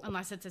TV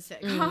unless it's a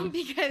sitcom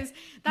because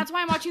that's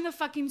why I'm watching The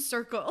fucking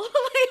Circle.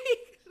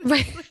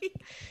 Right.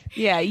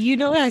 Yeah, you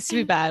know it has to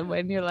be bad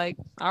when you're like,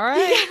 all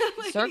right,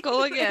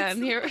 Circle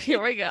again.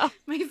 Here we go.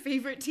 My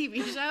favorite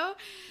TV show.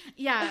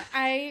 Yeah,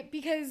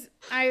 because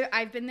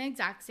I've been the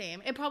exact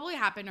same. It probably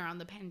happened around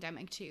the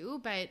pandemic too,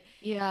 but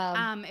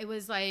yeah, it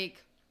was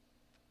like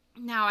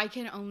now I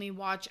can only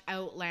watch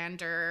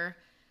Outlander,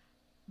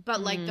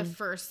 but like the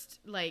first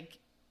like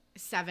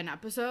 7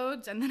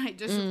 episodes, and then I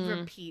just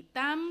repeat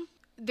them.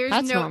 There's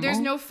no funny. there's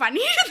no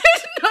funny.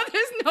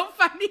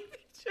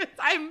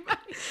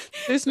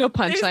 There's no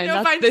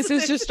punchline. This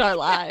is just our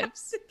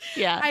lives.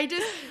 Yeah.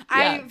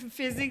 I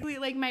physically,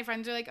 like, my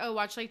friends are like, oh,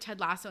 watch like Ted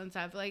Lasso and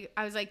stuff. Like,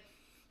 I was like,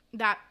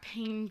 that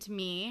pained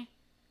me.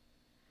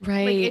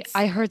 Right. Like,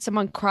 I heard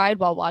someone cried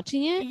while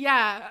watching it.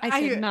 Yeah.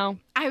 I said no.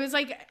 I was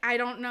like, I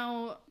don't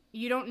know.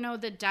 You don't know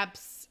the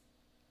depths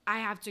I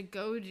have to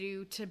go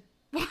to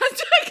watch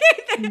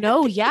it.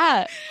 No,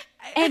 yeah.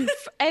 And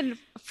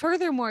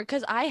furthermore,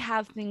 because I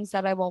have things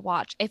that I will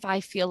watch if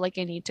I feel like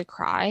I need to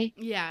cry.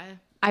 Yeah.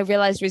 I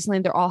realized recently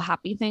they're all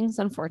happy things,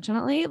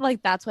 unfortunately.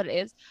 Like, that's what it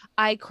is.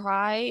 I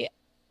cry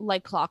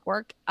like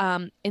clockwork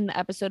in the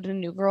episode of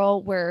New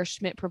Girl where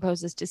Schmidt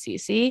proposes to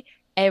Cece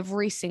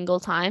every single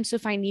time. So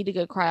if I need to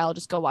go cry, I'll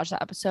just go watch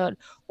that episode.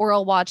 Or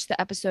I'll watch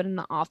the episode in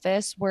The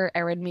Office where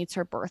Erin meets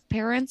her birth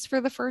parents for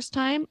the first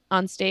time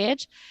on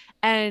stage.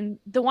 And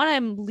the one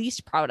I'm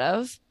least proud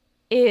of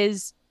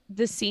is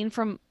the scene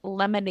from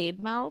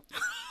Lemonade Mouth.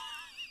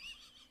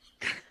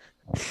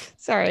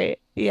 Sorry.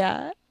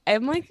 Yeah.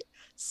 I'm like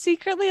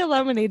secretly a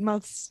Lemonade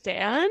Mouth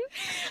stan.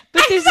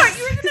 But I thought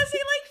you were gonna say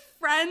like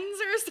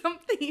Friends or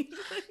something.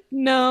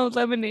 No,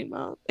 Lemonade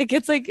Mouth. It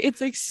gets like,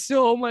 it's like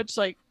so much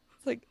like,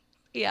 it's like,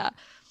 yeah.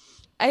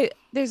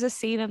 There's a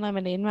scene in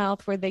Lemonade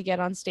Mouth where they get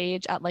on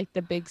stage at like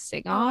the big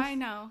sing off.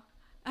 Oh,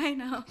 I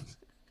know.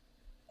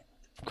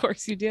 Of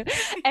course you do.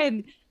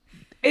 And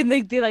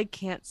like they like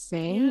can't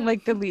sing,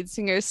 like the lead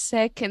singer is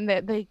sick and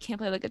they can't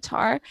play the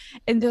guitar,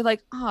 and they're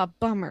like,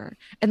 bummer.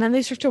 And then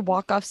they start to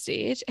walk off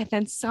stage, and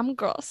then some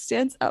girl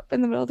stands up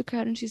in the middle of the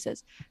crowd and she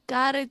says,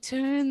 gotta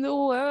turn the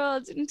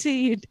world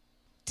into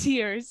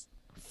tears.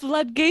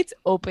 Floodgates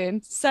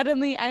open.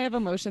 Suddenly I have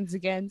emotions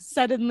again.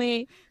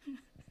 Suddenly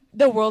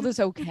the world is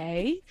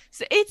okay.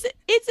 So it's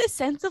a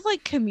sense of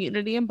like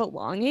community and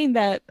belonging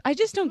that I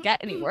just don't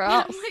get anywhere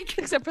else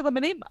except for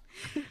Lemonade Mouth.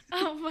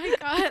 Oh my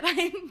god,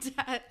 I'm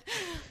dead.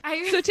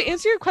 So to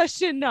answer your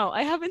question, no,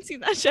 I haven't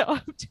seen that show.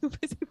 I'm too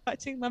busy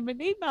watching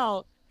Lemonade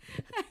Mouth.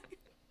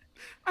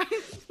 I'm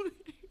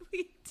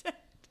literally dead.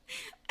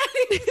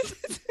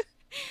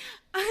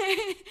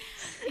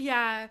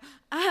 Yeah.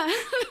 I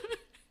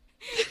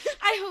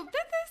hope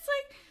that this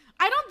like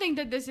I don't think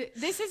that this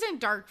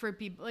isn't dark for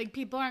people. Like,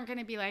 people aren't going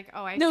to be like,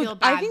 oh, I feel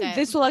bad. I think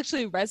this will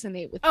actually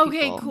resonate with people.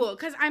 Okay, cool.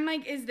 Because I'm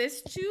like, is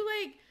this too,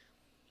 like,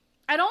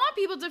 I don't want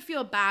people to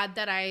feel bad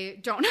that I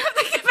don't have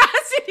the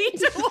capacity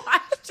to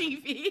watch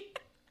TV.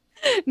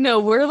 No,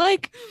 we're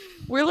like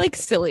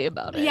silly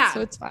about it. Yeah.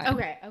 So it's fine.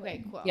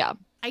 Okay, cool. Yeah.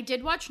 I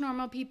did watch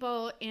Normal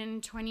People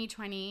in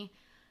 2020.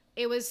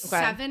 It was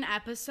 7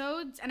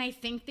 episodes, and I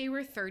think they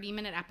were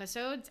 30-minute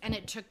episodes, and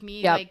it took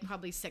me, like,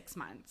 probably 6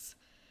 months.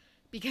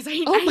 Because I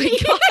needed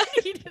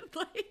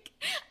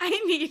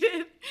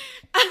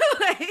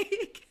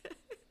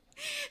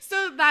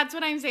so that's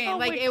what I'm saying.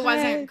 Like, it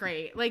wasn't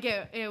great. Like,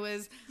 it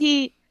was.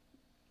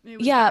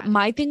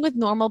 My thing with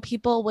Normal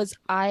People was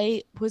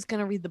I was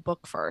going to read the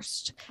book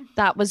first.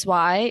 That was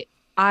why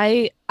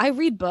I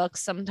read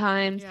books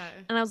sometimes. Yeah.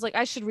 And I was like,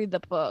 I should read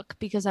the book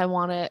because I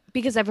want it,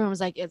 because everyone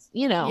was like, it's,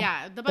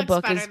 the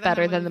book is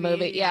better than the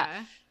movie.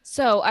 Yeah.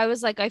 So I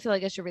was like, I feel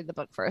like I should read the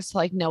book first to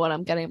like know what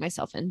I'm getting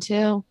myself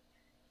into.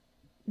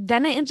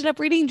 Then I ended up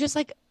reading just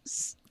like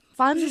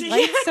fun,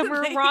 light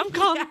summer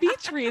rom-com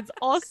beach reads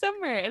all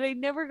summer. And I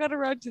never got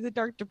around to the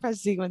dark,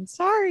 depressing one.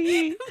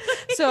 Sorry.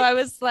 So I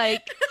was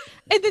like,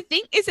 and the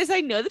thing is I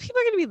know that people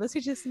are going to be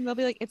listening to this and they'll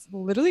be like, it's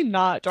literally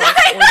not dark or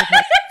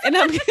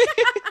depressing.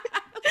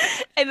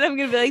 And I'm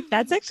going to be like,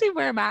 that's actually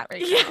where I'm at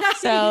right now.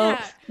 So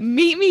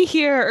meet me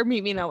here or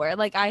meet me nowhere.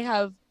 Like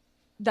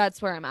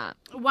that's where I'm at.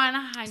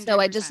 100%. So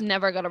I just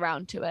never got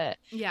around to it.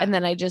 Yeah. And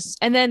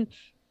then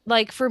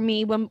like for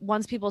me,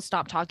 once people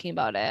stop talking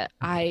about it,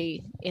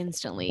 I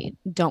instantly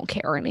don't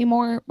care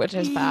anymore, which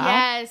is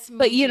bad. Yes,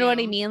 but you know what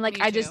I mean? Like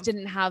I just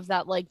didn't have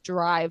that like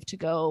drive to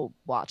go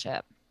watch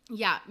it.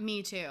 Yeah,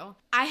 me too.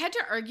 I had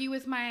to argue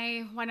with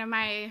one of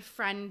my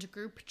friend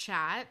group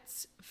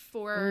chats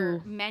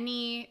for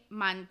many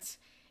months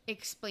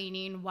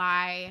explaining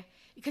why,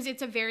 because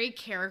it's a very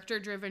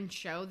character-driven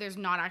show. There's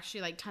not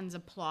actually like tons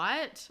of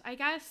plot, I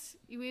guess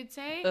you would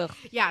say. Ugh.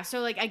 Yeah, so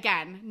like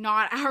again,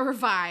 not our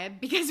vibe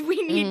because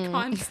we need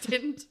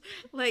constant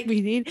like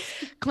we need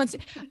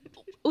constant.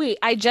 Wait,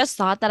 I just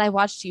thought that I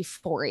watched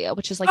Euphoria,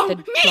 which is like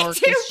the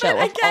darkest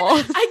show of all.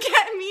 I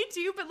get me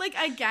too, but like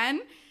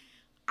again,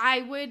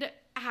 I would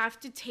have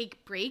to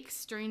take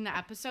breaks during the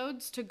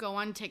episodes to go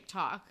on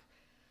TikTok.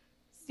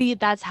 See,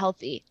 that's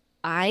healthy.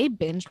 I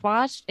binge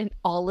watched in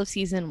all of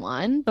season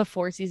 1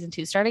 before season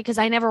 2 started because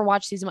I never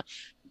watched season 1.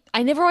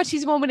 I never watched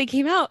season 1 when it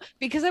came out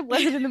because I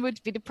wasn't in the mood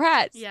to be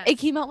depressed. Yes. It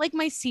came out like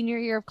my senior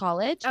year of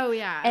college. Oh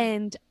yeah.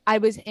 And I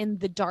was in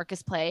the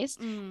darkest place.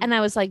 And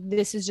I was like,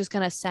 this is just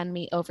gonna send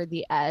me over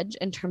the edge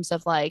in terms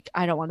of like,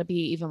 I don't want to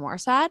be even more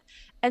sad.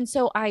 And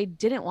so I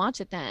didn't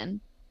watch it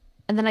then.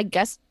 And then I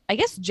guess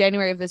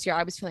January of this year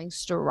I was feeling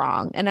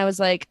strong and I was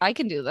like, I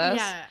can do this.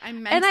 Yeah,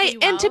 I'm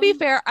and to be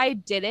fair, I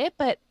did it,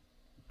 but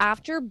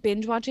after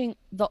binge watching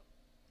the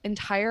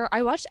entire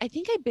I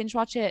think I binge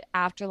watched it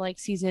after like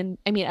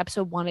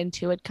episode 1 and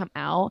 2 had come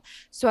out.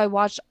 So I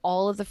watched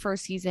all of the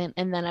first season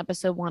and then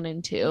episode 1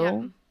 and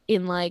 2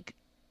 in like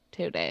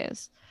 2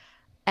 days.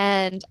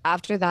 And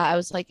after that I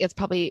was like, it's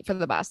probably for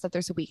the best that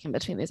there's a week in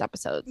between these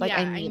episodes. Like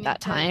I need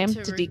that time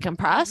to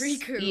decompress.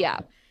 Recoup. Yeah.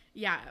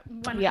 Yeah,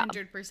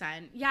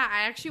 100%. Yeah,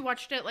 I actually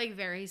watched it like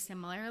very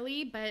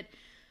similarly, but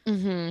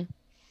again,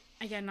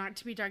 not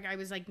to be dark, I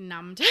was like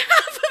numb to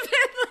half of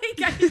it.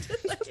 Like I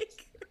just,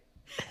 like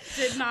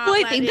did not. Well,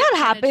 I think that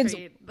happens.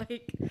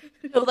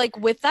 Like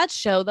with that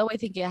show, though, I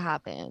think it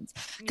happens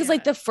because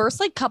like the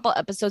first like couple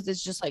episodes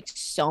is just like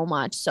so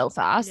much so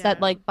fast that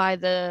like by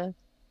the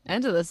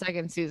end of the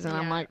second season,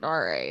 I'm like,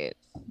 all right,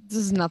 this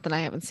is nothing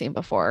I haven't seen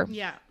before.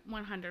 Yeah,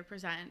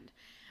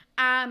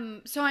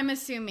 100%. So I'm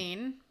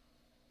assuming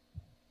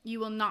you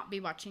will not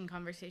be watching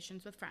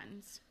Conversations with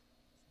Friends.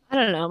 I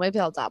don't know. Maybe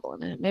I'll dabble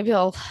in it. Maybe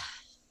I'll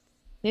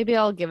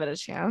give it a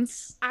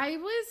chance. Okay.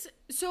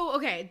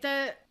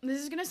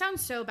 This is gonna sound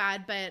so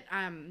bad, but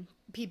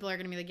people are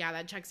gonna be like, yeah,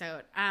 that checks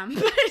out.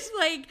 But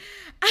like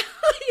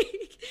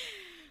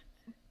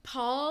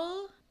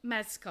Paul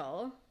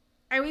Mezcal.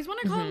 I always want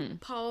to call him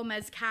Paul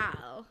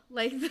Mezcal,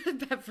 like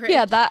the beverage.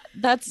 Yeah,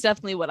 that's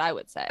definitely what I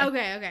would say.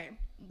 Okay.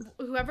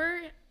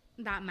 Whoever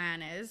that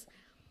man is.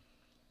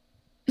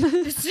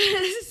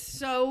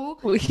 So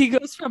he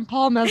goes from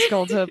Paul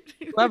Mescal to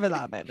whoever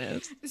that man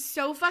is.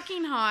 So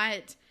fucking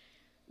hot,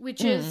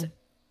 which is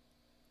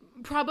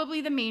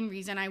probably the main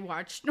reason I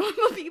watched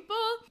Normal People.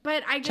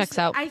 But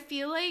I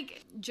feel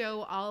like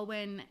Joe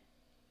Alwyn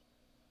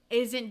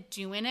isn't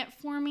doing it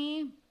for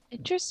me.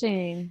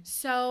 Interesting.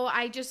 So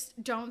I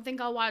just don't think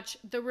I'll watch.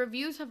 The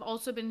reviews have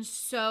also been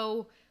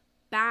so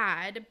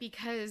bad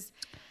because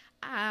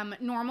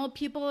Normal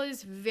People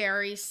is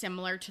very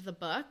similar to the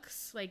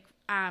books. Like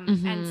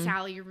and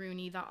Sally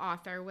Rooney, the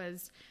author,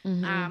 was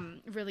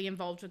really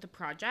involved with the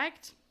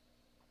project.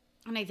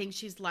 And I think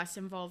she's less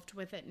involved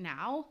with it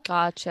now.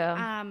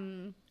 Gotcha.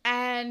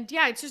 And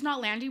yeah, it's just not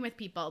landing with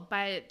people.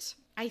 But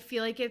I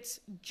feel like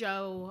it's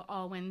Joe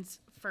Alwyn's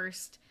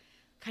first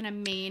kind of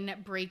main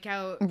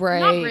breakout,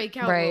 not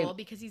breakout role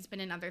because he's been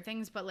in other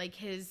things, but like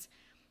his,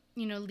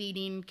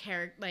 leading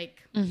character,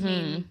 like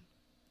main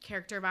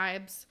character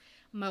vibes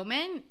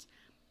moment.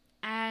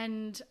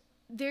 And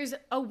there's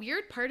a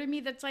weird part of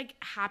me that's like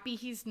happy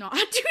he's not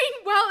doing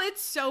well.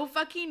 It's so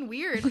fucking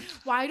weird.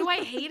 Why do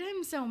I hate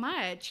him so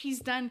much? He's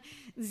done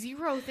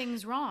 0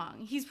 things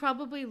wrong. He's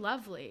probably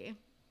lovely.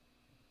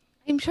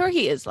 I'm sure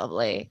he is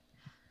lovely,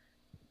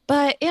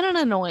 but in an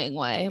annoying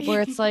way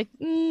where it's like,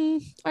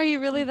 are you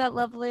really that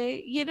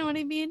lovely? You know what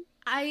I mean?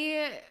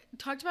 I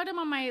talked about him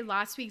on my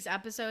last week's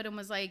episode and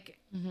was like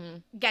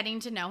getting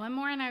to know him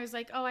more. And I was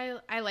like, oh,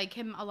 I like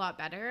him a lot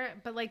better.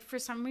 But like, for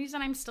some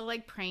reason, I'm still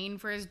like praying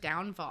for his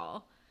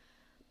downfall.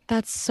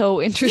 That's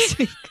so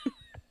interesting.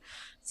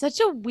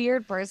 Such a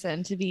weird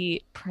person to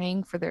be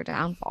praying for their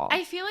downfall.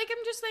 I feel like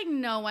I'm just like,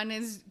 no one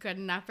is good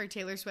enough for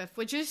Taylor Swift,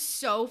 which is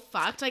so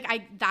fucked.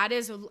 Like that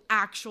is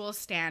actual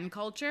stan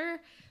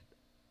culture.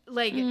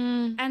 Like,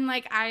 and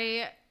like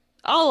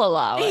I'll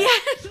allow it. Yeah.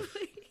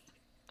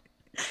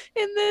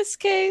 In this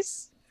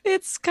case,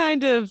 it's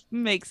kind of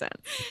makes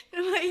sense.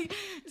 Like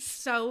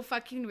so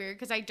fucking weird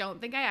because I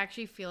don't think I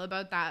actually feel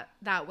about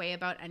that way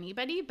about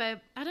anybody, but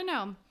I don't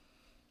know.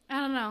 I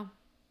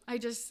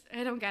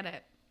don't get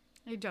it.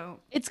 I don't.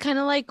 It's kind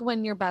of like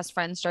when your best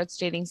friend starts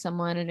dating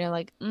someone and you're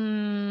like,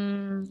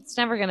 it's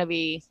never gonna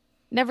be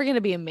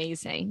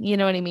amazing. You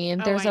know what I mean?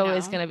 There's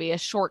always gonna be a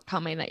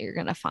shortcoming that you're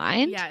gonna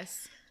find.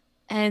 Yes.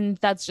 And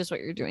that's just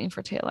what you're doing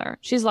for Taylor.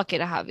 She's lucky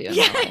to have you in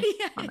her life,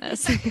 on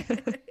this.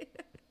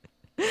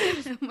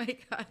 Oh my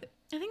God.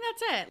 I think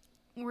that's it.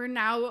 We're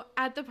now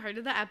at the part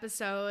of the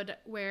episode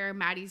where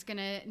Maddie's going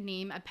to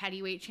name a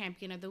Pettyweight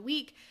Champion of the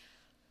Week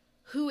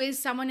who is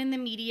someone in the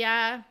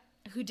media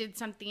who did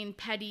something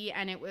petty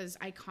and it was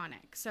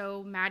iconic.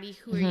 So, Maddie,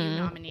 who are you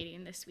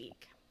nominating this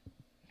week?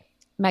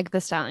 Meg Thee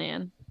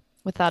Stallion,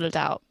 without a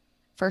doubt,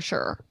 for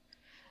sure.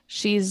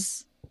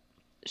 She's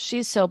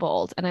so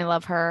bold and I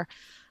love her.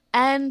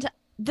 And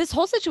this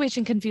whole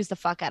situation confused the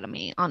fuck out of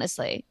me,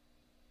 honestly.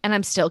 And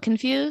I'm still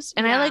confused.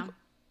 And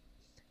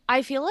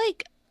I feel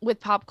like with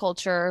pop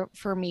culture,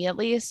 for me at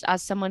least,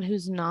 as someone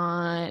who's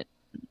not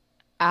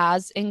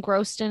as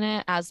engrossed in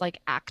it as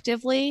like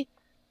actively,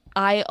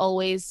 I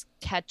always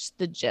catch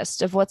the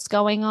gist of what's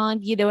going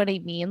on. You know what I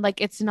mean?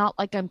 Like, it's not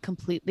like I'm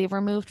completely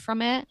removed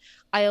from it.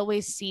 I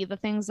always see the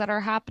things that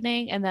are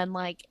happening. And then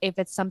like, if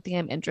it's something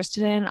I'm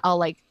interested in, I'll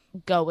like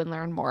go and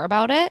learn more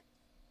about it.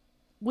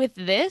 with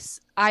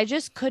this, I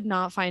just could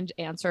not find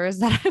answers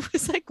that I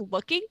was like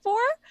looking for,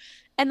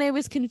 and I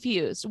was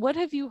confused. What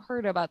have you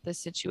heard about this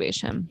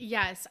situation?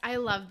 Yes, I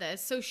love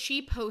this. So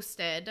she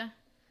posted,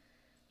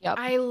 Yep.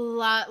 I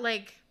love,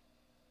 like,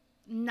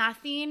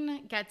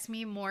 nothing gets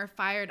me more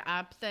fired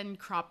up than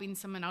cropping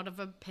someone out of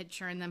a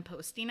picture and then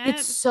posting it.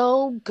 It's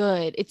so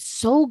good. It's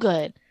so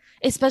good.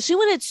 Especially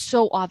when it's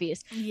so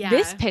obvious. Yeah.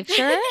 This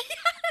picture,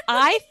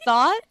 I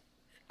thought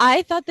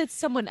that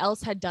someone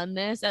else had done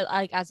this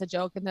like as a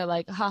joke, and they're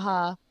like,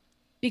 haha,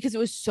 because it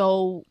was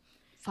so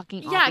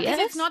fucking Yeah, obvious.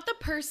 because it's not the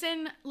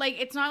person, like,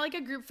 it's not like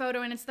a group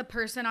photo and it's the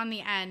person on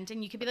the end,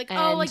 and you could be like,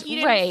 oh, like, you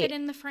didn't right. fit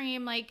in the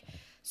frame, like,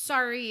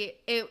 sorry,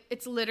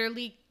 it's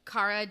literally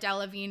Cara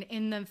Delevingne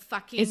in the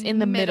fucking Is in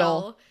the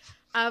middle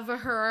of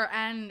her,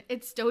 and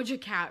it's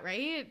Doja Cat,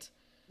 right?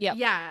 Yep.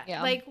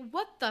 Yeah. Like,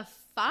 what the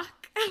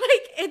fuck?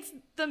 Like, it's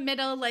the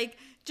middle, like,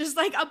 just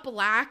like a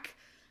black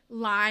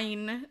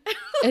line.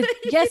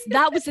 Yes,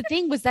 that was the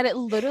thing, was that it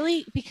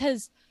literally,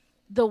 because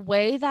the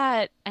way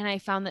that, and I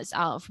found this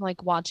out from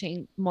like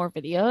watching more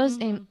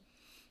videos, and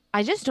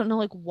I just don't know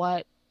like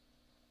what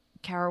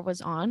Cara was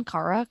on.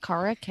 Cara.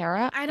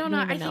 I don't know.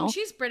 I think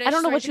she's British. I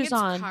don't know so what she was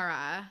on.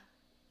 Cara.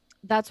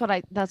 That's what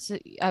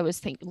I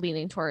was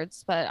leaning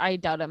towards, but I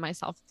doubted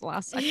myself the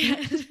last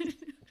second.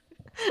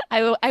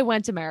 I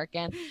went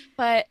American,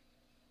 but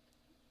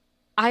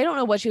I don't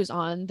know what she was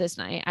on this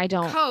night. I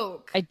don't.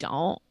 Coke. I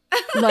don't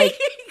like,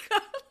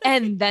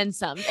 and then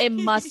some. It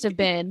must have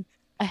been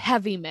a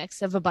heavy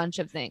mix of a bunch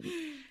of things.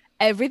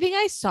 Everything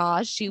I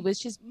saw, she was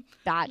just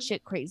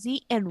batshit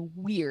crazy and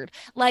weird.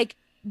 Like,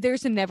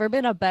 there's never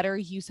been a better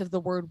use of the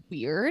word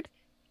weird.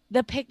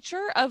 The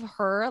picture of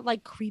her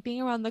like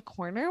creeping around the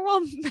corner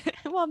while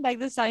Meg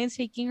Thee Stallion's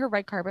taking her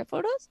red carpet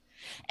photos,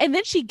 and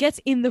then she gets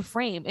in the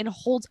frame and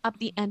holds up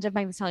the end of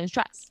Meg Thee Stallion's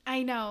dress.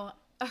 I know,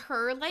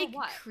 her like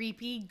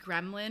creepy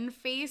gremlin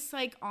face,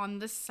 like on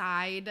the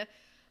side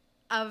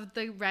of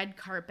the red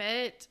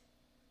carpet.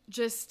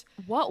 Just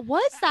what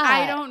was that?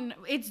 I don't know.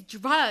 It's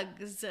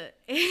drugs.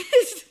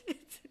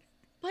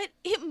 But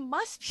it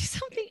must be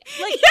something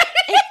like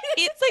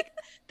it's like,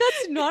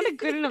 that's not a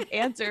good enough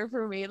answer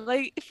for me.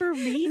 Like, for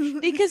me,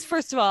 because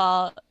first of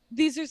all,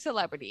 these are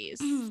celebrities.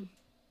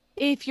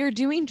 If you're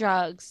doing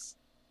drugs,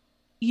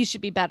 you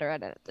should be better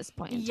at it at this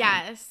point.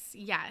 Yes.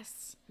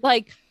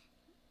 Like,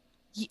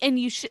 and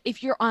you should,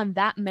 if you're on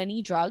that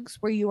many drugs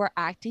where you are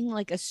acting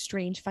like a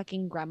strange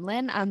fucking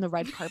gremlin on the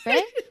red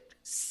carpet,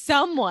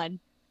 someone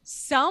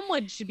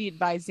should be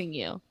advising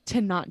you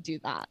to not do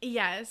that.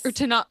 Yes. Or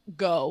to not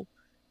go.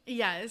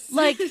 Yes.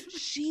 Like,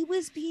 she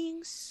was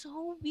being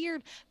so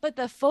weird. But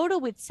the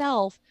photo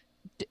itself,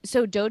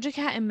 so Doja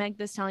Cat and Meg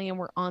Thee Stallion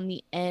were on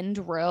the end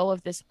row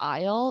of this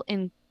aisle,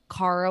 and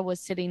Cara was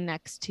sitting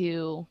next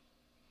to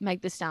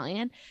Meg Thee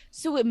Stallion.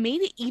 So it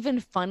made it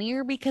even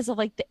funnier because of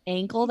like the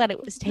angle that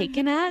it was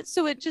taken at.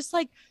 So it just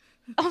like,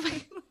 oh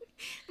my,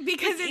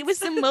 because it was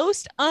the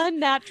most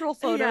unnatural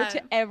photo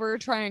to ever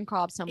try and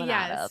crop someone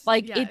out of.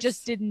 Like, it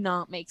just did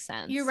not make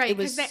sense. You're right. It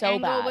was so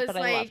bad, but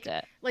I loved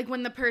it. Like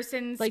when the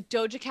person's like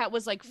Doja Cat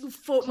was like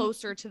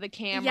closer to the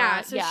camera.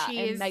 Yeah, so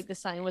and Meg Thee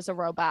Stallion was a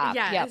row back.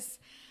 Yes. Yep.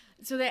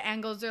 So the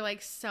angles are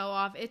like so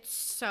off. It's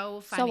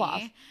so funny. So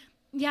off.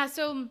 Yeah,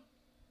 so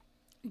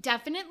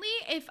definitely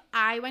if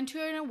I went to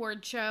an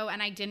award show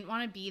and I didn't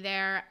want to be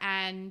there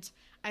and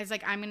I was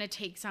like, I'm going to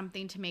take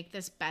something to make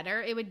this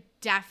better, it would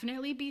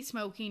definitely be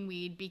smoking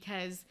weed,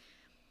 because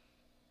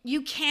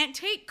you can't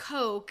take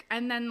coke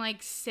and then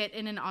like sit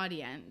in an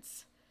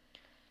audience.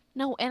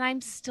 No, and I'm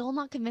still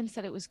not convinced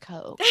that it was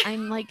coke.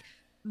 I'm like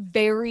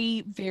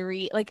very,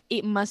 very, like,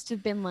 it must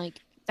have been like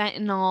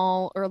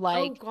fentanyl or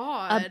like, oh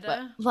God,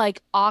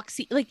 like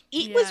oxy. Like,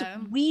 it was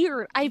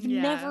weird. I've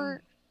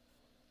never.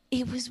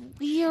 It was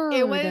weird.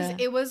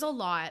 It was a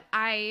lot.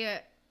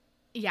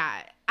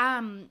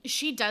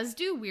 She does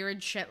do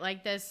weird shit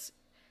like this.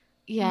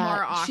 Yeah,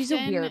 more often. She's a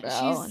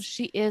weirdo.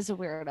 She is a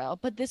weirdo.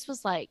 But this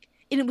was like,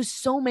 and it was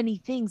so many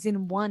things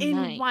in one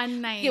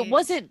night. It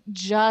wasn't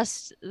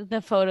just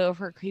the photo of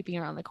her creeping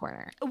around the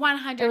corner.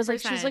 100%. It was like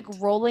she was like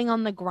rolling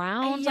on the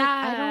ground.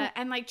 Yeah,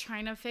 and like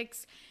trying to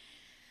fix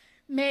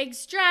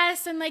Meg's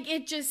dress, and like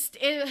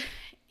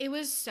it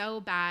was so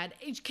bad.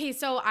 Okay,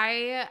 so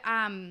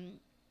I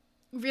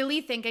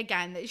really think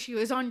again that she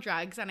was on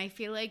drugs, and I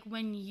feel like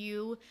when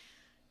you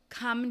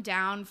come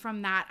down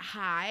from that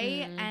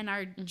high and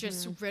are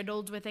just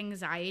riddled with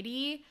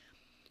anxiety,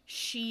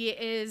 she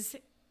is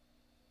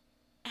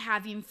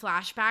having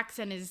flashbacks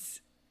and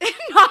is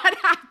not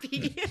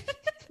happy.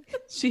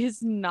 She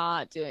is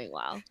not doing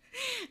well.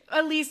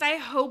 At least I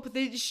hope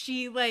that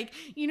she, like,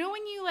 you know,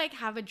 when you like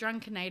have a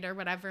drunken night or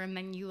whatever, and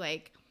then you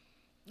like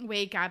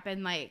wake up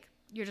and like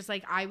you're just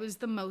like, I was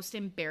the most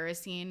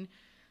embarrassing.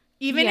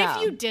 Even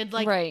if you did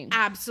like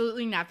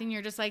absolutely nothing,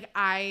 you're just like,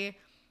 I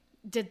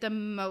did the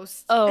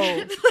most. Oh,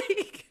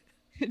 like,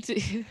 do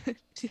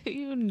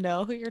you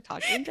know who you're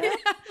talking to?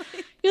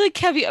 You're like,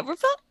 have you ever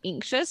felt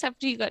anxious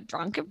after you got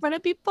drunk in front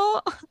of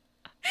people?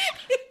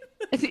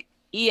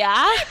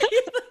 Yeah.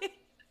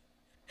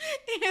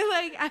 You're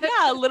like,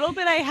 yeah, a little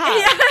bit I have.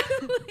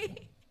 Yeah,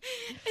 like,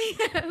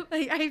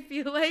 Like, I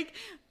feel like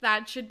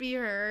that should be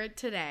her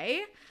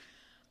today.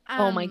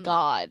 Oh my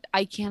God.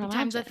 I can't imagine.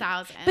 Times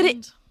 1,000.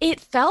 But it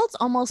felt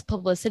almost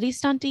publicity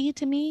stunty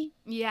to me.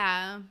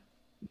 Yeah.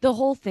 The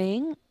whole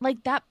thing,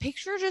 like that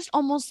picture just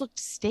almost looked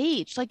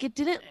staged. Like it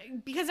didn't.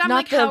 Because I'm not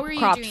like, the how are you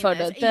cropped doing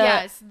photo,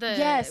 this?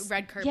 yes,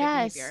 red carpet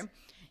yes. behavior.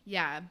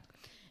 Yeah.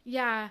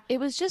 Yeah.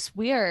 It was just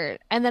weird.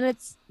 And then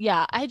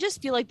I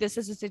just feel like this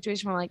is a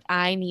situation where like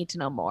I need to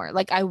know more.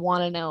 Like I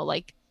want to know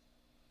like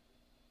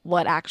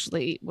what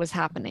actually was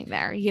happening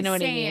there. You know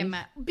what I mean?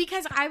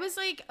 Because I was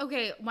like,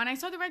 okay, when I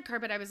saw the red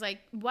carpet, I was like,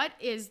 what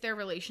is their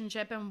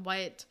relationship and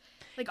what,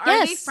 like,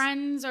 are they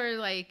friends or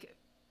like,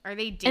 are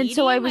they dating? And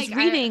so I was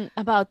reading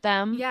about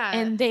them. Yeah.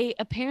 And they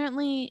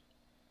apparently,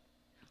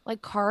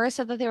 like, Cara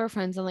said that they were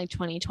friends in like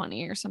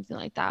 2020 or something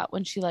like that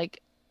when she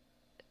like,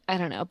 I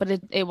don't know,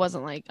 but it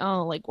wasn't like,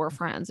 oh, like we're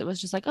friends. It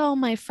was just like, oh,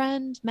 my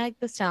friend Meg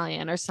Thee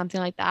Stallion or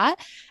something like that.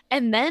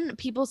 And then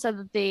people said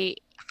that they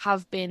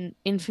have been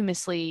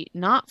infamously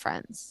not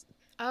friends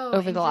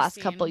over the last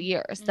couple of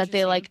years. That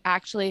they like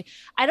actually,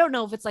 I don't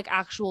know if it's like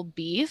actual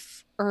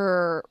beef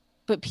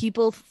but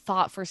people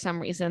thought for some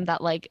reason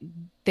that like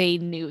they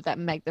knew that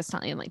Meg Thee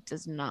Stallion like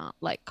does not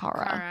like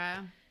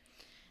Cara.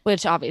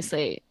 Which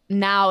obviously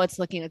now it's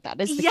looking at that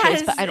as the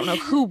case, but I don't know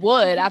who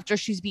would after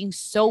she's being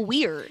so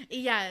weird.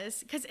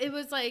 Yes, because it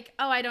was like,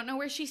 oh, I don't know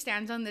where she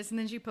stands on this, and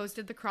then she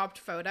posted the cropped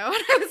photo, and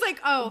I was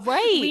like, oh,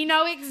 right, we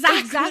know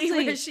exactly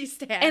where she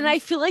stands. And I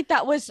feel like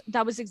that was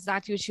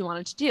exactly what she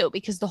wanted to do,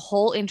 because the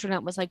whole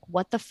internet was like,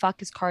 what the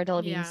fuck is Cara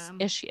Delevingne's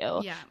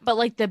issue? Yeah. But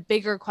like the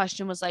bigger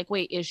question was like,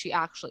 wait, is she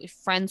actually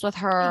friends with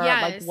her?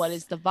 Yes. Like, what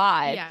is the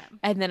vibe? Yeah.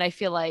 And then I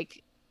feel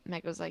like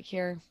Meg was like,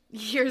 here's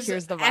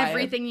the vibe.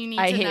 Everything you need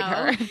to know.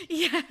 I hate her.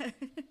 Yeah.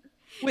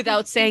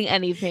 Without saying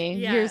anything.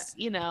 Yeah. Here's,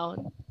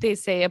 they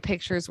say a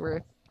picture's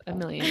worth a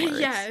million words.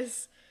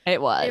 Yes.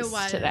 It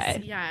was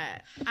today. Yeah.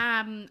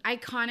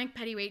 Iconic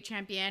Pettyweight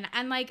champion.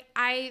 And like,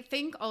 I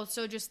think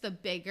also just the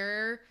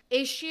bigger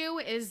issue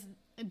is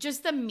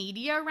just the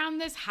media around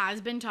this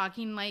has been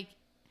talking like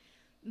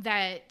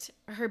that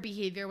her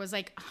behavior was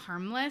like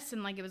harmless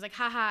and like it was like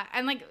haha,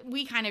 and like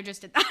we kind of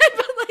just did that.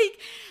 But like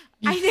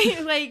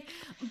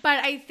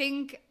I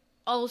think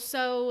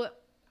also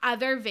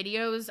other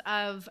videos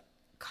of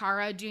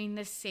Cara doing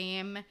the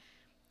same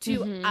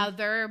to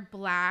other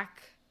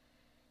Black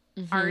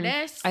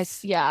artists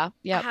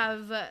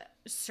have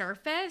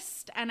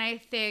surfaced, and I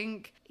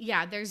think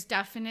there's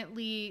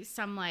definitely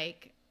some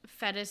like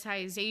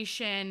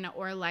fetishization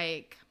or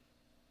like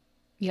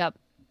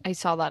I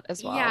saw that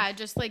as well. Yeah,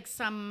 just like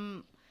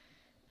some,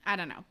 I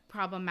don't know,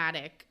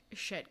 problematic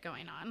shit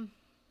going on.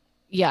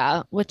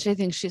 Yeah, which I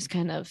think she's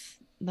kind of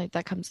like,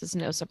 that comes as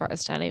no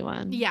surprise to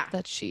anyone. Yeah.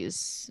 That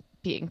she's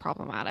being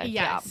problematic.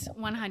 Yes,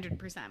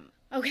 100%.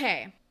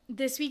 Okay,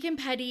 This Week in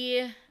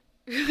Petty,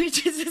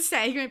 which is a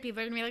segment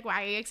people are going to be like,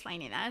 why are you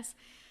explaining this?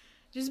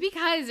 Just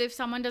because if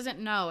someone doesn't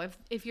know,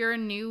 if you're a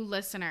new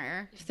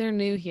listener. If they're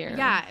new here.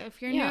 Yeah,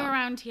 if you're new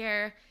around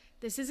here,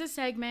 this is a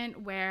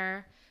segment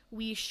where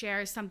we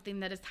share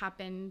something that has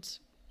happened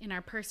in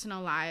our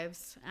personal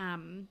lives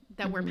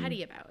that we're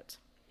petty about.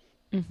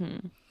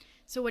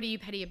 So what are you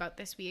petty about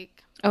this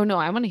week? Oh, no,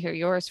 I want to hear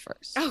yours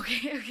first.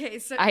 Okay.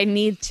 So I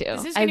need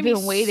to. I've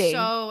been waiting.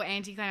 So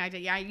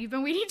anticlimactic. Yeah, you've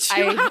been waiting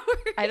 2 hours.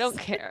 I don't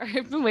care.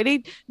 I've been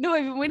waiting. No,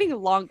 I've been waiting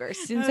longer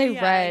since I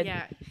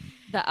read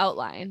the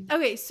outline.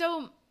 Okay,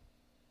 so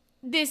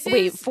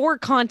Wait, for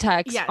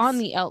context, on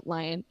the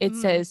outline, it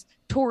says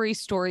Tori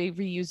Story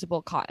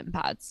reusable cotton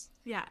pads.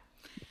 Yeah.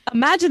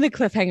 Imagine the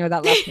cliffhanger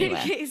that left me with.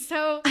 Okay,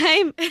 so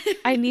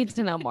I need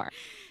to know more.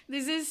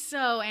 This is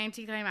so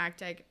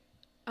anticlimactic.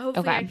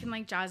 Hopefully I can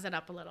like jazz it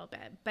up a little bit.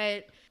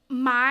 But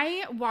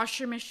my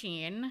washer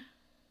machine.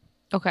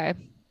 Okay.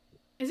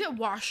 Is it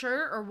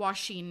washer or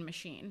washing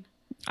machine?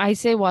 I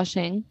say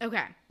washing.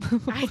 Okay.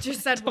 I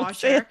just said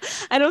washer.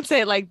 I don't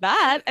say it like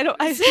that.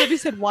 I literally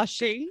said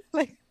washing.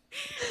 Like,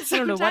 I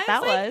don't know what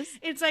that was.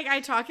 It's like I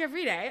talk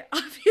every day,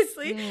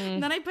 obviously.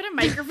 And then I put a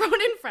microphone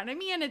in front of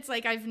me and it's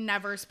like I've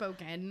never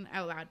spoken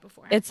out loud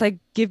before. It's like,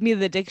 give me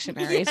the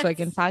dictionary so I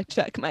can fact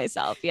check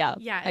myself. Yeah.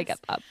 Yeah. I get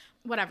that.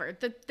 Whatever.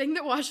 The thing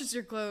that washes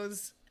your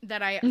clothes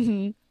that I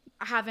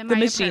have in the my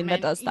machine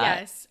apartment, that does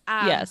that.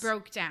 Yes.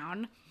 Broke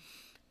down.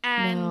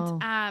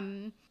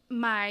 And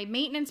my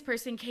maintenance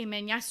person came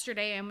in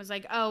yesterday and was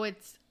like, oh, it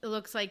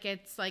looks like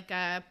it's like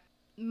a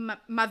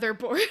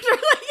motherboard or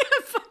like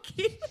a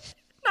fucking...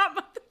 Not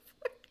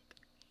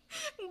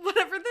motherboard.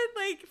 Whatever the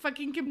like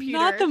fucking computer.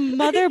 Not the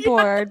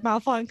motherboard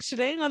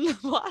malfunctioning on the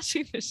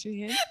washing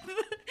machine.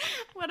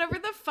 Whatever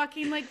the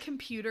fucking like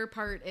computer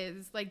part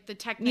is, like the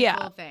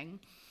technical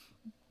thing.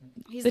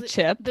 The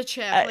chip. The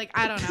chip. Like,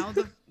 I don't know.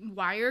 The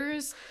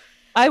wires.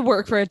 I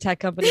work for a tech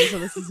company, so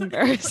this is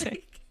embarrassing.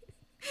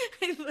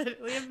 I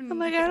literally have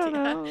no idea. I don't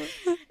know.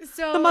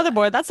 So the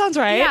motherboard. That sounds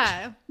right.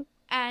 Yeah.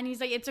 And he's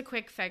like, it's a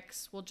quick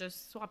fix. We'll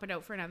just swap it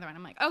out for another one.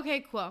 I'm like,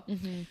 okay, cool.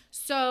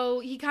 So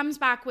he comes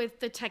back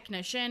with the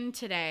technician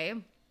today.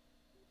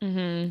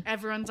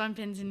 Everyone's on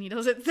pins and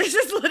needles. This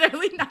is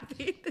literally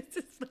nothing. This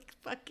is like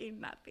fucking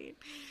nothing.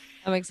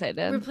 I'm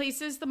excited.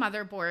 Replaces the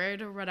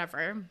motherboard or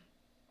whatever.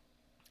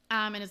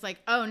 And it's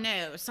like, oh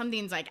no,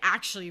 something's like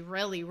actually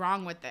really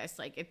wrong with this.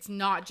 Like, it's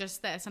not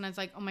just this. And I was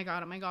like, oh my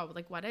God.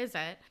 Like, what is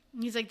it?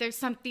 And he's like, there's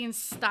something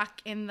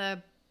stuck in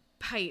the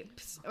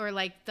pipes or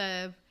like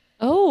the.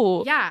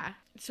 Oh. Yeah.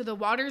 So the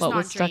water's what not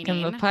was draining. Stuck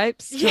in the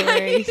pipes?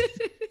 Yeah.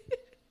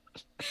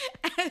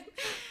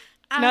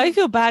 Now I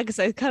feel bad because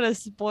I kind of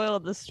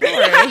spoiled the story.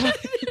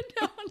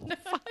 No.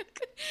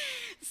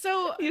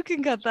 So you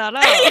can cut that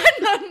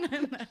out.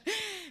 No.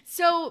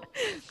 So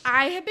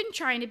I have been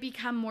trying to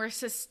become more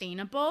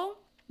sustainable.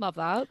 Love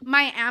that.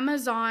 My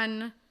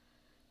Amazon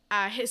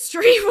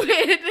history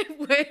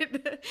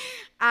would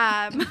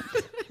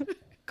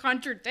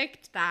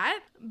contradict that,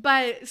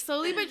 but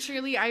slowly but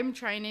surely I'm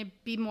trying to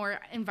be more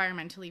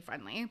environmentally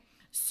friendly.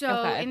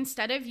 So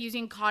instead of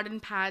using cotton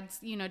pads,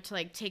 to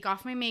like take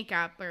off my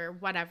makeup or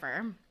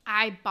whatever,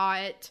 I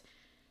bought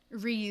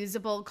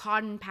reusable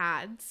cotton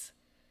pads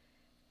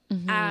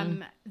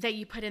that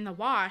you put in the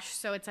wash.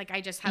 So it's like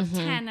I just have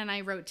 10 and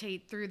I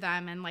rotate through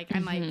them and like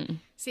I'm like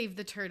save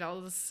the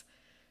turtles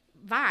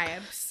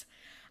vibes.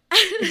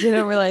 I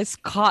didn't realize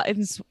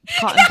cotton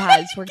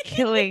pads were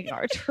killing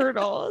our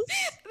turtles.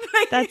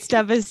 That's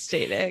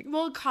devastating.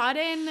 Well,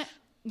 cotton,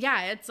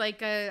 yeah, it's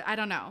like I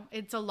don't know.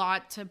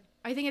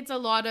 I think it's a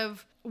lot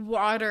of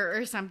water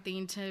or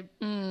something to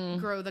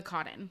grow the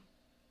cotton.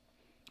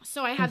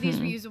 So I have these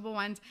reusable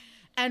ones,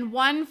 and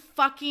one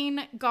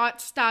fucking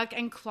got stuck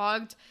and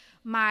clogged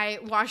my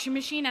washing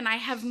machine, and I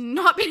have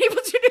not been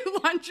able to do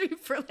laundry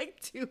for like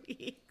 2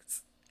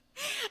 weeks.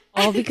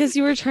 All because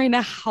you were trying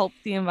to help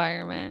the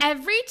environment.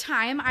 Every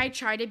time I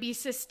try to be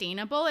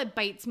sustainable, it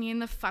bites me in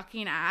the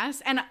fucking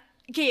ass. And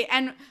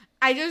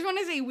I just want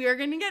to say we're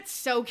going to get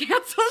so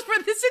canceled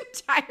for this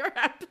entire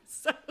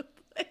episode.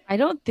 I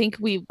don't think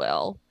we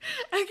will.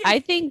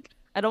 Okay.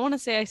 I don't want to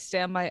say I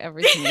stand by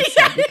everything you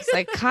said because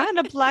I kind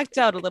of blacked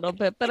out a little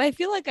bit, but I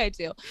feel like I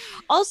do.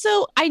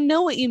 Also, I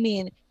know what you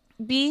mean.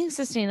 Being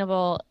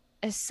sustainable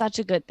is such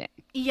a good thing.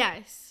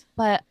 Yes.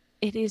 But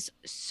it is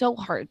so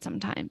hard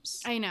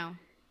sometimes. I know.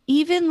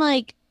 Even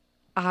like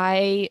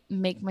I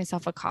make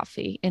myself a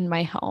coffee in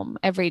my home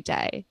every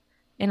day,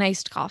 an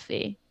iced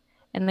coffee,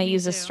 and I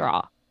use a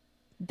straw.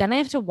 Then I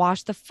have to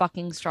wash the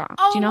fucking straw.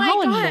 Oh, do you know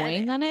how God.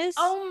 annoying that is?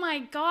 Oh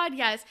my God,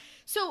 yes.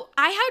 So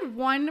I had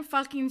one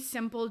fucking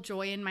simple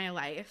joy in my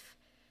life.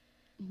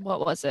 What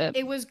was it?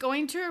 It was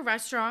going to a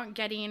restaurant,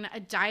 getting a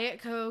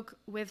Diet Coke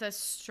with a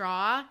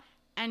straw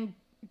and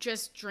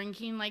just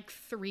drinking like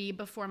 3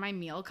 before my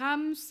meal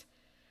comes.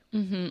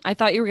 I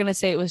thought you were going to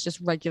say it was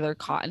just regular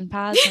cotton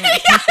pads. And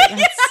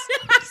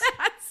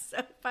that's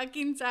so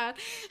fucking sad.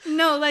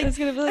 No, like. It's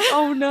going to be like,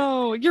 oh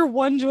no, your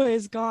one joy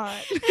is gone.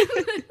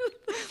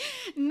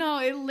 No,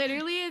 it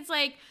literally is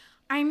like,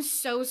 I'm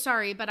so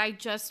sorry, but I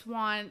just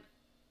want,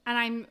 and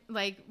I'm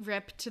like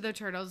ripped to the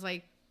turtles.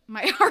 Like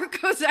my heart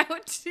goes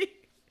out to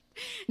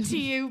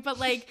you, but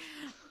like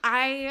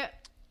I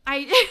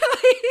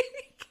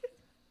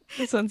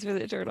This one's for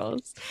the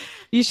turtles.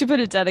 You should put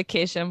a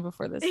dedication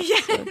before this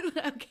episode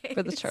okay,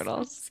 for the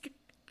turtles.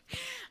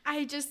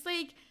 I just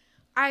like,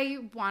 I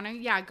want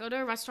to, go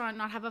to a restaurant,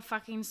 not have a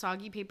fucking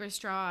soggy paper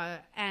straw,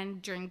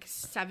 and drink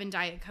 7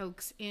 Diet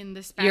Cokes in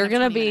the span You're of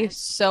going to 20 be minutes.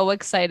 so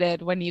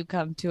excited when you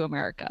come to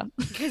America.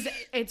 Because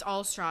it's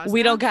all straws.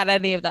 We now. don't got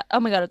any of that. Oh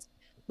my God.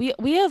 You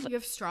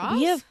have straws?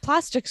 We have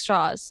plastic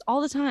straws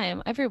all the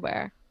time,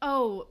 everywhere.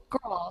 Oh.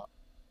 Girl.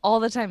 All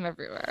the time,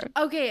 everywhere.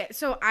 Okay,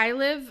 so I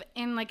live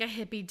in like a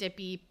hippy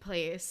dippy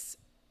place.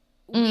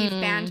 We've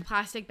banned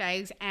plastic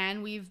bags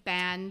and we've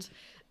banned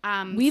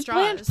We've straws.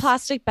 banned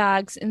plastic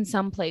bags in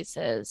some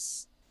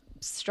places.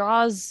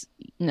 Straws,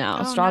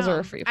 no. Straws are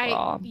a free for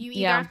all. You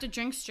either have to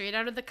drink straight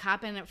out of the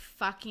cup, and it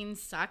fucking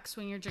sucks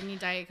when you're drinking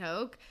Diet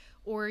Coke,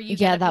 or you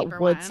get a paper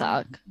that would one.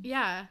 suck.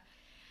 Yeah,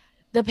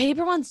 the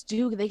paper ones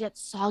do. They get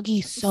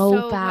soggy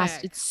so fast.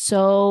 Quick.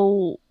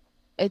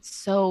 It's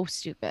so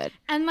stupid.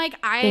 And like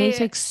they need to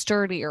take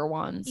sturdier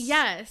ones.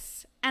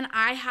 Yes. And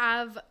I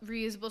have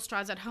reusable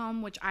straws at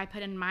home, which I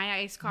put in my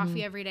iced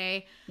coffee every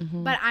day.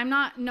 But I'm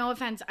not, no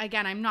offense,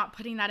 again, I'm not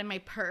putting that in my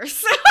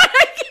purse.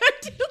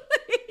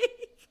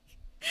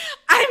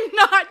 I'm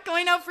not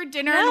going out for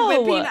dinner and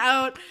whipping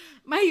out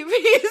my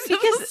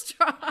reusable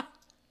straw.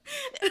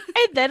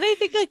 And then I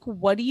think, like,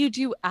 what do you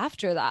do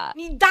after that?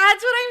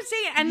 That's what I'm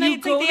saying. And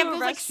it's like they have those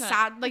like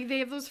sad, like they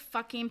have those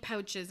fucking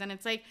pouches, and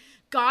it's like,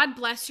 God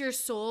bless your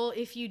soul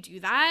if you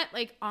do that.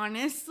 Like,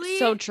 honestly.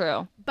 So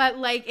true. But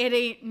like, it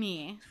ain't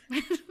me.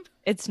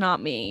 It's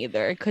not me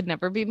either. It could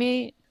never be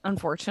me,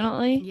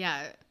 unfortunately.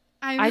 Yeah.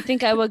 I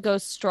think I would go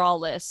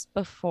strawless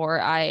before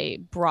I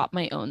brought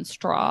my own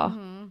straw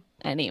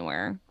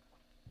anywhere.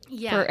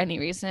 Yeah. For any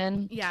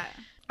reason. Yeah.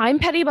 I'm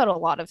petty about a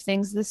lot of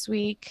things this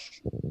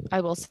week.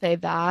 I will say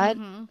that.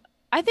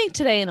 I think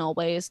today and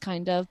always,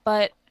 kind of.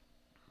 But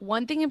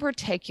one thing in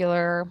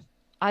particular,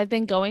 I've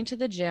been going to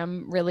the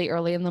gym really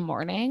early in the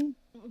morning.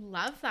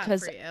 Love that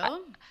for you.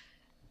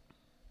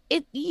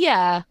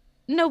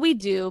 No, we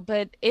do,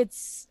 but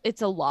it's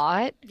a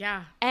lot.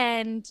 Yeah.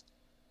 And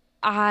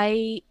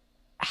I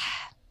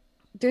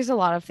there's a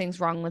lot of things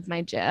wrong with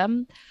my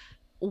gym.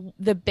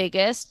 The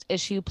biggest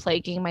issue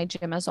plaguing my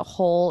gym as a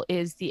whole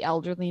is the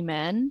elderly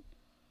men.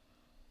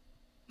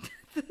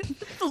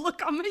 The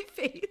look on my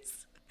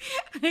face.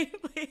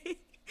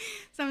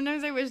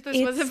 Sometimes I wish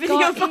this was a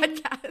video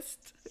podcast.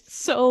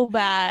 So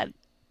bad.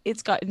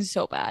 It's gotten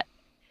so bad.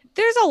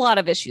 There's a lot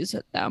of issues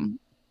with them.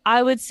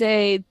 I would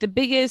say the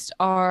biggest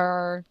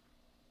are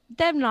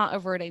them not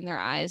averting their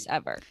eyes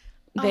ever.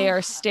 They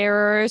are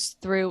starers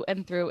through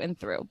and through and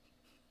through.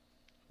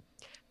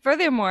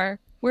 Furthermore,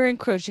 we're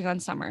encroaching on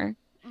summer.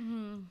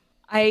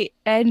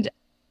 And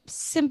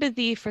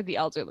sympathy for the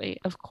elderly,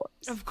 of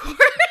course. Of course.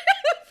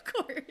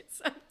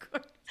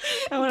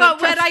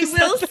 But what I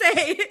will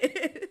say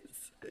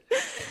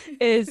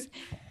is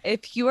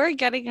if you are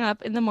getting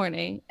up in the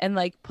morning and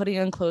like putting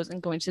on clothes and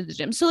going to the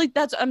gym. So like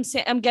that's I'm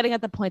saying, I'm getting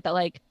at the point that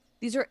like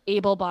these are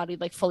able-bodied,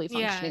 like fully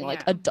functioning,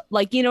 like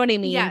you know what I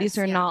mean? These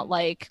are not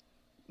like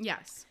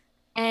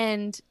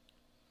and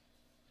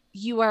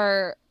you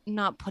are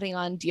not putting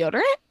on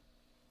deodorant.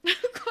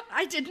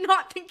 I did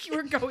not think you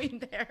were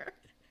going there.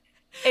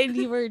 And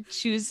you were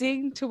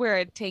choosing to wear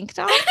a tank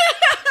top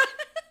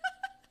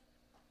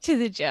to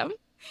the gym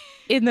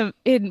in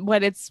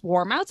when it's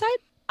warm outside.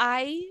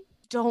 I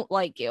don't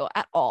like you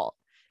at all.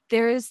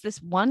 There is this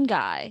one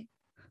guy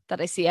that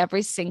I see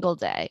every single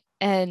day,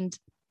 and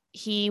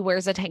he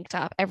wears a tank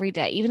top every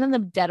day, even in the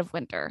dead of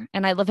winter.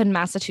 And I live in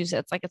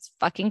Massachusetts, like it's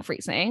fucking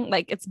freezing.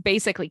 Like it's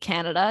basically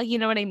Canada. You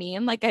know what I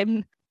mean?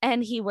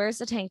 And he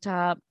wears a tank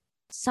top.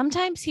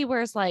 Sometimes he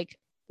wears like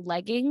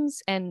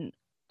leggings and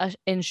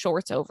in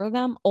shorts over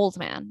them. Old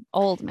man.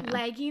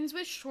 Leggings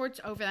with shorts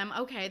over them.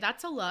 Okay,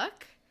 that's a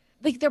look.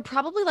 Like they're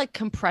probably like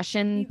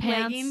compression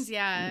pants. Leggings,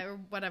 or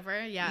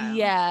whatever.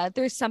 Yeah,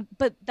 there's some,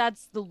 but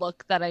that's the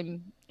look that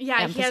I'm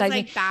emphasizing. He has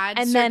like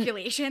bad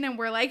circulation, and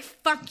we're like,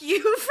 fuck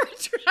you for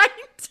trying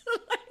to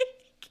like.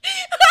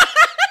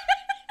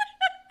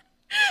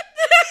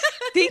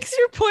 Thanks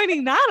for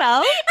pointing that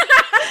out.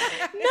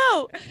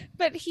 No,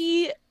 but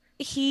he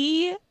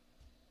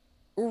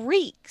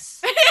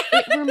reeks.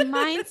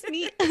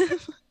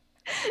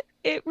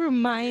 It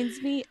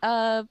reminds me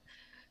of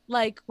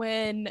like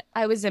when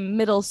I was in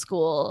middle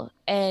school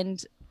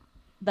and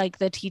like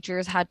the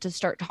teachers had to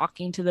start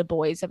talking to the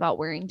boys about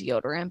wearing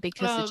deodorant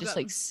because it just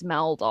like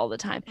smelled all the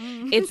time.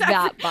 It's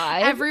that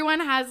vibe.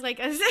 Everyone has like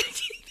a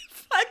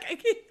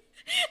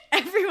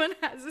everyone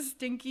has a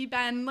stinky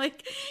Ben.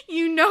 Like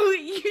you know.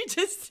 Like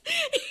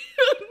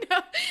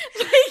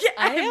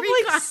I have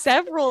like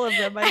several of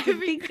them I can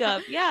think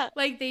of. Yeah.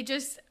 Like they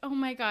just, oh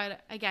my God.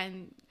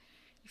 Again,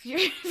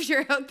 if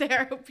you're out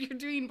there, I hope you're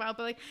doing well.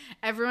 But like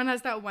everyone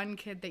has that one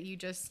kid that you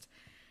just,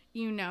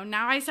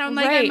 now I sound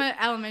like I'm an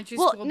elementary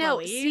school bully. No,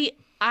 see,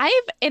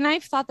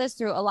 I've thought this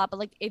through a lot, but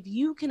like if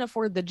you can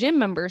afford the gym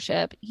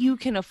membership, you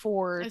can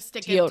afford a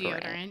stick of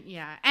deodorant.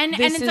 Yeah. And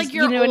it's like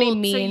you're old, what I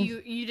mean?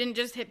 So you didn't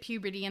just hit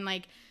puberty and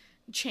like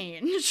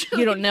change.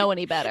 You don't know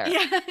any better.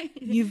 Yeah.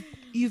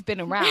 You've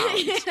been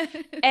around.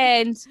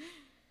 And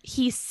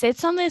he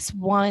sits on this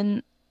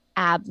one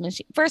ab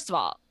machine. First of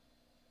all,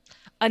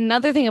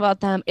 another thing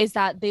about them is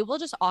that they will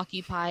just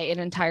occupy an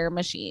entire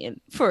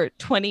machine for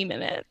 20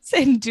 minutes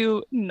and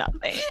do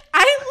nothing.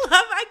 I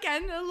love,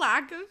 again, the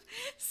lack of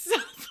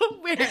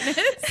self-awareness.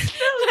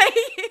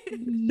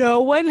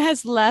 No one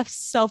has less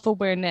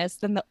self-awareness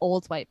than the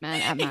old white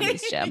man at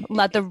Maddie's gym.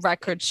 Let the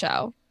record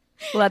show.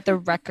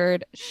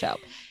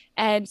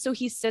 And so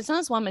he sits on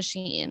this one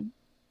machine,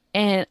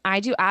 and I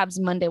do abs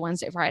Monday,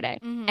 Wednesday, Friday.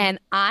 Mm-hmm. And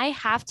I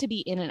have to be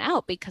in and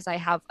out because I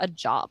have a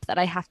job that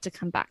I have to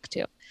come back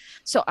to.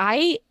 So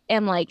I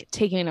am like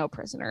taking no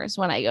prisoners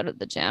when I go to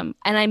the gym,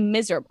 and I'm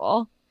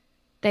miserable.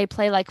 They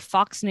play like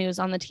Fox News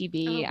on the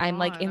TV. I'm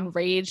like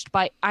enraged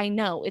by, I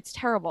know it's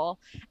terrible.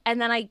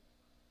 And then I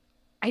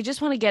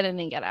just want to get in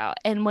and get out.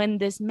 And when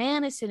this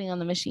man is sitting on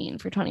the machine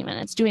for 20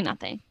 minutes doing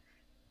nothing,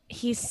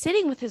 he's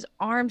sitting with his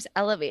arms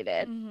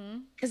elevated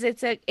because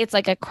it's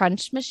like a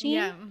crunch machine.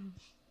 Yeah.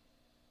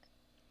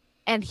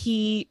 And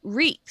he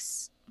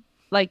reeks.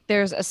 Like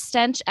there's a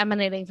stench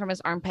emanating from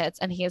his armpits,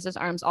 and he has his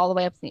arms all the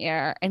way up in the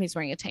air, and he's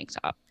wearing a tank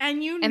top.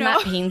 And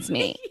that pains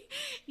me.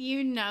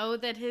 You know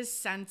that his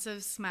sense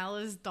of smell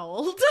is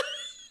dulled.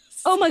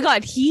 Oh my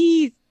God.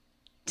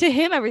 To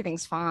him,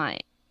 everything's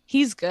fine.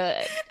 He's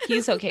good.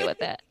 He's okay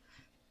with it.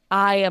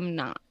 I am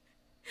not,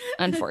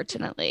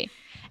 unfortunately.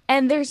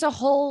 And there's a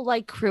whole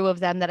like crew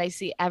of them that I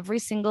see every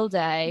single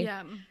day.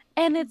 Yeah.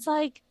 And it's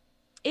like,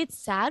 it's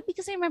sad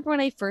because I remember when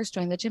I first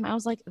joined the gym, I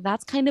was like,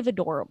 that's kind of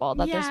adorable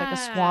that there's like a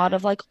squad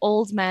of like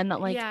old men that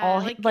like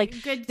all like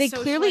they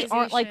clearly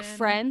aren't like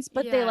friends,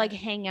 but they like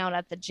hang out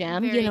at the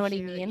gym. Very you know what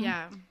cute. I mean?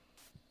 Yeah.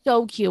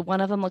 So cute.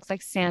 One of them looks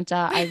like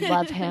Santa. I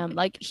love him.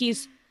 Like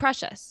he's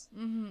precious.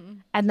 Mm-hmm.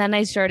 And then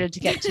I started to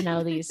get to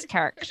know these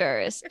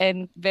characters,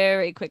 and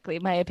very quickly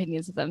my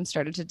opinions of them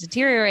started to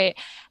deteriorate.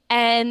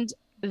 And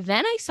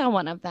then I saw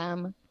one of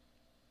them.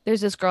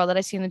 There's this girl that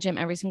I see in the gym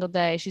every single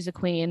day. She's a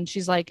queen.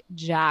 She's like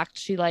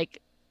jacked.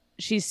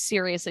 She's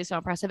seriously so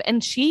impressive.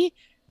 And she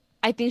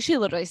I think she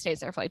literally stays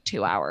there for like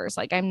 2 hours.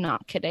 Like, I'm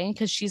not kidding.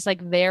 Cause she's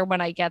like there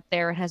when I get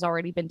there and has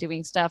already been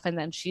doing stuff. And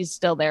then she's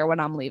still there when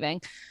I'm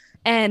leaving.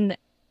 And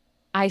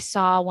I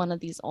saw one of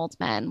these old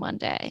men one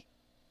day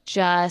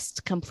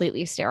just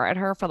completely stare at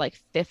her for like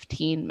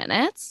 15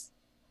 minutes.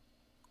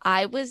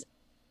 I was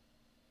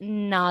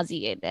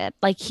nauseated.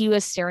 Like, he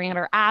was staring at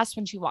her ass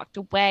when she walked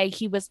away.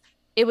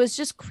 It was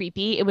just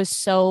creepy. It was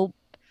so,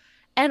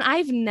 and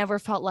I've never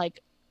felt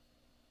like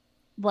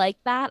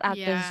that at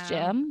this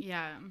gym.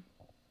 Yeah.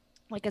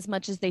 Like, as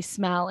much as they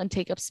smell and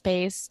take up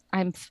space,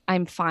 I'm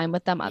fine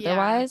with them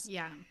otherwise.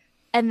 Yeah.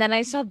 And then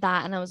I saw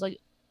that and I was like,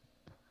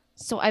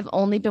 so I've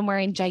only been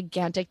wearing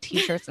gigantic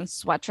t-shirts and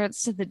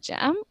sweatshirts to the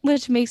gym,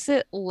 which makes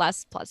it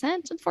less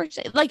pleasant,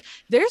 unfortunately. Like,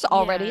 there's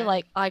already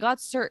like, I got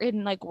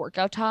certain like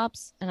workout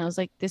tops and I was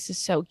like, this is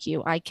so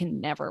cute. I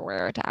can never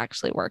wear it to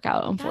actually work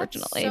out,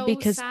 unfortunately. That's so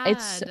because sad.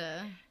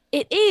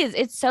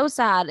 it's so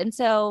sad. And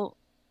so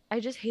I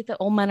just hate that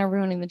old men are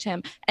ruining the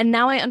gym. And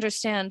now I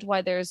understand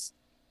why there's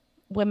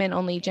women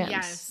only gyms.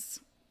 Yes.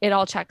 It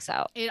all checks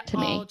out to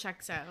me. It all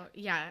checks out.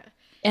 Yeah.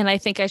 And I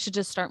think I should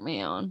just start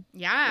my own.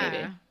 Yeah.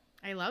 Maybe.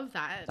 I love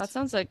that. That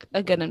sounds like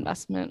a good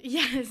investment.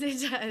 Yes,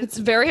 it does. It's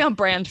very on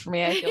brand for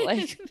me, I feel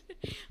like.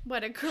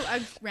 What, a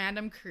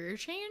random career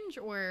change,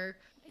 or?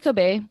 It could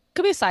be.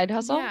 Could be a side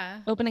hustle. Yeah.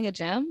 Opening a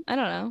gym. I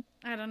don't know.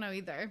 I don't know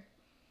either.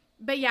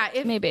 But yeah,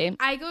 if maybe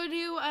I go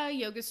to a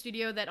yoga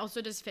studio that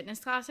also does fitness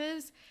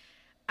classes,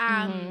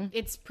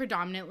 it's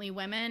predominantly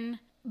women.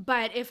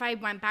 But if I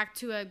went back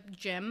to a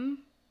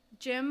gym,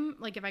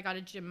 like if I got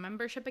a gym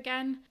membership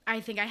again, I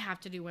think I have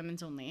to do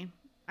women's only.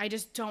 I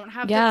just don't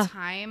have the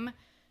time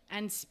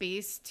and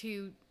space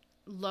to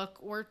look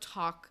or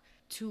talk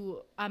to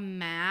a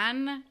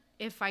man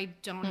if I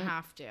don't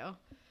have to.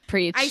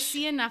 Preach. I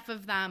see enough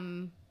of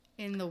them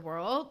in the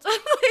world.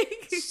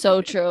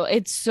 So true.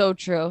 It's so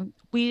true.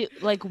 We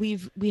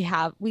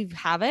have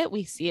it.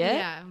 We see it.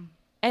 Yeah.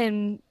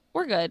 And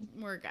we're good.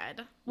 We're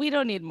good. We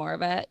don't need more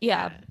of it.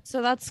 Yeah.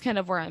 So that's kind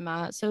of where I'm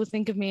at. So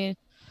think of me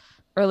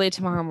early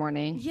tomorrow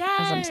morning.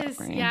 Yes.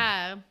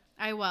 Yeah.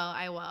 I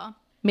will.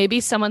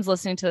 Maybe someone's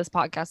listening to this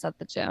podcast at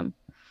the gym.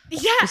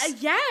 Yeah.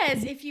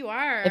 Yes. If you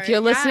are. If you're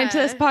listening to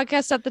this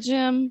podcast at the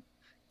gym,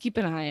 keep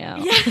an eye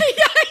out.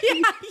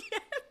 Yeah.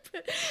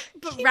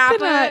 But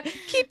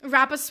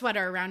wrap a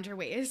sweater around your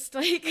waist.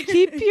 Like,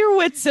 keep your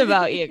wits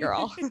about you,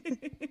 girl.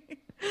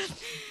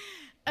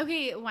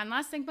 Okay, one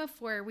last thing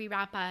before we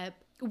wrap up.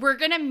 We're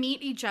gonna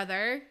meet each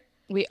other.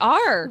 We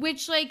are.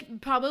 Which,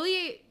 like,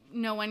 probably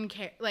no one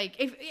cares. Like,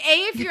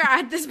 if you're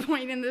at this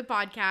point in the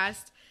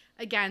podcast,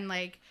 again,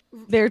 like,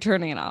 they're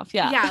turning it off.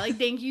 Yeah. Yeah. Like,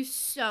 thank you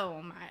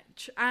so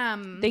much.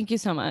 Thank you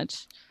so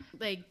much.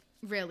 Like,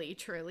 really,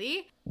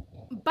 truly.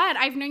 But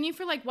I've known you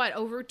for like what,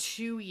 over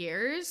 2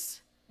 years?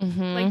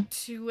 Like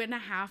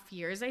 2.5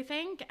 years, I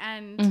think.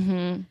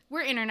 And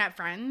we're internet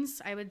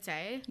friends, I would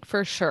say.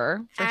 For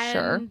sure.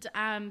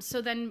 And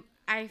so then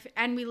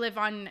we live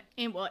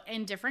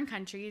in different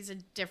countries,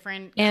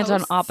 different and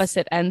coasts. On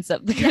opposite ends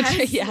of the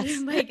country.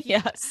 Yes. Like,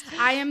 yes.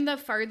 I am the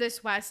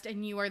farthest west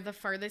and you are the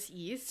farthest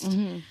east.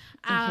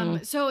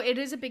 So it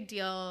is a big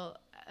deal,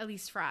 at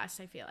least for us,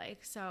 I feel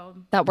like. So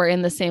that we're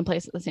in the same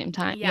place at the same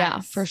time. Yes. Yeah,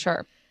 for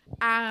sure.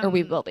 Or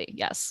we will be.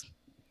 Yes.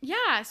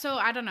 Yeah, so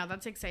I don't know.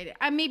 That's exciting.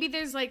 Maybe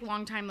there's like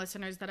longtime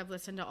listeners that have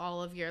listened to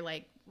all of your,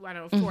 like, I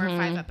don't know, 4 or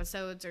 5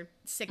 episodes or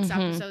 6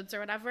 episodes or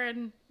whatever,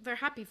 and they're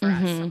happy for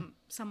us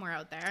somewhere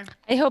out there.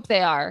 I hope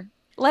they are.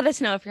 Let us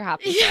know if you're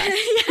happy for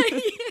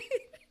us.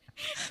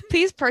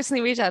 Please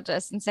personally reach out to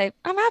us and say,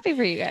 I'm happy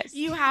for you guys.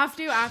 You have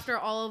to, after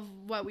all of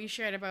what we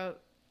shared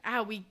about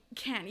how we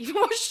can't even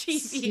watch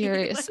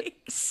TV.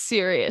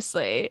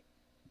 Seriously.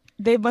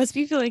 They must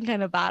be feeling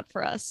kind of bad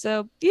for us.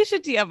 So you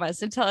should DM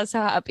us and tell us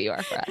how happy you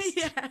are for us.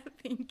 Yeah,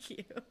 thank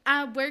you.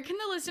 Where can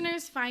the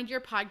listeners find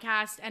your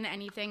podcast and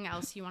anything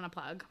else you want to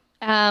plug?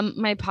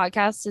 My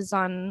podcast is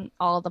on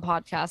all the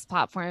podcast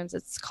platforms.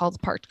 It's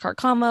called Parked Car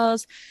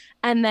Combos.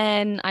 And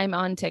then I'm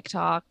on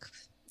TikTok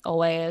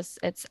always.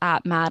 It's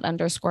at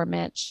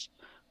 @mad_Mitch.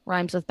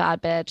 Rhymes with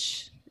bad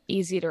bitch.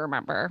 Easy to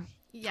remember.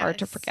 Yes. Hard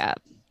to forget.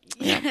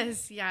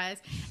 Yes.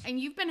 And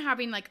you've been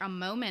having like a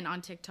moment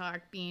on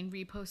TikTok being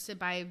reposted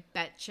by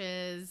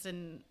betches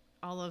and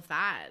all of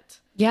that.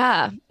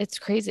 Yeah, it's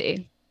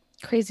crazy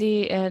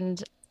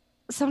and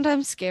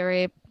sometimes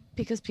scary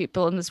because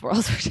people in this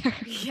world are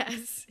terrible.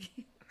 Yes.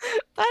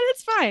 But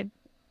it's fine.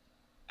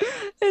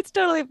 It's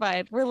totally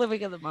fine. We're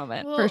living in the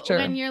moment, for sure.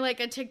 When you're like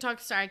a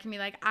TikTok star, I can be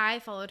like, I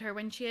followed her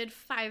when she had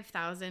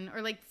 5,000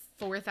 or like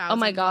 4,000 oh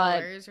my God.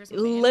 followers or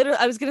something. Literally,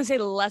 I was going to say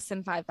less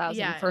than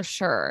 5,000 for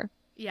sure.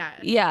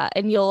 Yeah.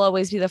 And you'll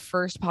always be the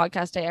first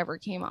podcast I ever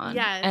came on.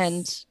 Yes.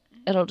 And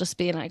it'll just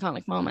be an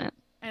iconic moment.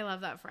 I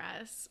love that for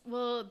us.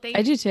 Well,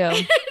 I do too.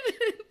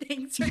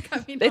 Thanks for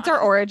coming It's on.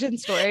 Our origin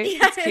story.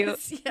 Yes,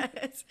 it's cute.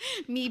 Yes.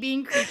 Me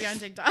being creepy on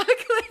TikTok.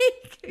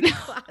 Like,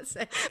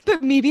 classic.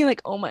 But me being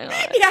like, oh my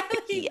God. Yeah.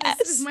 Like, yes.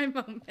 This is my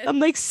moment. I'm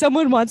like,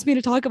 someone wants me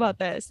to talk about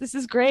this. This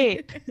is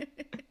great.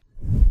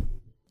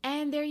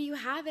 And there you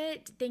have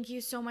it. Thank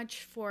you so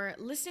much for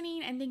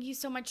listening. And thank you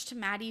so much to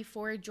Maddie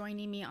for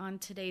joining me on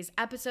today's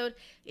episode.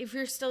 If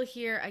you're still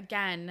here,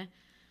 again,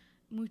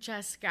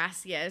 muchas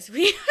gracias.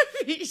 We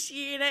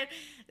appreciate it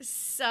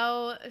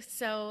so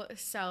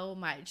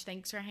much.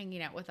 Thanks for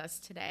hanging out with us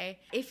today.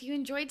 If you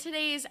enjoyed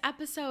today's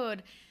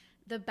episode,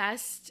 the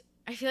best,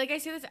 I feel like I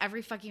say this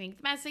every fucking week,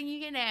 the best thing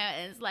you can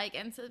do is like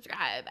and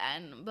subscribe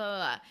and blah,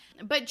 blah.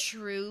 But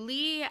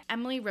truly,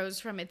 Emily Rose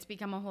from It's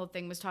Become a Whole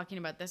Thing was talking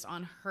about this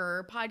on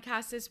her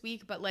podcast this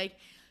week, but like,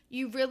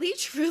 you really,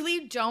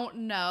 truly don't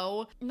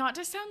know, not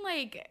to sound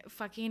like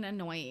fucking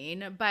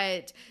annoying,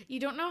 but you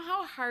don't know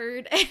how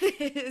hard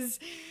it is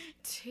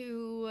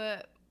to,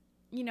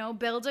 you know,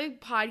 build a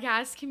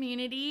podcast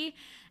community.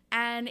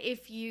 And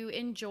if you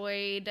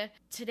enjoyed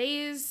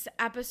today's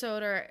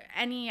episode or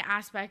any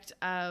aspect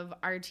of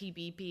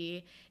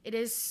RTBP, it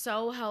is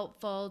so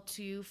helpful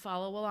to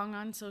follow along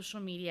on social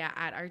media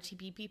at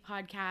RTBP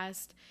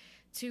Podcast,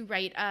 to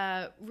write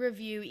a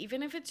review,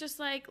 even if it's just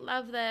like,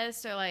 love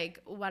this or like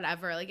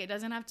whatever. Like, it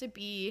doesn't have to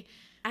be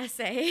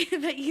essay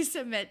that you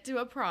submit to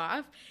a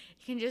prof.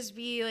 It can just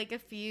be like a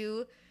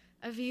few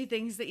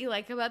things that you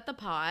like about the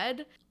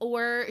pod,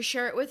 or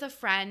share it with a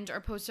friend or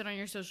post it on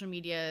your social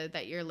media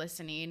that you're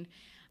listening.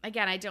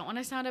 Again, I don't want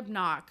to sound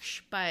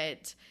obnoxious,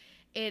 but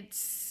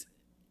it's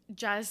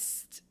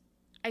just,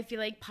 I feel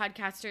like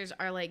podcasters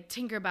are like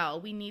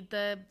Tinkerbell. We need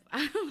the,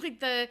 like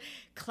the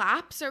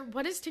claps, or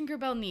what does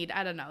Tinkerbell need?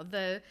 I don't know,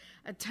 the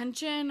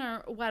attention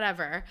or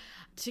whatever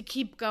to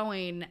keep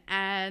going.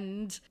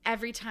 And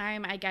every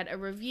time I get a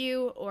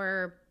review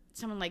or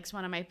someone likes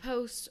one of my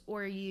posts,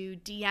 or you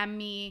DM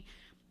me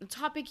the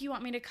topic you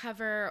want me to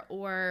cover,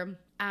 or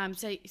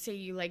say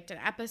you liked an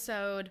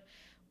episode,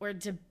 or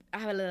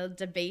have a little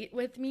debate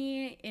with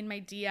me in my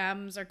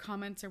DMs or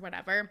comments or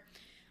whatever,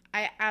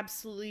 I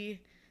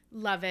absolutely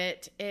love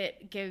it.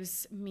 It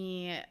gives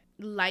me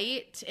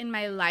light in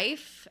my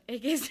life.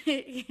 It's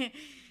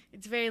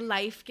very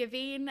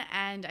life-giving,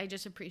 and I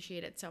just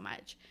appreciate it so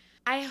much.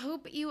 I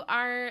hope you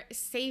are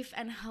safe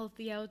and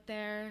healthy out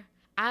there.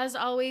 As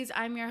always,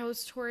 I'm your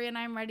host, Tori, and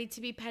I'm ready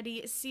to be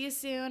petty. See you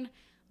soon.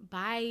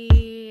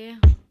 Bye.